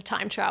lines of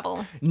time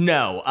travel.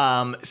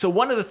 No. So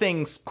one of the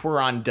things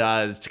Cuarón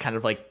does to kind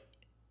of like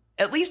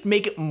at least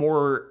make it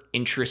more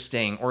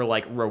interesting or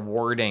like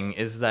rewarding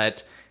is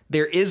that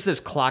there is this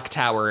clock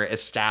tower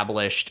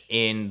established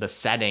in the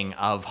setting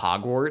of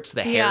Hogwarts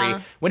that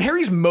Harry, when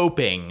Harry's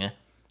moping,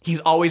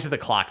 he's always at the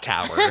clock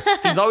tower.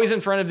 He's always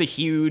in front of the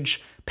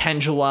huge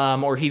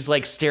pendulum, or he's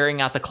like staring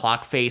at the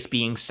clock face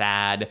being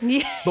sad.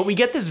 Yeah. But we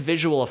get this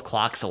visual of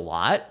clocks a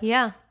lot.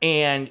 Yeah.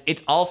 And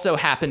it also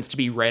happens to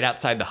be right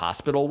outside the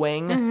hospital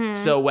wing. Mm-hmm.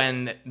 So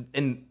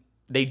when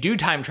they do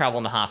time travel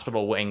in the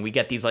hospital wing, we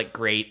get these like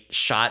great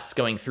shots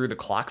going through the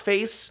clock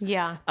face.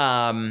 Yeah.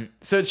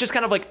 So it's just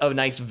kind of like a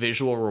nice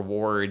visual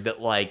reward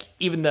that like,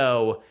 even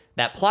though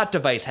that plot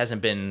device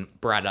hasn't been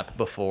brought up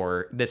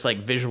before, this like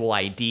visual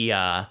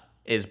idea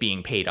is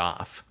being paid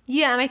off.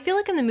 Yeah, and I feel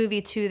like in the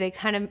movie too, they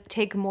kind of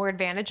take more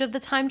advantage of the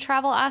time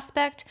travel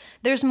aspect.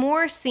 There's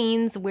more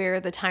scenes where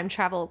the time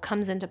travel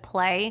comes into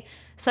play,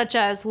 such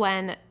as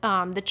when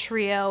the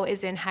trio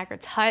is in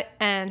Hagrid's hut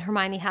and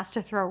Hermione has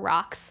to throw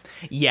rocks.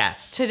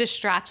 Yes. To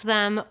distract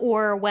them,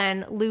 or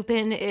when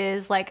Lupin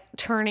is like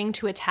turning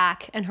to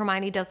attack and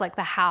Hermione does like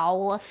the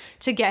howl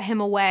to get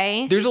him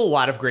away. There's a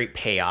lot of great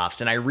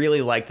payoffs, and I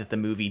really like that the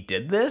movie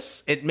did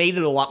this. It made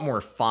it a lot more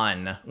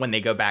fun when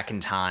they go back in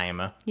time.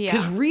 Yeah.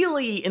 Because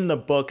really in the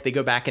book, they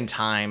go back in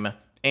time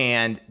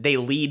and they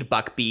lead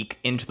Buckbeak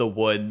into the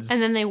woods. And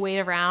then they wait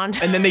around.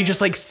 And then they just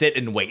like sit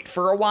and wait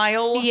for a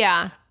while.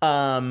 Yeah.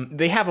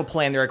 They have a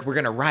plan. They're like, we're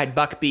going to ride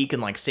Buckbeak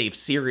and like save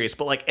Sirius.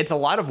 But like, it's a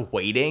lot of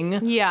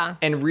waiting. Yeah.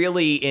 And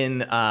really in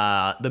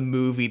the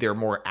movie, they're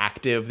more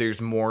active.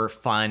 There's more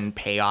fun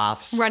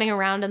payoffs. Running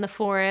around in the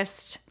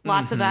forest.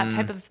 Lots of that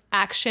type of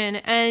action.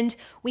 And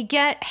we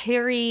get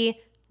Harry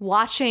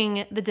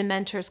watching the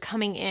Dementors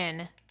coming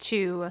in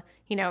to,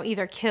 you know,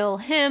 either kill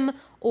him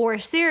or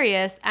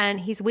Sirius, and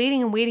he's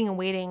waiting and waiting and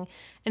waiting,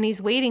 and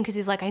he's waiting because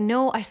he's like, I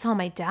know I saw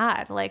my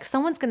dad, like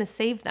someone's gonna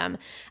save them.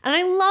 And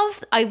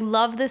I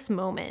love this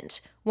moment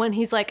when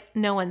he's like,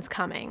 no one's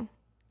coming.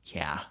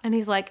 Yeah. And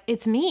he's like,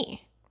 it's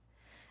me.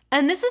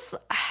 And this is,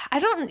 I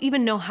don't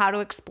even know how to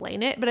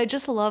explain it, but I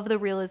just love the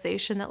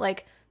realization that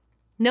like,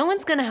 no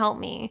one's gonna help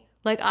me,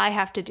 like I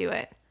have to do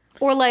it.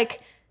 Or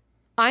like,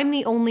 I'm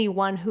the only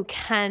one who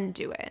can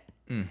do it.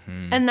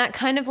 Mm-hmm. And that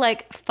kind of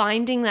like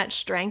finding that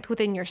strength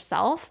within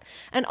yourself,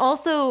 and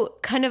also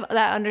kind of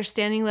that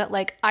understanding that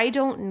like I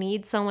don't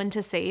need someone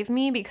to save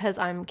me because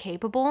I'm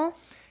capable.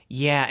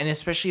 Yeah, and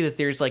especially that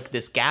there's like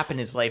this gap in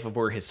his life of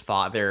where his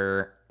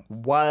father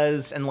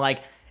was, and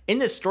like in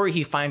this story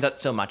he finds out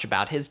so much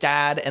about his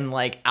dad, and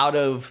like out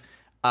of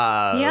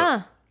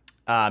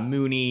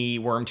Moony,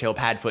 Wormtail,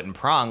 Padfoot, and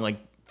Prong, like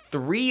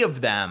 3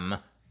 of them,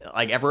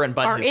 like everyone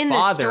but his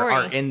father,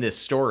 are in this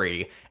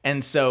story.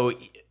 And so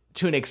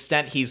to an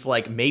extent, he's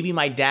like, maybe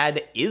my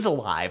dad is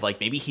alive.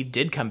 Like, maybe he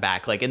did come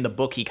back. Like, in the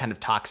book, he kind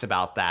of talks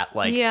about that.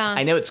 Like,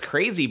 I know it's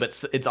crazy,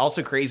 but it's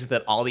also crazy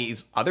that all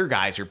these other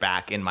guys are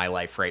back in my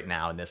life right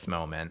now in this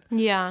moment.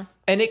 Yeah.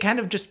 And it kind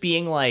of just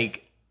being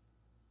like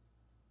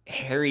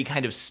Harry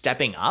kind of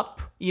stepping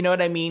up, you know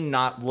what I mean?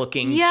 Not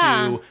looking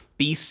to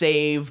be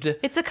saved.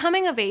 It's a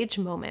coming of age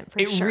moment for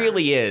sure. It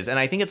really is. And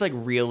I think it's like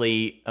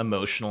really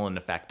emotional and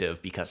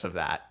effective because of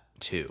that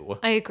too.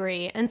 I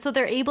agree. And so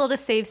they're able to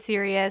save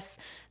Sirius.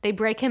 They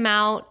break him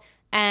out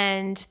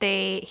and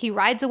he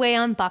rides away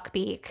on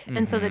Buckbeak.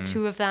 And so the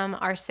two of them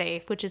are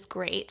safe, which is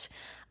great.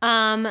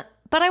 But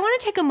I want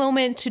to take a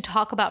moment to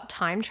talk about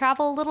time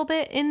travel a little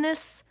bit in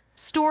this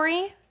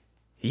story.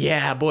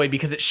 Yeah, boy,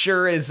 because it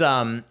sure is.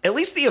 At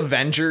least the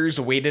Avengers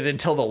waited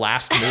until the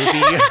last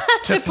movie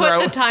to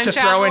throw in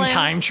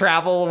time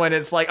travel when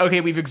it's like,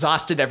 okay, we've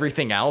exhausted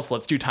everything else.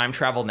 Let's do time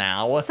travel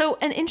now. So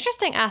an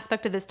interesting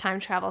aspect of this time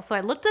travel. So I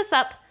looked this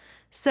up.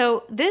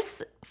 So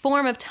this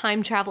form of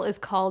time travel is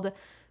called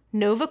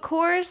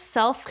Novacore's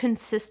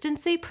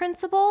self-consistency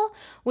principle,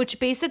 which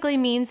basically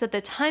means that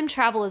the time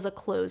travel is a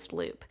closed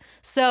loop.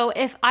 So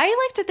if I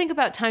like to think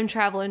about time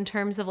travel in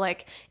terms of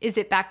like, is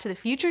it Back to the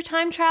Future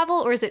time travel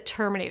or is it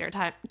Terminator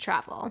time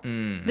travel?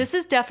 This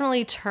is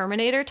definitely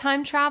Terminator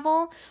time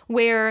travel,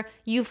 where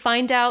you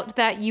find out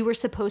that you were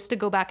supposed to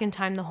go back in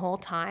time the whole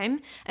time.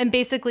 And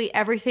basically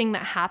everything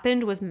that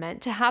happened was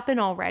meant to happen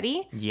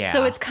already. Yeah.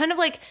 So it's kind of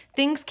like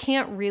things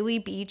can't really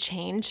be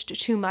changed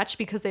too much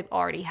because they've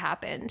already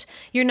happened.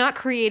 You're not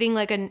creating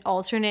like an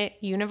alternate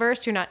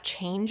universe. You're not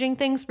changing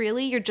things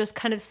really. You're just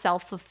kind of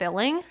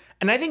self-fulfilling.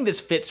 And I think this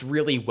fits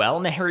really well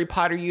in the Harry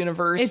Potter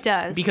universe. It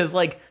does. Because,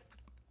 like,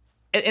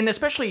 and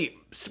especially,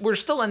 we're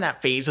still in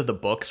that phase of the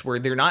books where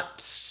they're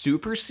not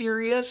super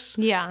serious.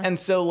 Yeah. And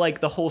so, like,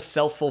 the whole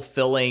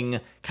self-fulfilling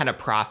kind of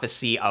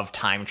prophecy of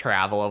time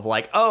travel of,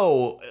 like,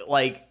 oh,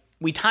 like,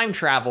 we time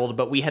traveled,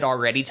 but we had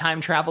already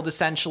time traveled,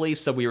 essentially.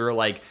 So we were,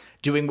 like,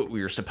 doing what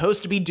we were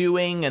supposed to be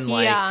doing. And,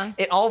 like,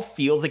 it all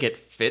feels like it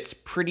fits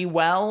pretty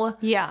well.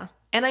 Yeah.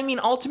 And, I mean,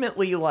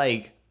 ultimately,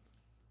 like,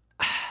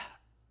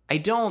 I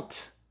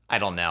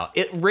don't know.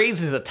 It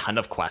raises a ton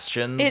of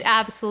questions. It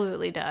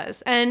absolutely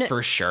does. And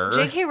for sure.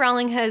 J.K.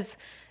 Rowling has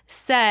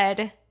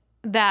said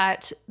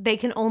that they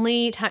can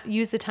only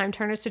use the time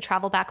turners to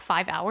travel back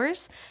 5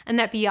 hours, and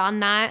that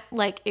beyond that,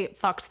 like, it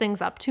fucks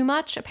things up too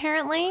much,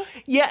 apparently.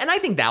 Yeah, and I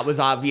think that was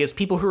obvious.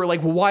 People who were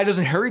like, well, why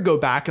doesn't Harry go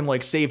back and,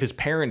 like, save his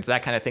parents,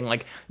 that kind of thing.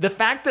 Like, the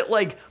fact that,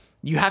 like,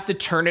 you have to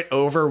turn it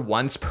over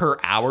once per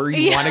hour.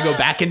 You want to go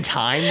back in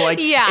time. Like,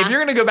 if you're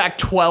going to go back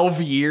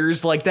 12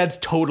 years, like, that's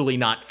totally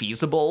not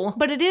feasible.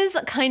 But it is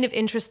kind of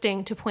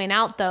interesting to point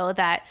out, though,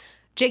 that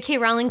J.K.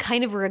 Rowling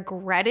kind of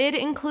regretted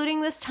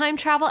including this time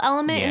travel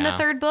element in the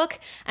third book.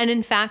 And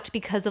in fact,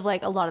 because of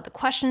like a lot of the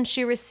questions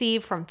she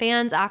received from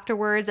fans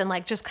afterwards and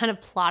like just kind of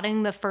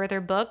plotting the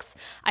further books,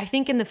 I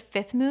think in the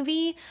fifth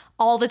movie,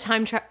 all the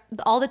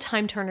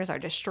time turners are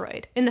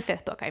destroyed. In the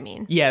fifth book, I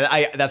mean.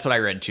 Yeah, that's what I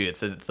read too.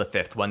 It's the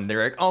fifth one.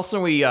 They're like,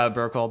 also we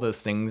broke all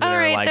those things. All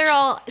right, they're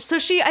all. So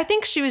I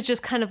think she was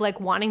just kind of like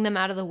wanting them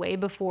out of the way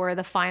before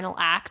the final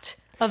act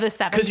of the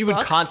seventh book. Because you would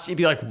constantly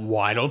be like,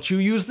 why don't you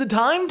use the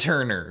time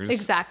turners?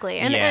 Exactly.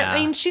 And I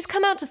mean, she's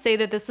come out to say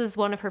that this is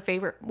one of her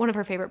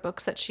favorite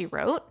books that she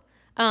wrote.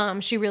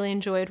 She really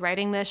enjoyed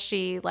writing this.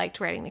 She liked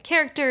writing the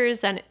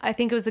characters, and I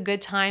think it was a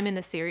good time in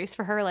the series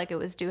for her. Like, it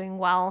was doing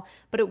well,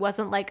 but it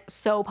wasn't like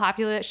so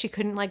popular that she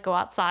couldn't like go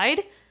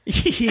outside.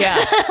 Yeah.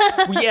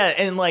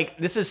 And like,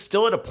 this is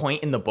still at a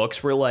point in the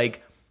books where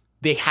like,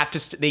 they have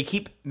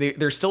to,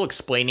 they're still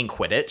explaining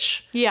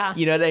Quidditch. Yeah.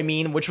 You know what I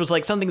mean? Which was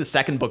like something the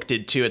second book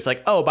did too. It's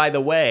like, oh, by the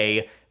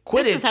way,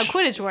 Quidditch. This is how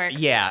Quidditch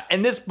works. Yeah.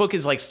 And this book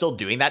is like still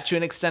doing that to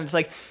an extent. It's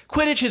like,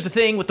 Quidditch is the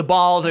thing with the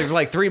balls. There's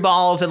like 3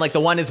 balls and like the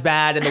one is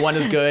bad and the one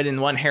is good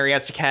and one Harry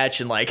has to catch.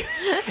 And like,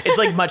 it's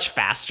like much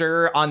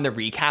faster on the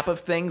recap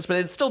of things, but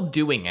it's still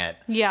doing it.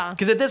 Yeah.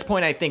 Because at this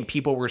point, I think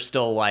people were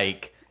still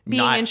like,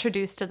 being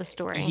introduced to the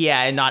story.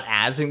 Yeah, and not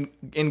as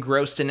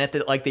engrossed in it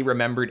that like they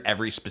remembered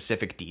every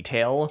specific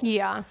detail.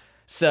 Yeah.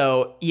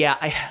 So,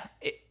 yeah,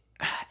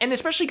 and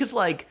especially because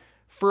like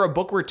for a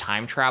book where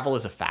time travel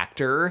is a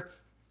factor,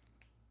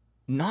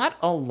 not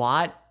a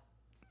lot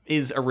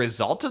is a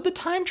result of the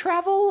time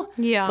travel.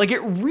 Yeah. Like,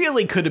 it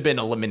really could have been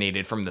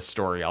eliminated from the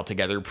story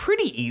altogether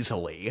pretty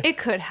easily. It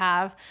could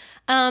have.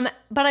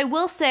 But I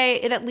will say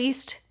it at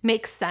least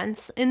makes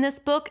sense in this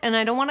book, and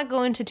I don't want to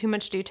go into too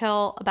much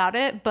detail about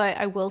it, but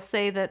I will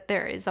say that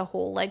there is a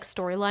whole like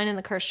storyline in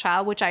The Cursed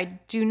Child, which I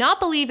do not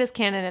believe is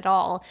canon at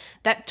all,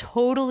 that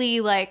totally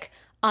like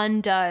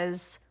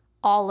undoes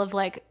all of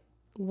like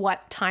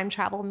what time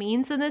travel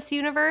means in this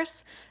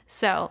universe.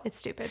 So it's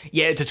stupid.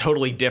 Yeah, it's a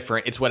totally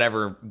different, it's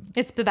whatever.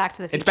 It's the Back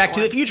to the Future. It's Back to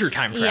the Future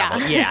time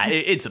travel. Yeah,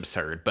 it's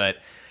absurd, but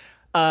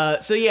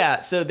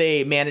so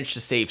they managed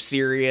to save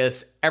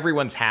Sirius.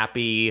 Everyone's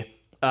happy,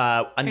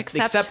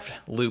 except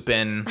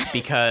Lupin,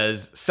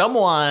 because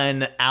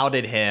someone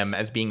outed him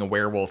as being a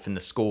werewolf in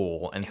the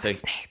school, and It was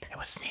Snape. It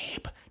was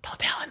Snape. Don't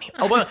tell anyone.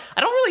 Oh well,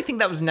 I don't really think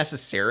that was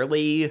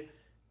necessarily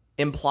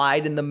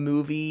implied in the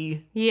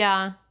movie.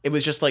 Yeah. It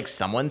was just like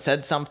someone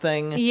said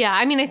something. Yeah,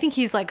 I mean, I think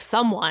he's like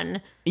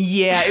someone.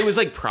 Yeah, it was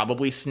like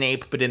probably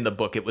Snape, but in the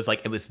book it was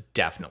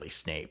definitely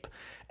Snape.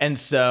 And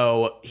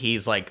so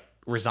he's like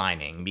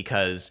resigning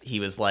because he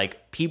was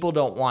like, people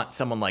don't want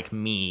someone like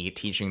me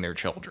teaching their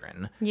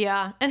children.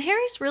 Yeah, and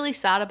Harry's really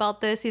sad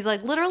about this. He's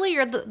like, literally,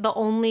 you're the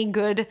only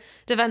good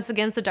Defense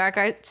Against the Dark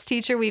Arts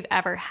teacher we've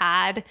ever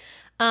had.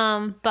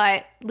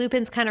 But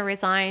Lupin's kind of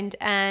resigned,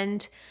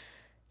 and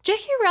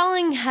J.K.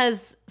 Rowling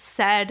has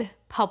said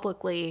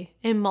publicly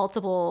in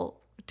multiple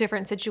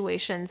different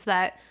situations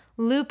that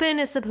Lupin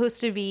is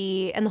supposed to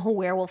be, and the whole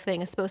werewolf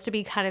thing is supposed to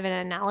be kind of an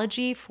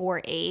analogy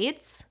for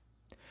AIDS.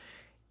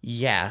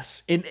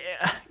 Yes.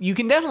 You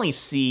can definitely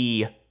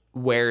see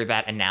where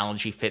that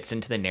analogy fits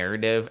into the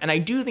narrative. And I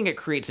do think it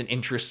creates an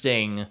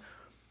interesting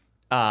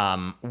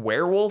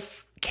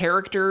werewolf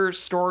character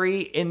story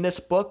in this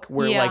book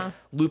where like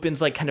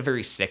Lupin's like kind of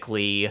very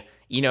sickly.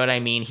 You know what I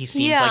mean? He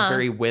seems like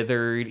very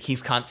withered.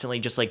 He's constantly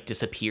just like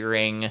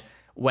disappearing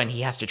when he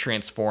has to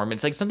transform.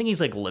 It's like something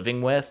he's like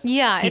living with.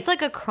 Yeah, it's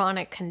like a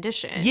chronic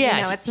condition. Yeah.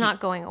 You know, it's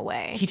not going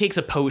away. He takes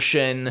a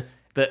potion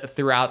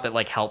throughout that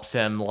like helps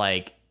him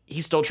like, he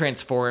still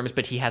transforms,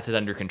 but he has it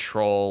under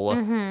control.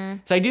 Mm-hmm.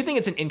 So I do think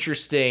it's an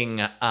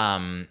interesting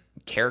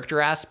character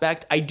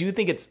aspect. I do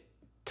think it's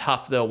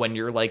tough, though, when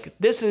you're like,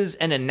 this is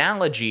an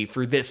analogy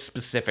for this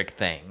specific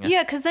thing.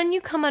 Yeah, because then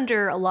you come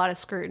under a lot of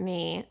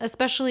scrutiny,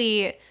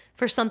 especially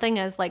for something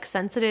as like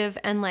sensitive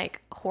and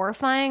like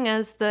horrifying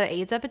as the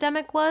AIDS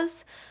epidemic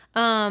was.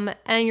 And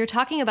you're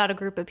talking about a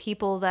group of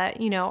people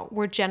that, you know,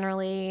 were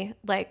generally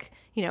like,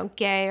 you know,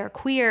 gay or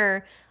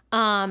queer.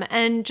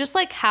 And just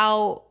like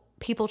how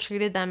people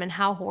treated them and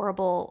how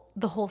horrible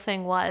the whole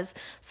thing was.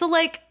 So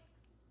like,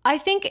 I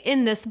think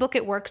in this book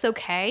it works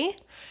okay.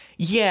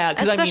 Yeah.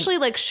 Especially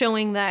like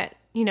showing that,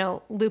 you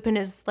know, Lupin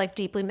is like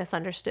deeply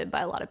misunderstood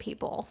by a lot of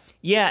people.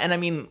 Yeah. And I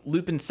mean,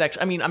 Lupin's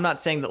I mean, I'm not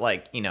saying that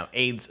like, you know,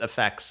 AIDS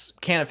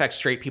can affect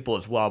straight people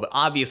as well, but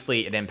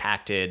obviously it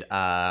impacted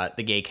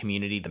the gay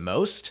community the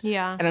most.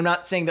 Yeah. And I'm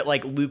not saying that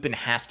like Lupin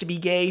has to be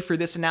gay for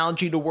this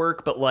analogy to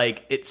work, but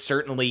like it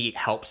certainly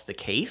helps the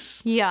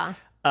case. Yeah.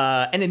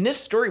 And in this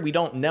story, we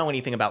don't know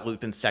anything about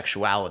Lupin's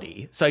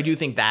sexuality. So I do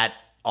think that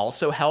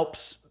also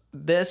helps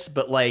this.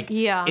 But like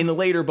in the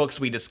later books,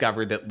 we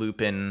discovered that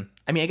Lupin,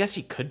 I mean, I guess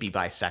he could be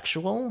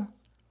bisexual.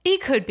 He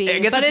could be. I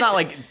guess it's not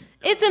like...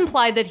 It's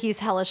implied that he's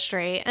hella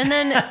straight. And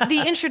then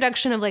the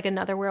introduction of like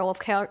another werewolf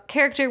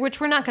character,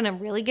 which we're not going to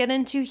really get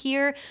into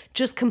here,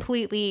 just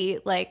completely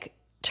like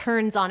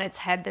turns on its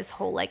head this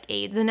whole like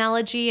AIDS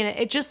analogy. And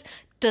it just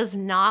does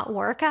not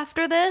work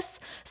after this.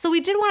 So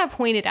we did want to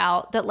point it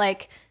out that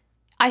like,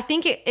 I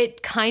think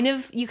it kind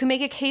of, you can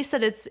make a case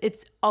that it's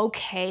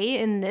okay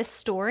in this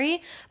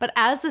story, but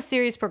as the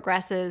series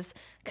progresses,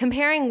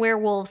 comparing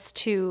werewolves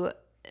to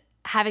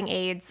having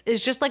AIDS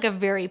is just like a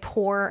very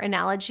poor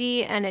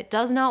analogy, and it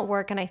does not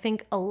work, and I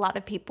think a lot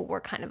of people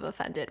were kind of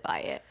offended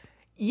by it.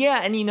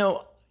 Yeah, and you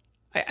know,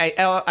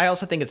 I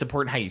also think it's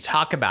important how you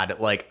talk about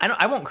it. Like,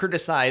 I won't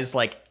criticize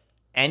like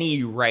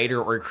any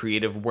writer or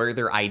creative where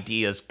their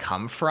ideas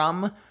come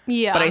from.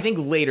 Yeah. But I think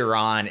later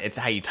on, it's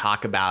how you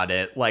talk about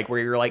it, like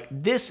where you're like,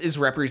 this is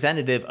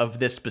representative of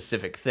this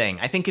specific thing.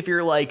 I think if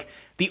you're like,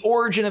 the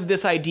origin of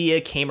this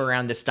idea came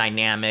around this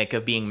dynamic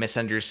of being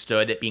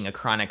misunderstood, it being a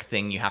chronic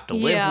thing you have to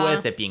live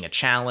with, it being a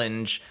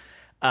challenge.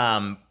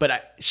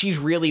 But she's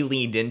really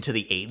leaned into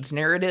the AIDS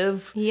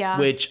narrative,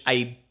 which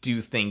I do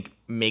think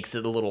makes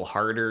it a little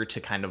harder to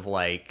kind of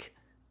like,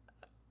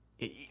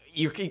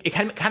 it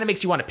kind of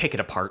makes you want to pick it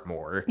apart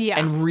more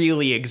and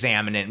really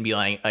examine it and be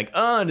like,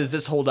 oh, does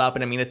this hold up?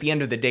 And I mean, at the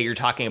end of the day, you're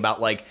talking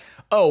about like,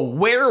 oh,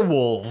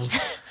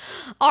 werewolves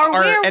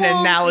are an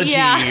analogy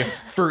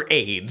for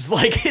AIDS.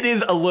 Like, it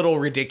is a little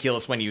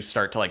ridiculous when you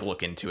start to like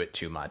look into it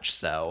too much.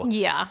 So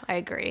yeah, I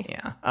agree.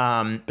 Yeah.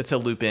 But so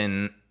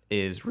Lupin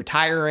is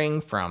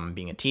retiring from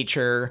being a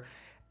teacher,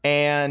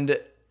 and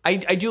I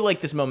do like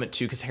this moment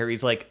too, because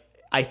Harry's like,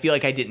 I feel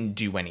like I didn't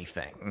do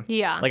anything.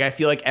 Yeah. Like, I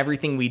feel like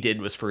everything we did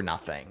was for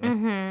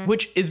nothing,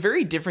 which is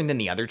very different than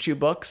the other two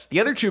books. The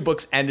other two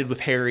books ended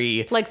with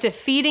Harry like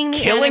defeating the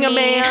killing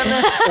enemy. a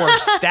man or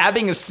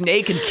stabbing a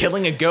snake and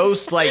killing a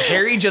ghost. Like,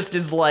 Harry just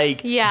is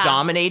like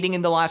dominating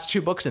in the last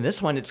two books. And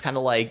this one, it's kind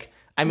of like,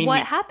 I mean,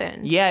 what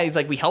happened? Yeah, he's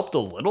like, we helped a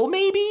little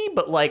maybe,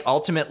 but like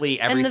ultimately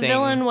everything. And the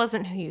villain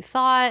wasn't who you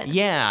thought.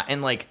 Yeah.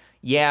 And like,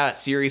 yeah,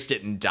 Sirius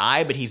didn't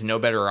die, but he's no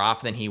better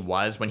off than he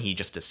was when he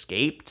just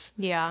escaped.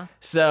 Yeah.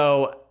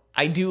 So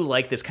I do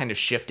like this kind of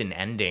shift in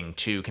ending,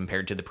 too,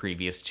 compared to the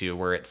previous two,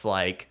 where it's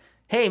like,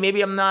 hey,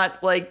 maybe I'm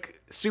not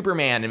like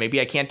Superman, and maybe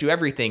I can't do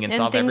everything and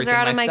solve everything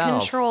myself. And things are out of my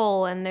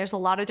control, and there's a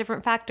lot of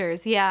different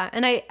factors. Yeah,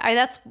 and I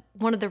that's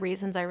one of the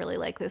reasons I really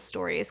like this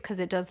story, is because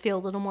it does feel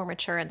a little more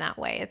mature in that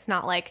way. It's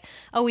not like,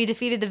 oh, we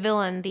defeated the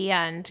villain, the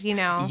end, you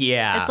know?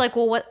 Yeah. It's like,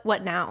 well,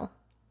 what now?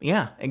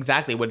 Yeah,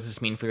 exactly. What does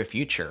this mean for the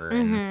future?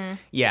 And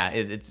yeah,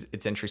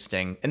 it's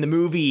interesting. And the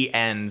movie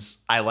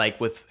ends, I like,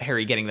 with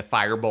Harry getting the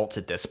firebolts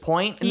at this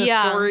point in the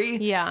story.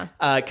 Yeah.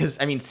 Because,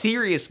 I mean,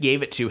 Sirius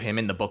gave it to him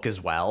in the book as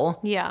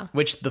well. Yeah.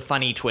 Which the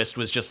funny twist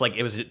was just like,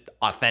 it was an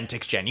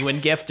authentic, genuine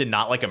gift and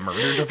not like a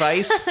murder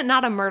device.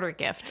 Not a murder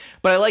gift.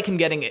 But I like him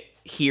getting it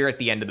here at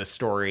the end of the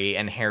story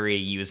and Harry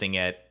using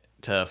it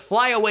to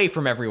fly away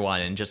from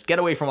everyone and just get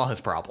away from all his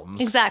problems.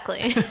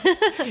 Exactly.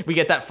 We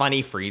get that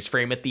funny freeze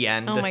frame at the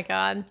end. Oh my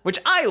God. Which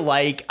I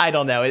like. I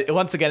don't know.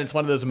 Once again, it's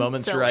one of those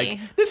moments where like,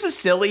 this is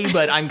silly,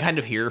 but I'm kind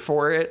of here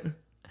for it.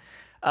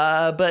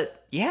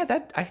 But yeah,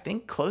 that I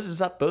think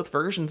closes up both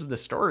versions of the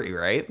story,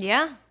 right?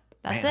 Yeah,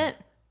 that's it.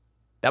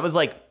 That was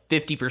like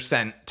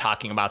 50%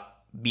 talking about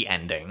the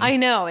ending. I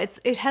know.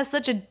 It has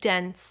such a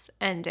dense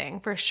ending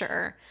for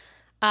sure.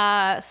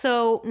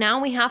 So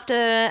now we have to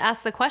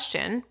ask the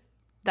question.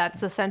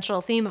 That's the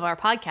central theme of our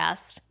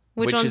podcast.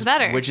 Which one's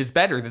better? Which is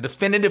better? The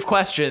definitive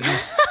question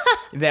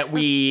that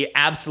we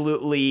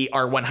absolutely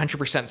are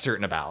 100%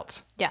 certain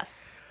about.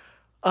 Yes.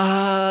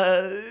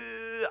 I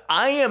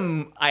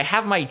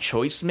have my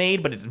choice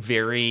made, but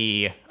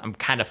I'm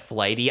kind of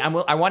flighty. I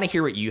want to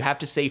hear what you have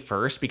to say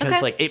first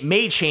because like it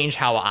may change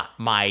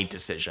my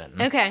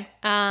decision. Okay.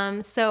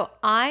 So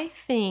I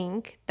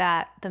think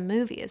that the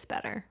movie is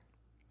better.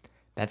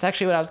 That's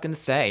actually what I was going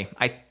to say.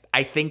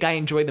 I think I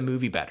enjoy the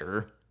movie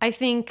better. I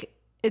think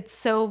it's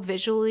so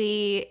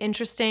visually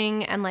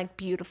interesting and like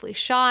beautifully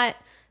shot.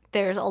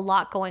 There's a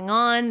lot going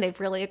on. They've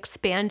really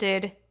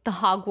expanded the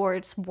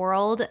Hogwarts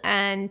world,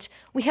 and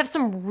we have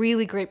some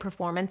really great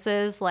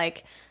performances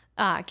like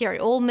Gary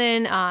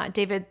Oldman,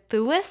 David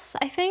Thewlis,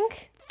 I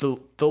think.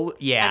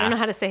 Yeah. I don't know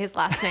how to say his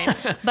last name,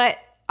 but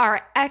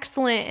are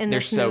excellent in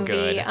this movie.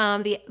 They're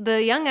so good.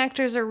 The young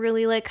actors are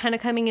really like kind of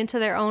coming into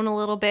their own a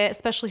little bit,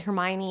 especially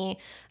Hermione.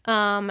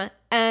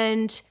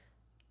 And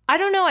I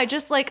don't know.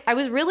 I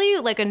was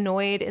really like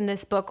annoyed in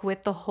this book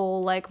with the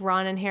whole like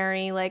Ron and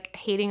Harry like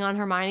hating on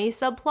Hermione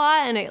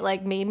subplot, and it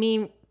like made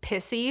me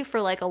pissy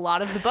for like a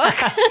lot of the book.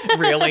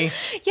 Really?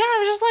 Yeah, I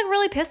was just like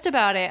really pissed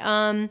about it.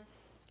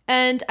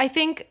 And I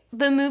think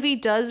the movie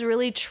does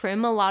really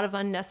trim a lot of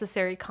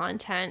unnecessary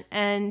content,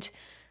 and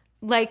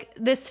like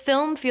this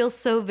film feels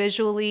so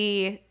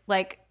visually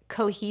like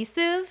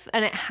cohesive,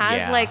 and it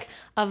has like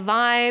a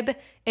vibe,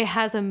 it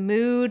has a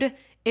mood,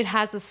 it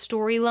has a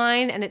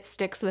storyline, and it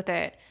sticks with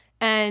it.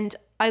 And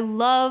I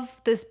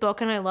love this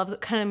book, and I love the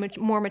kind of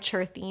more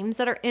mature themes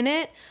that are in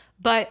it,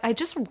 but I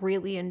just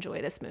really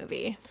enjoy this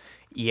movie.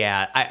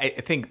 Yeah, I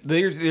think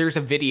there's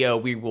a video.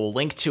 We will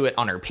link to it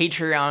on our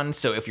Patreon.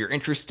 So if you're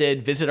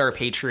interested, visit our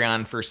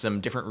Patreon for some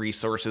different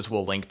resources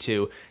we'll link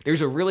to. There's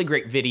a really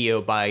great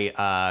video by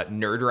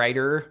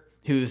Nerdwriter,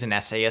 who's an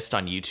essayist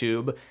on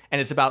YouTube,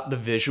 and it's about the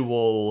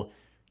visual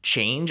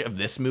change of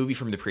this movie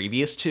from the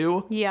previous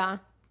two. Yeah.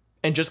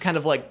 And just kind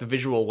of like the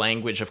visual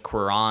language of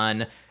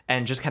Quran,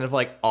 and just kind of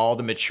like all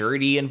the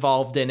maturity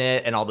involved in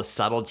it and all the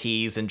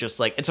subtleties, and just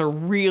like it's a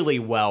really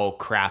well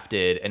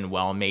crafted and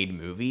well made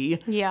movie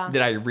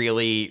that I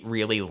really,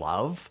 really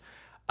love.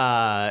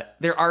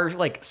 There are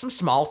like some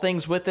small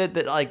things with it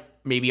that like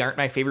maybe aren't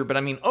my favorite, but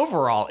I mean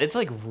overall it's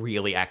like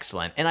really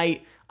excellent. And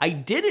I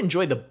did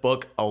enjoy the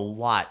book a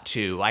lot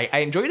too. I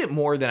enjoyed it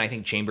more than I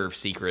think Chamber of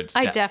Secrets.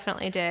 I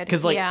definitely did.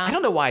 Because like I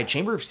don't know why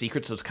Chamber of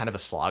Secrets was kind of a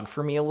slog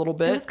for me a little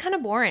bit. It was kind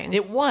of boring.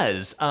 It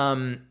was.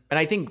 And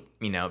I think,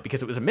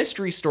 because it was a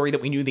mystery story that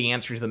we knew the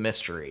answer to the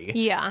mystery.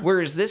 Yeah.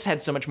 Whereas this had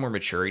so much more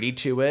maturity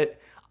to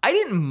it. I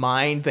didn't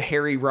mind the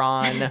Harry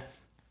Ron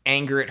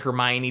anger at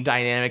Hermione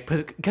dynamic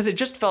because it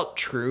just felt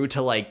true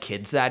to like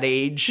kids that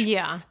age.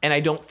 Yeah. And I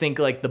don't think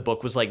like the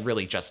book was like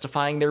really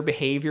justifying their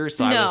behavior.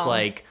 So I was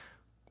like,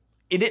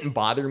 it didn't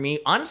bother me.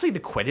 Honestly, the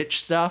Quidditch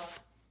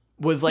stuff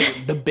was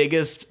like the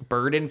biggest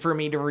burden for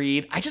me to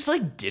read. I just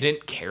like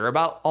didn't care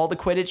about all the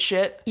Quidditch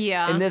shit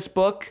in this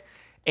book.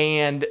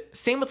 And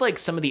same with like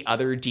some of the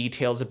other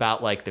details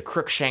about like the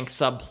Crookshank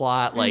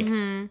subplot, like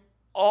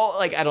all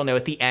like, I don't know,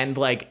 at the end,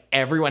 like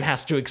everyone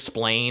has to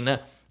explain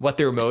what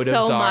their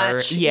motives are.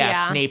 Much.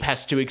 Yeah, Snape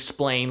has to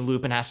explain,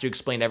 Lupin has to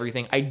explain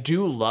everything. I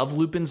do love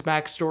Lupin's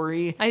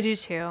backstory. I do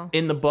too.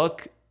 In the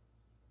book,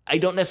 I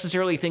don't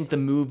necessarily think the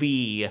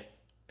movie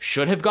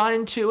should have gone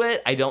into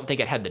it. I don't think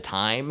it had the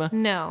time.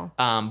 No.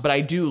 But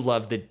I do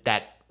love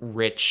that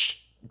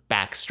rich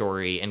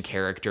backstory and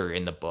character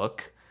in the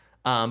book.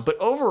 But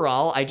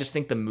overall, I just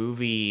think the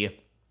movie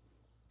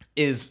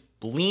is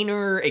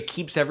leaner. It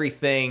keeps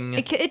everything.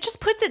 It just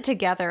puts it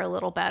together a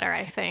little better,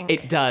 I think.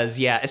 It does,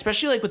 yeah.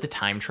 Especially like with the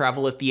time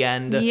travel at the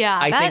end.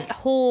 Yeah, the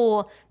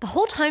whole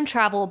time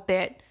travel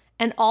bit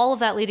and all of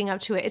that leading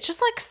up to it, it's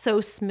just like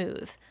so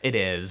smooth. It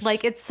is.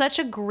 Like it's such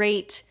a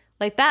great,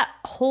 like that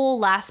whole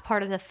last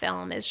part of the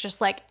film is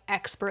just like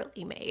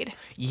expertly made.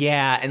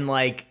 Yeah, and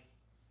like,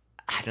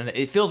 I don't know,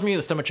 it fills me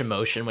with so much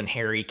emotion when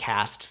Harry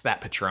casts that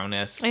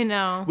Patronus. I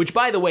know. Which,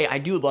 by the way, I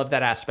do love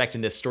that aspect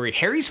in this story.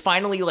 Harry's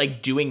finally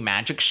like doing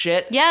magic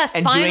shit. Yes,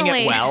 and finally.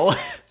 doing it well.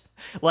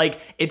 Like,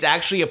 it's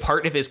actually a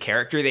part of his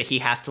character that he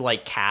has to,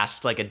 like,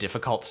 cast, like, a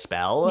difficult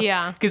spell.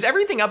 Yeah. Because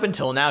everything up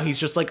until now, he's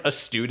just, like, a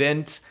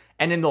student.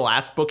 And in the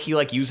last book, he,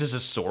 like, uses a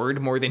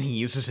sword more than he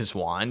uses his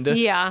wand.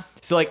 Yeah.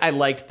 So, like, I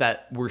liked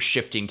that we're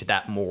shifting to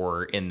that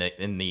more in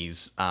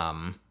this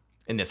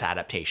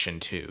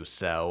adaptation, too.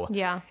 So,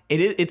 yeah.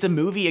 It's a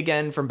movie,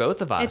 again, from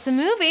both of us. It's a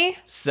movie.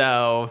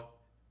 So,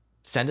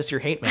 send us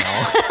your hate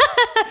mail.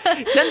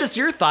 Send us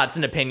your thoughts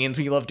and opinions.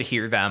 We love to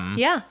hear them.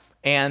 Yeah.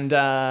 And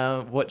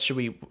what should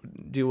we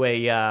do?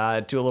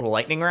 A little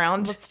lightning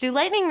round? Let's do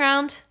lightning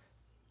round.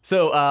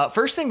 So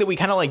first thing that we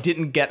kind of like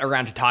didn't get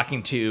around to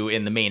talking to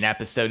in the main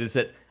episode is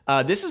that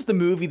this is the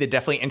movie that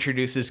definitely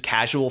introduces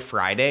Casual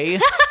Friday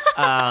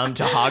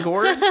to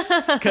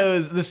Hogwarts,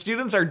 because the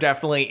students are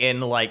definitely in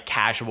like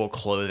casual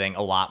clothing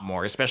a lot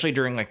more, especially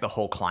during like the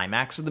whole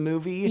climax of the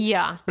movie.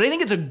 Yeah. But I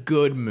think it's a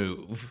good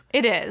move.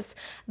 It is.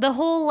 The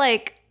whole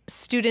like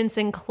students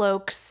in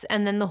cloaks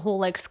and then the whole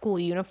like school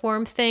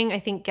uniform thing, I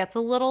think gets a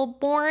little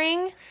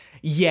boring.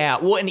 Yeah,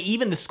 well, and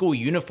even the school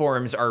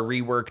uniforms are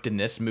reworked in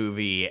this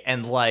movie,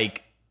 and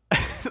like,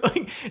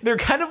 like they're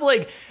kind of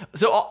like,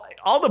 so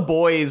all the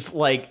boys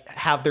like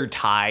have their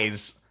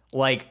ties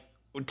like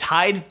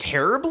tied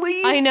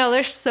terribly. I know,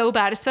 they're so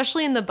bad,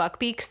 especially in the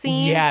Buckbeak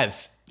scene.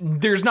 Yes,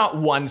 there's not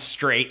one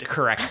straight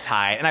correct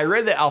tie, and I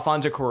read that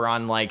Alfonso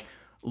Cuarón like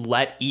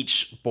let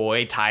each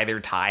boy tie their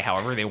tie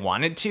however they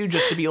wanted to,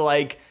 just to be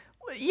like,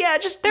 yeah,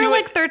 just they're do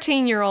like it.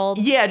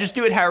 13-year-olds. Yeah, just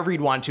do it however you'd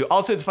want to.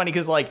 Also, it's funny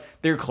because like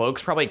their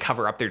cloaks probably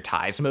cover up their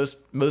ties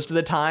most of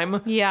the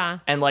time. Yeah.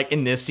 And like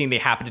in this scene, they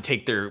happen to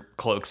take their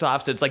cloaks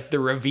off, so it's like the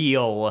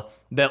reveal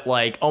that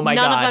like, oh my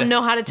God, god, none of them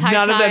know how to tie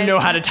None ties. of them know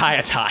how to tie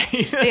a tie.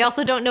 They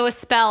also don't know a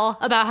spell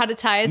about how to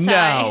tie a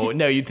tie.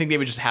 No, you'd think they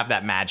would just have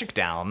that magic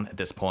down at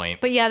this point.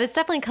 But yeah, this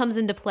definitely comes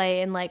into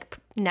play in like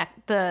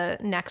the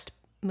next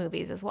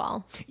movies as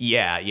well.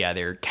 Yeah,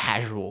 they're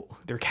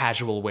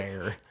casual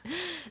wear.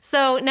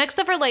 So next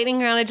up for lightning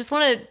round, I just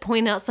want to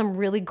point out some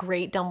really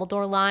great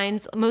Dumbledore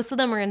lines. Most of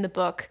them are in the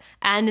book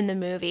and in the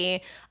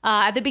movie.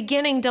 At the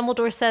beginning,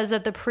 Dumbledore says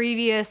that the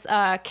previous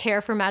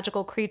care for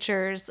magical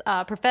creatures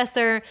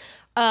professor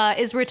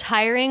is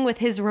retiring with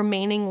his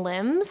remaining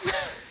limbs.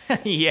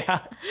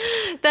 Yeah.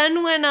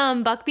 Then when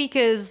Buckbeak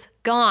is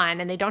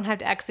gone and they don't have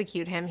to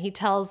execute him, he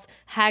tells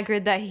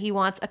Hagrid that he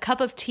wants a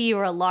cup of tea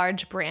or a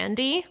large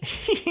brandy.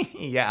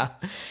 Yeah.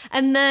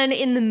 And then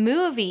in the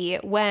movie,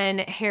 when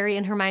Harry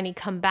and Hermione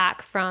come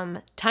back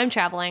from time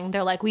traveling,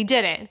 they're like, we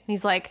did it. And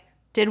he's like,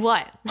 did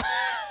what?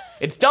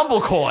 It's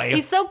Dumblecoy.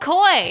 He's so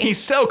coy. He's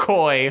so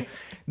coy.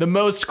 The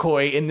most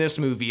coy in this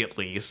movie, at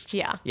least.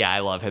 Yeah. Yeah,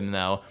 I love him,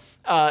 though.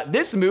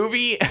 This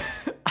movie,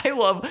 I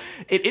love,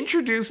 it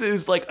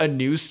introduces like a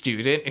new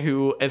student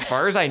who, as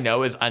far as I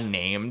know, is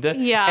unnamed.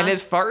 Yeah. And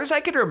as far as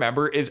I can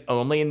remember, is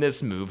only in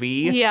this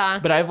movie. Yeah.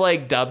 But I've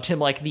like dubbed him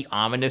like the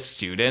ominous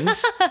student,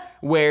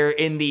 where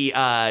in the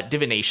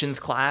divinations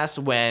class,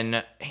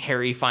 when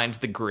Harry finds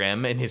the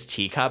Grim in his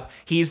teacup,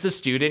 he's the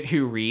student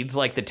who reads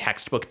like the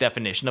textbook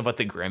definition of what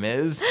the Grim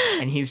is.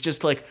 And he's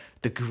just like,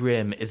 the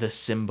Grim is a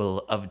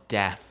symbol of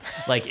death.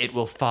 Like, it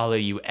will follow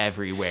you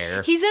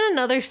everywhere. He's in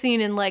another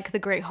scene in, like, the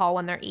Great Hall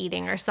when they're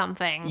eating or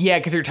something. Yeah,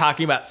 because they're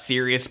talking about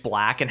Sirius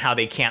Black and how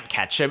they can't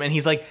catch him. And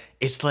he's like,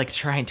 it's like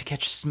trying to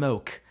catch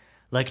smoke.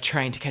 Like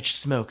trying to catch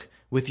smoke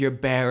with your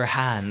bare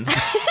hands.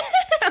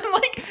 And,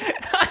 like,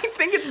 I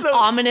think it's so...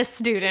 Ominous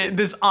student.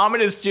 This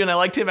ominous student. I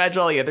like to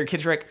imagine all the other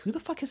kids are like, who the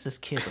fuck is this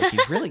kid? Like,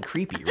 he's really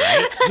creepy,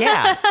 right?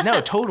 Yeah,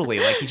 no, totally.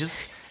 Like, he just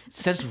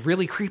says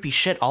really creepy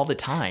shit all the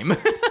time.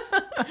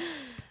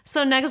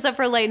 So next up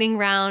for lightning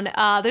round,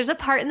 there's a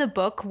part in the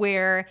book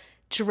where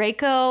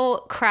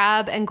Draco,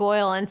 Crabbe, and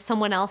Goyle and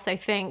someone else, I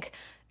think,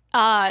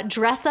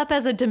 dress up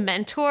as a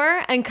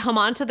Dementor and come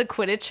onto the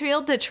Quidditch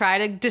field to try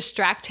to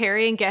distract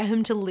Harry and get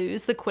him to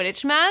lose the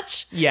Quidditch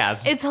match.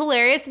 Yes. It's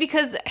hilarious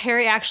because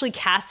Harry actually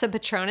casts a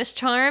Patronus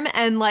charm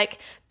and like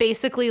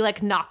basically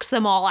like knocks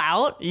them all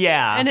out.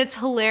 Yeah. And it's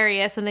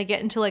hilarious and they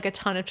get into like a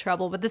ton of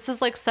trouble. But this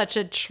is like such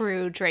a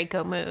true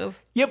Draco move.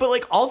 Yeah, but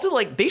like also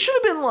like they should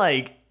have been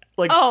like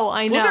I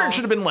know. Slytherin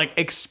should have been like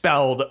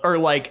expelled or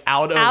like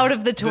out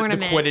of the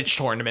tournament. The Quidditch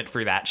tournament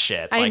for that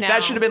shit. I Like know.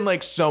 that should have been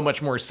like so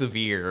much more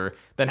severe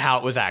than how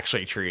it was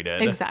actually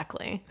treated.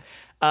 Exactly.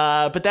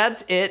 But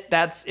that's it.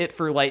 That's it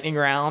for lightning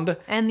round.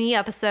 And the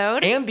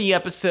episode.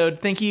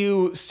 Thank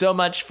you so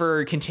much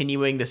for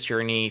continuing this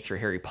journey through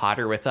Harry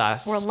Potter with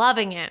us. We're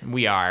loving it.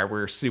 We are.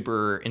 We're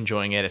super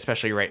enjoying it,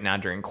 especially right now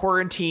during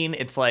quarantine.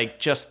 It's like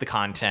just the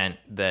content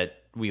that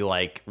we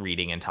like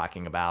reading and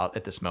talking about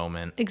at this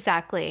moment.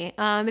 Exactly.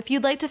 If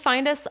you'd like to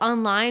find us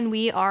online,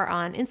 we are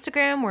on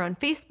Instagram, we're on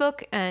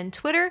Facebook and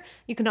Twitter.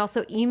 You can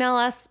also email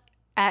us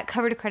at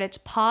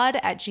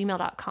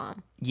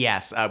covertocreditspod@gmail.com.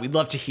 Yes, we'd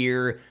love to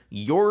hear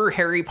your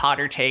Harry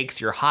Potter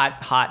takes, your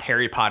hot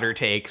Harry Potter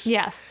takes.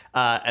 Yes.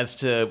 As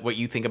to what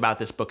you think about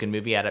this book and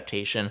movie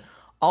adaptation.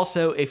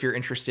 Also, if you're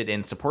interested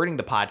in supporting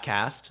the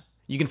podcast,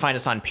 you can find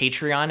us on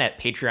Patreon at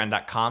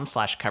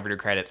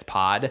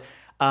patreon.com/covertocreditspod.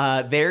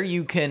 There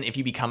you can, if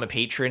you become a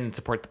patron and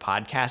support the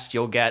podcast,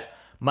 you'll get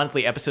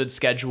monthly episode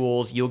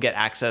schedules. You'll get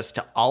access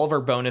to all of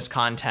our bonus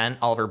content,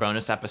 all of our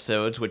bonus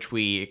episodes, which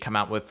we come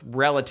out with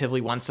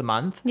relatively once a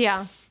month.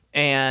 Yeah.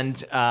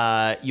 And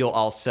you'll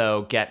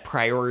also get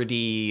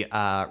priority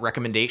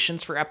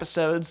recommendations for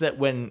episodes that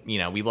when,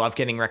 we love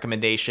getting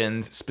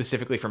recommendations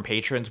specifically from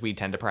patrons. We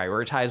tend to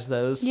prioritize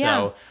those. Yeah.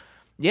 So,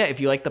 yeah, if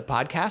you like the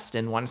podcast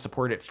and want to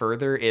support it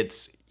further,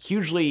 it's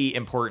hugely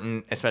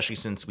important, especially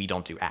since we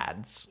don't do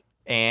ads.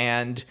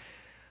 And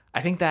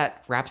I think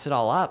that wraps it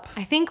all up.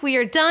 I think we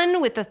are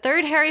done with the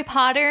third Harry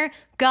Potter.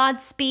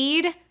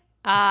 Godspeed.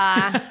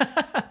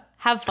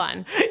 Have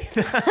fun.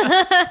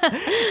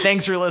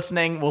 Thanks for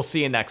listening. We'll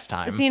see you next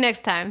time. See you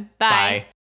next time. Bye. Bye.